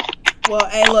 Well,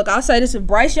 hey, look, I'll say this. If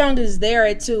Bryce Young is there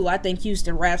at 2, I think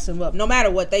Houston wraps him up. No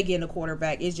matter what they get in a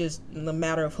quarterback, it's just a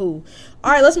matter of who.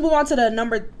 All right, let's move on to the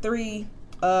number 3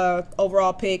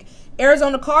 overall pick.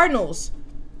 Arizona Cardinals.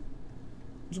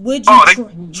 Would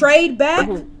you trade back,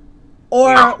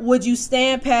 or would you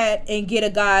stand pat and get a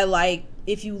guy like,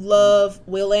 if you love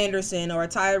Will Anderson or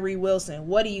Tyree Wilson?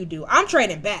 What do you do? I'm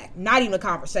trading back. Not even a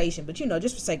conversation, but,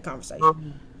 just for sake of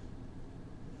conversation.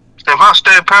 If I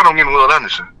stand pat, I'm getting Will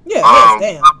Anderson. Yeah,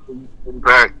 damn.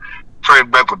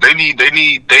 Trade back, but they need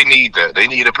that. They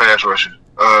need a pass rusher.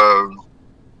 I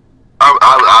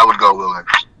would go Will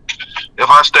Anderson. If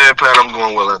I stand pat, I'm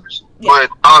going Will Anderson. Yeah.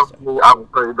 But I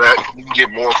would trade back. You can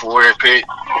get more for it, pick.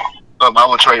 I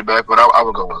would trade back, but I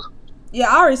would go with it. Yeah,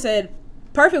 I already said,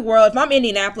 perfect world. If I'm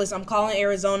Indianapolis, I'm calling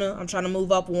Arizona. I'm trying to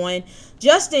move up 1.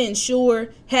 Just to ensure,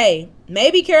 hey,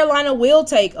 maybe Carolina will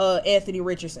take Anthony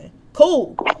Richardson.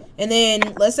 Cool. And then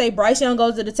let's say Bryce Young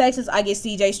goes to the Texans. I get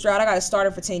C.J. Stroud. I got to start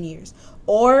him for 10 years.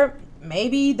 Or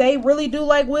maybe they really do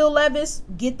like Will Levis.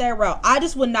 Get that route. I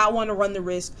just would not want to run the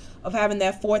risk of having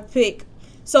that 4th pick.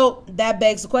 So that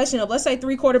begs the question of, let's say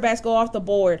 3 quarterbacks go off the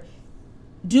board.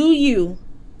 Do you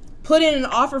put in an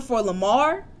offer for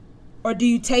Lamar, or do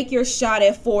you take your shot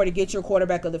at 4 to get your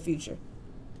quarterback of the future?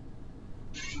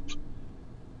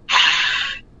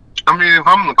 I mean, if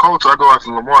I'm the coach, I go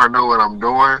after Lamar. I know what I'm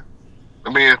doing. I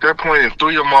mean, at that point, if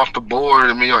 3 of them off the board,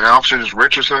 I mean, your option is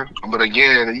Richardson. But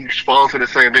again, you fall to the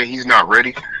same thing. He's not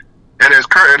ready. And as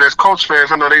Colts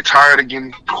fans, I know they tired of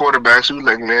getting quarterbacks who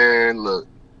like, man, look,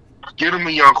 get him a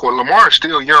young quarterback. Lamar is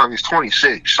still young. He's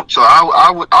 26. So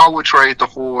I would trade the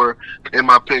 4 in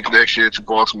my pick next year to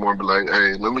Baltimore and be like,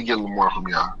 hey, let me get Lamar from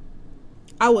y'all.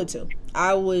 I would too.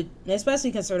 I would,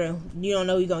 especially considering you don't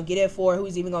know who you're going to get it for,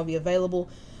 who's even going to be available.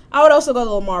 I would also go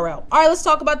the Lamar route. All right, let's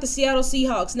talk about the Seattle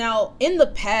Seahawks. Now, in the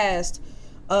past,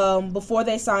 before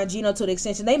they signed Geno to the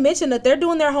extension, they mentioned that they're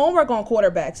doing their homework on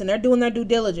quarterbacks and they're doing their due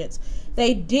diligence.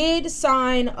 They did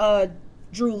sign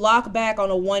Drew Lock back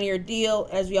on a 1-year deal,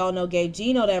 as we all know, gave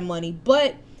Geno that money.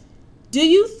 But do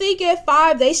you think at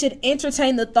 5 they should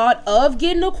entertain the thought of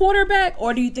getting a quarterback,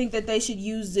 or do you think that they should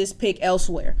use this pick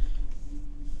elsewhere?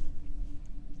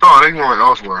 Oh, they going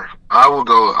elsewhere. I will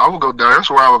go down. That's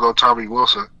where I would go Tyree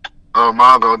Wilson.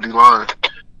 I'll go D-line.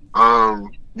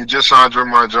 You just signed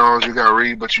Draymond Jones. You got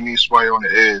Reed, but you need somebody on the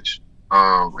edge.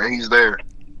 And he's there.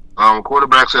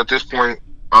 Quarterbacks at this point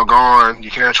are gone.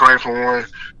 You can't trade for one.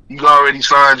 You already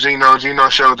signed Geno. Geno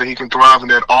showed that he can thrive in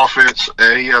that offense,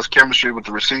 and he has chemistry with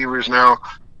the receivers now.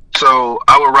 So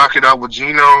I would rock it out with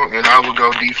Geno, and I would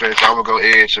go defense. I would go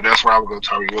edge. So that's where I would go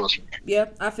Tyree Wilson.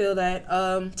 Yep, I feel that.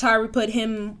 Tyree put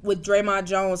him with Draymond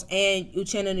Jones and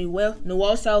Uchenna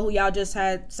Nwosu, who y'all just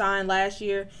had signed last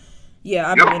year.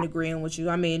 Yeah, I'm in agreement with you.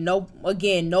 I mean, no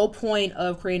point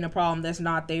of creating a problem that's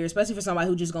not there, especially for somebody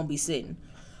who's just going to be sitting.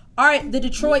 All right, the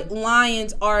Detroit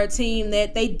Lions are a team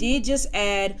that they did just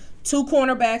add 2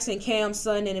 cornerbacks in Cam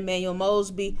Sutton and Emmanuel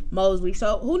Mosley.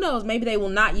 So who knows? Maybe they will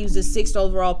not use the 6th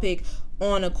overall pick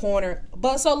on a corner.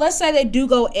 But so let's say they do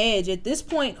go edge. At this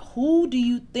point, who do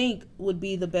you think would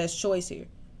be the best choice here?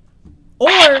 Or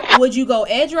would you go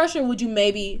edge rusher, or would you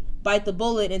maybe bite the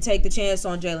bullet and take the chance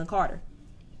on Jalen Carter?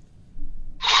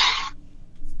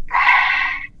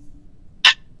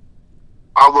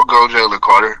 I would go Jalen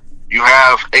Carter. You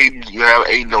have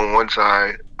Aiden on one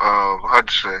side.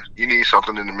 Hudson. You need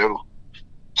something in the middle.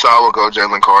 So I would go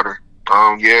Jalen Carter.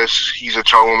 Yes, he's a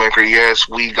troublemaker. Yes,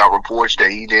 we got reports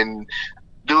that he didn't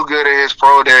do good at his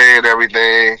pro day and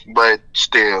everything, but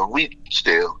still. You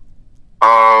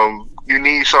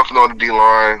need something on the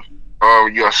D-line.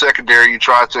 Your secondary, you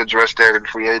try to address that in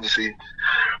free agency.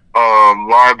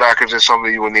 Linebackers is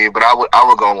something you would need, but I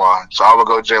would go line. So I would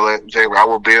go Jalen. I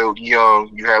would build young.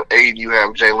 You have Aiden, you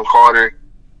have Jalen Carter.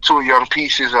 2 young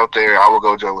pieces up there. I would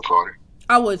go Jalen Carter.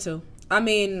 I would too. I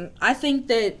mean, I think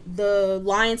that the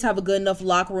Lions have a good enough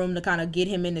locker room to kind of get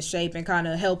him into shape and kind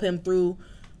of help him through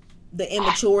the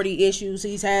immaturity issues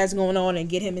he has going on and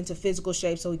get him into physical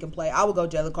shape so he can play. I would go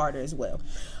Jalen Carter as well.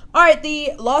 All right,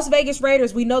 the Las Vegas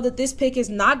Raiders. We know that this pick is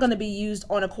not going to be used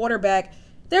on a quarterback.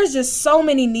 There's just so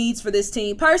many needs for this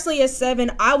team. Personally, at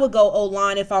 7, I would go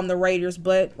O-line if I'm the Raiders.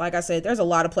 But like I said, there's a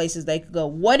lot of places they could go.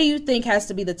 What do you think has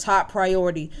to be the top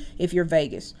priority if you're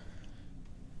Vegas?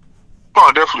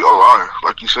 Oh, definitely O-line.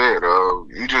 Like you said,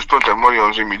 you just put that money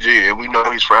on Jimmy G, and we know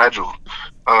he's fragile.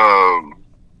 And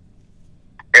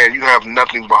you have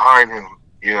nothing behind him.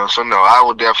 You know, so no, I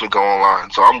would definitely go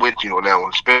online. So I'm with you on that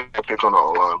one. Pick on the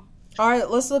online. All right,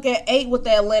 let's look at 8 with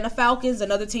the Atlanta Falcons,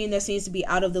 another team that seems to be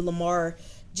out of the Lamar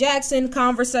Jackson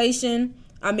conversation.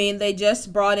 I mean, they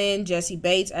just brought in Jesse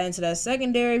Bates into that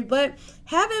secondary, but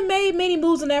haven't made many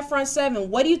moves in that front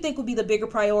seven. What do you think would be the bigger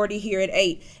priority here at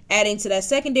 8? Adding to that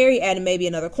secondary, adding maybe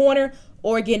another corner,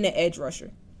 or getting an edge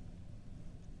rusher?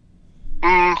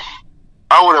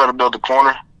 I would have built the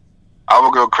corner. I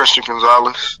would go Christian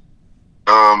Gonzalez.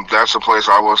 That's the place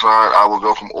I would sign. I would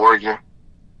go from Oregon.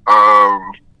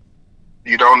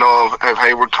 You don't know if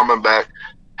Hayward coming back.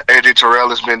 AJ Terrell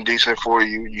has been decent for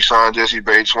you. You signed Jesse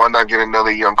Bates. Why not get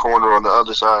another young corner on the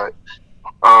other side?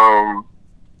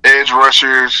 Edge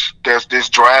rushers. This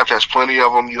draft has plenty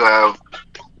of them. You have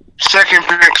second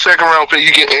round pick.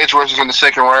 You get edge rushers in the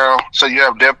second round, so you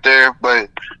have depth there. But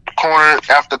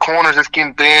after corners is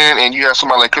getting thin, and you have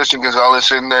somebody like Christian Gonzalez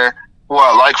sitting there, who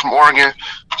I like from Oregon.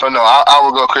 So no, I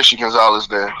will go Christian Gonzalez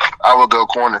there. I will go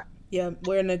corner. Yeah,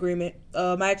 we're in agreement.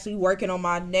 I'm actually working on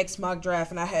my next mock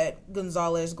draft, and I had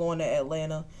Gonzalez going to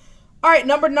Atlanta. All right,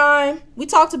 number 9. We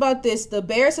talked about this. The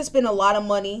Bears have spent a lot of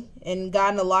money and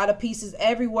gotten a lot of pieces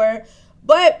everywhere,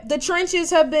 but the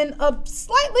trenches have been a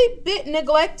slightly bit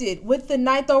neglected. With the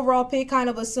 9th overall pick, kind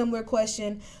of a similar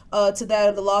question to that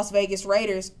of the Las Vegas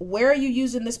Raiders. Where are you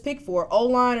using this pick for,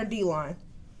 O-line or D-line?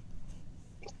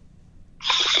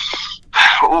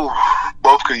 Ooh,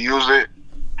 both could use it.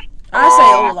 I say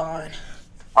O-line.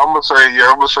 I'm gonna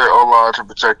say O-line to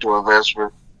protect your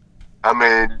investment. I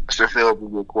mean, Stefanski is a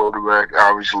good quarterback,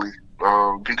 obviously.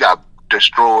 He got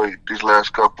destroyed these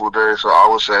last couple of days, so I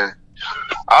would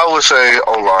say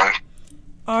O-line.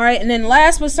 All right, and then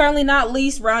last but certainly not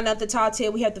least, rounding out the top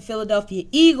 10, we have the Philadelphia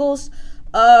Eagles.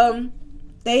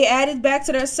 They added back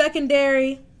to their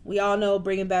secondary. We all know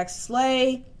bringing back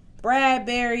Slay,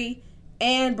 Bradbury,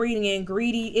 and bringing in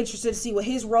Greedy. Interested to see what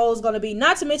his role is going to be.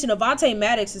 Not to mention Avonte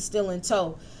Maddox is still in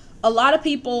tow. A lot of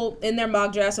people in their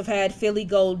mock drafts have had Philly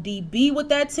go DB with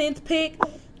that 10th pick.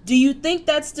 Do you think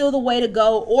that's still the way to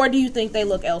go, or do you think they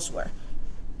look elsewhere?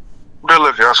 They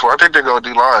look elsewhere. I think they go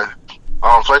D-line.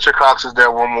 Fletcher Cox is there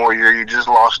one more year. You just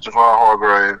lost Javon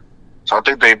Hargrave. So I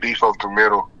think they beef up the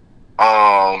middle.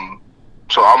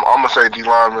 So I'm going to say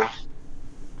D-lineman.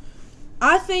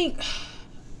 I think...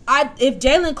 if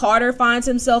Jalen Carter finds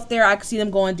himself there, I could see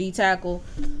them going D-tackle.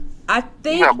 I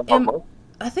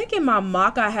think in my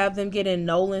mock I have them getting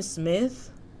Nolan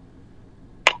Smith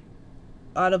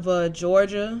out of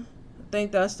Georgia. I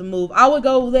think that's the move. I would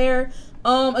go there.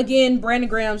 Again, Brandon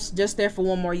Graham's just there for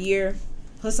one more year.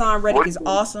 Hassan Reddick is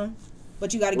awesome,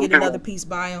 but you got to get another piece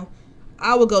by him.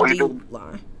 I would go D-line.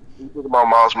 What do you think about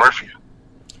Myles Murphy?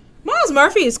 Myles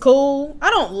Murphy is cool.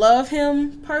 I don't love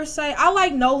him per se. I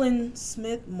like Nolan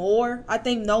Smith more. I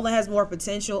think Nolan has more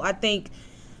potential. I think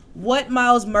what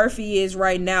Myles Murphy is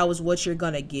right now is what you're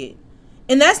going to get.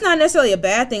 And that's not necessarily a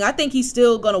bad thing. I think he's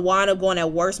still going to wind up going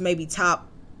at worst maybe top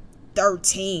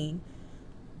 13.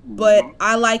 But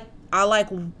I like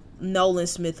Nolan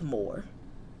Smith more.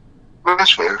 That's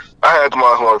fair. I had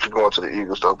Myles Murphy going to the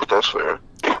Eagles though, but that's fair.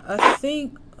 I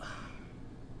think...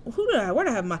 Where did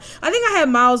I have I think I had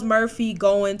Myles Murphy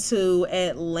going to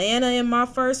Atlanta in my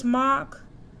first mock.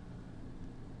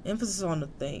 Emphasis on the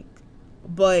think.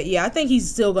 But yeah, I think he's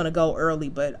still gonna go early,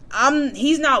 but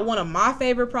he's not one of my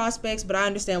favorite prospects, but I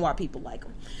understand why people like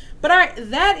him. But all right,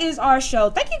 that is our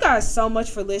show. Thank you guys so much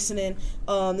for listening.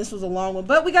 This was a long one,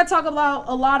 but we got to talk about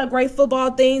a lot of great football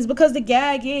things because the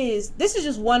gag is this is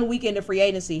just one weekend of free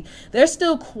agency. There's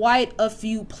still quite a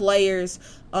few players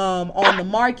on the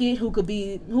market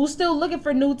who's still looking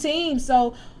for new teams.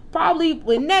 So probably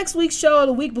with next week's show or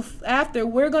the week after,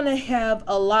 we're going to have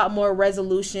a lot more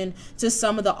resolution to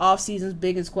some of the offseason's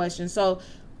biggest questions. So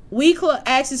we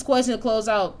asked this question to close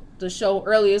out the show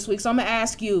earlier this week. So I'm going to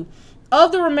ask you,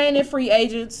 of the remaining free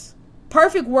agents,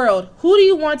 perfect world, who do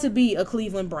you want to be a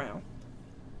Cleveland Brown?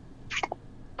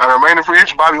 The remaining free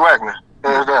agent, Bobby Wagner,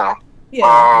 hands down.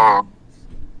 Yeah.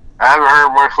 I haven't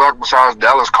heard much luck besides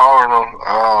Dallas calling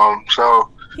him. So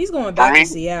he's going back to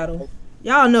Seattle.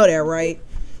 Y'all know that, right?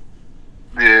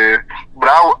 Yeah, but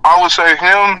I would say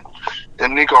him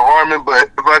and Nico Harmon.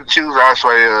 But if I choose, I'd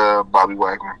say Bobby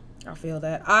Wagner. I feel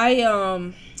that.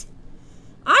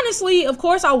 Honestly, of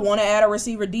course, I want to add a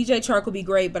receiver. DJ Chark would be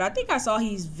great, but I think I saw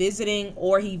he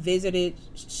visited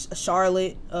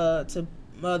Charlotte to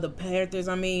the Panthers.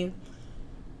 I mean,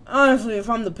 honestly, if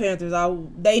I'm the Panthers,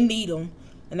 they need him,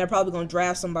 and they're probably going to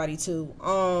draft somebody too.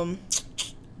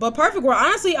 But perfect world,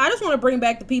 honestly, I just want to bring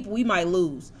back the people we might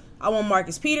lose. I want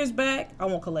Marcus Peters back. I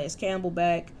want Calais Campbell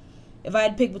back. If I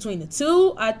had to pick between the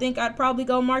two, I think I'd probably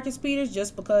go Marcus Peters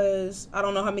just because I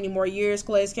don't know how many more years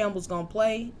Calais Campbell's going to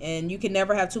play, and you can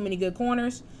never have too many good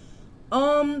corners.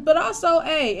 But also,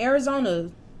 hey, Arizona,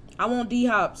 I want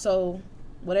D-Hop, so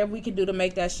whatever we can do to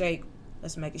make that shake,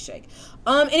 let's make it shake.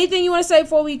 Anything you want to say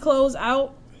before we close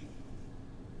out?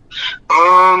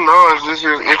 No, this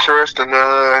is interesting.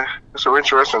 It's an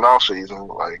interesting off season.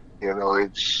 Like, you know,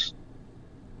 it's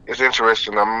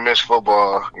interesting. I miss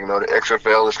football. You know, the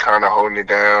XFL is kind of holding it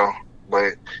down,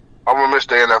 but I'm gonna miss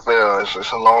the NFL.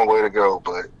 It's a long way to go,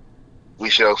 but we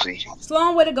shall see. It's a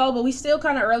long way to go, but we still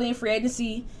kind of early in free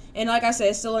agency, and like I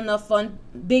said, still enough fun,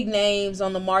 big names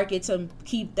on the market to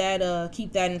keep that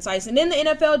enticing. And then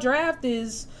the NFL draft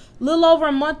is a little over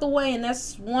a month away, and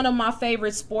that's one of my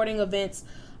favorite sporting events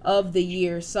of the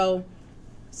year. So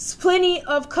plenty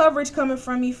of coverage coming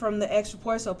from me from the X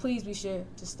Report, so please be sure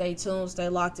to stay tuned, stay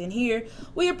locked in here.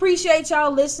 We appreciate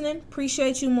y'all listening.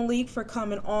 Appreciate you, Malik, for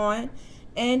coming on,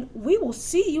 and we will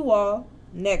see you all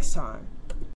next time.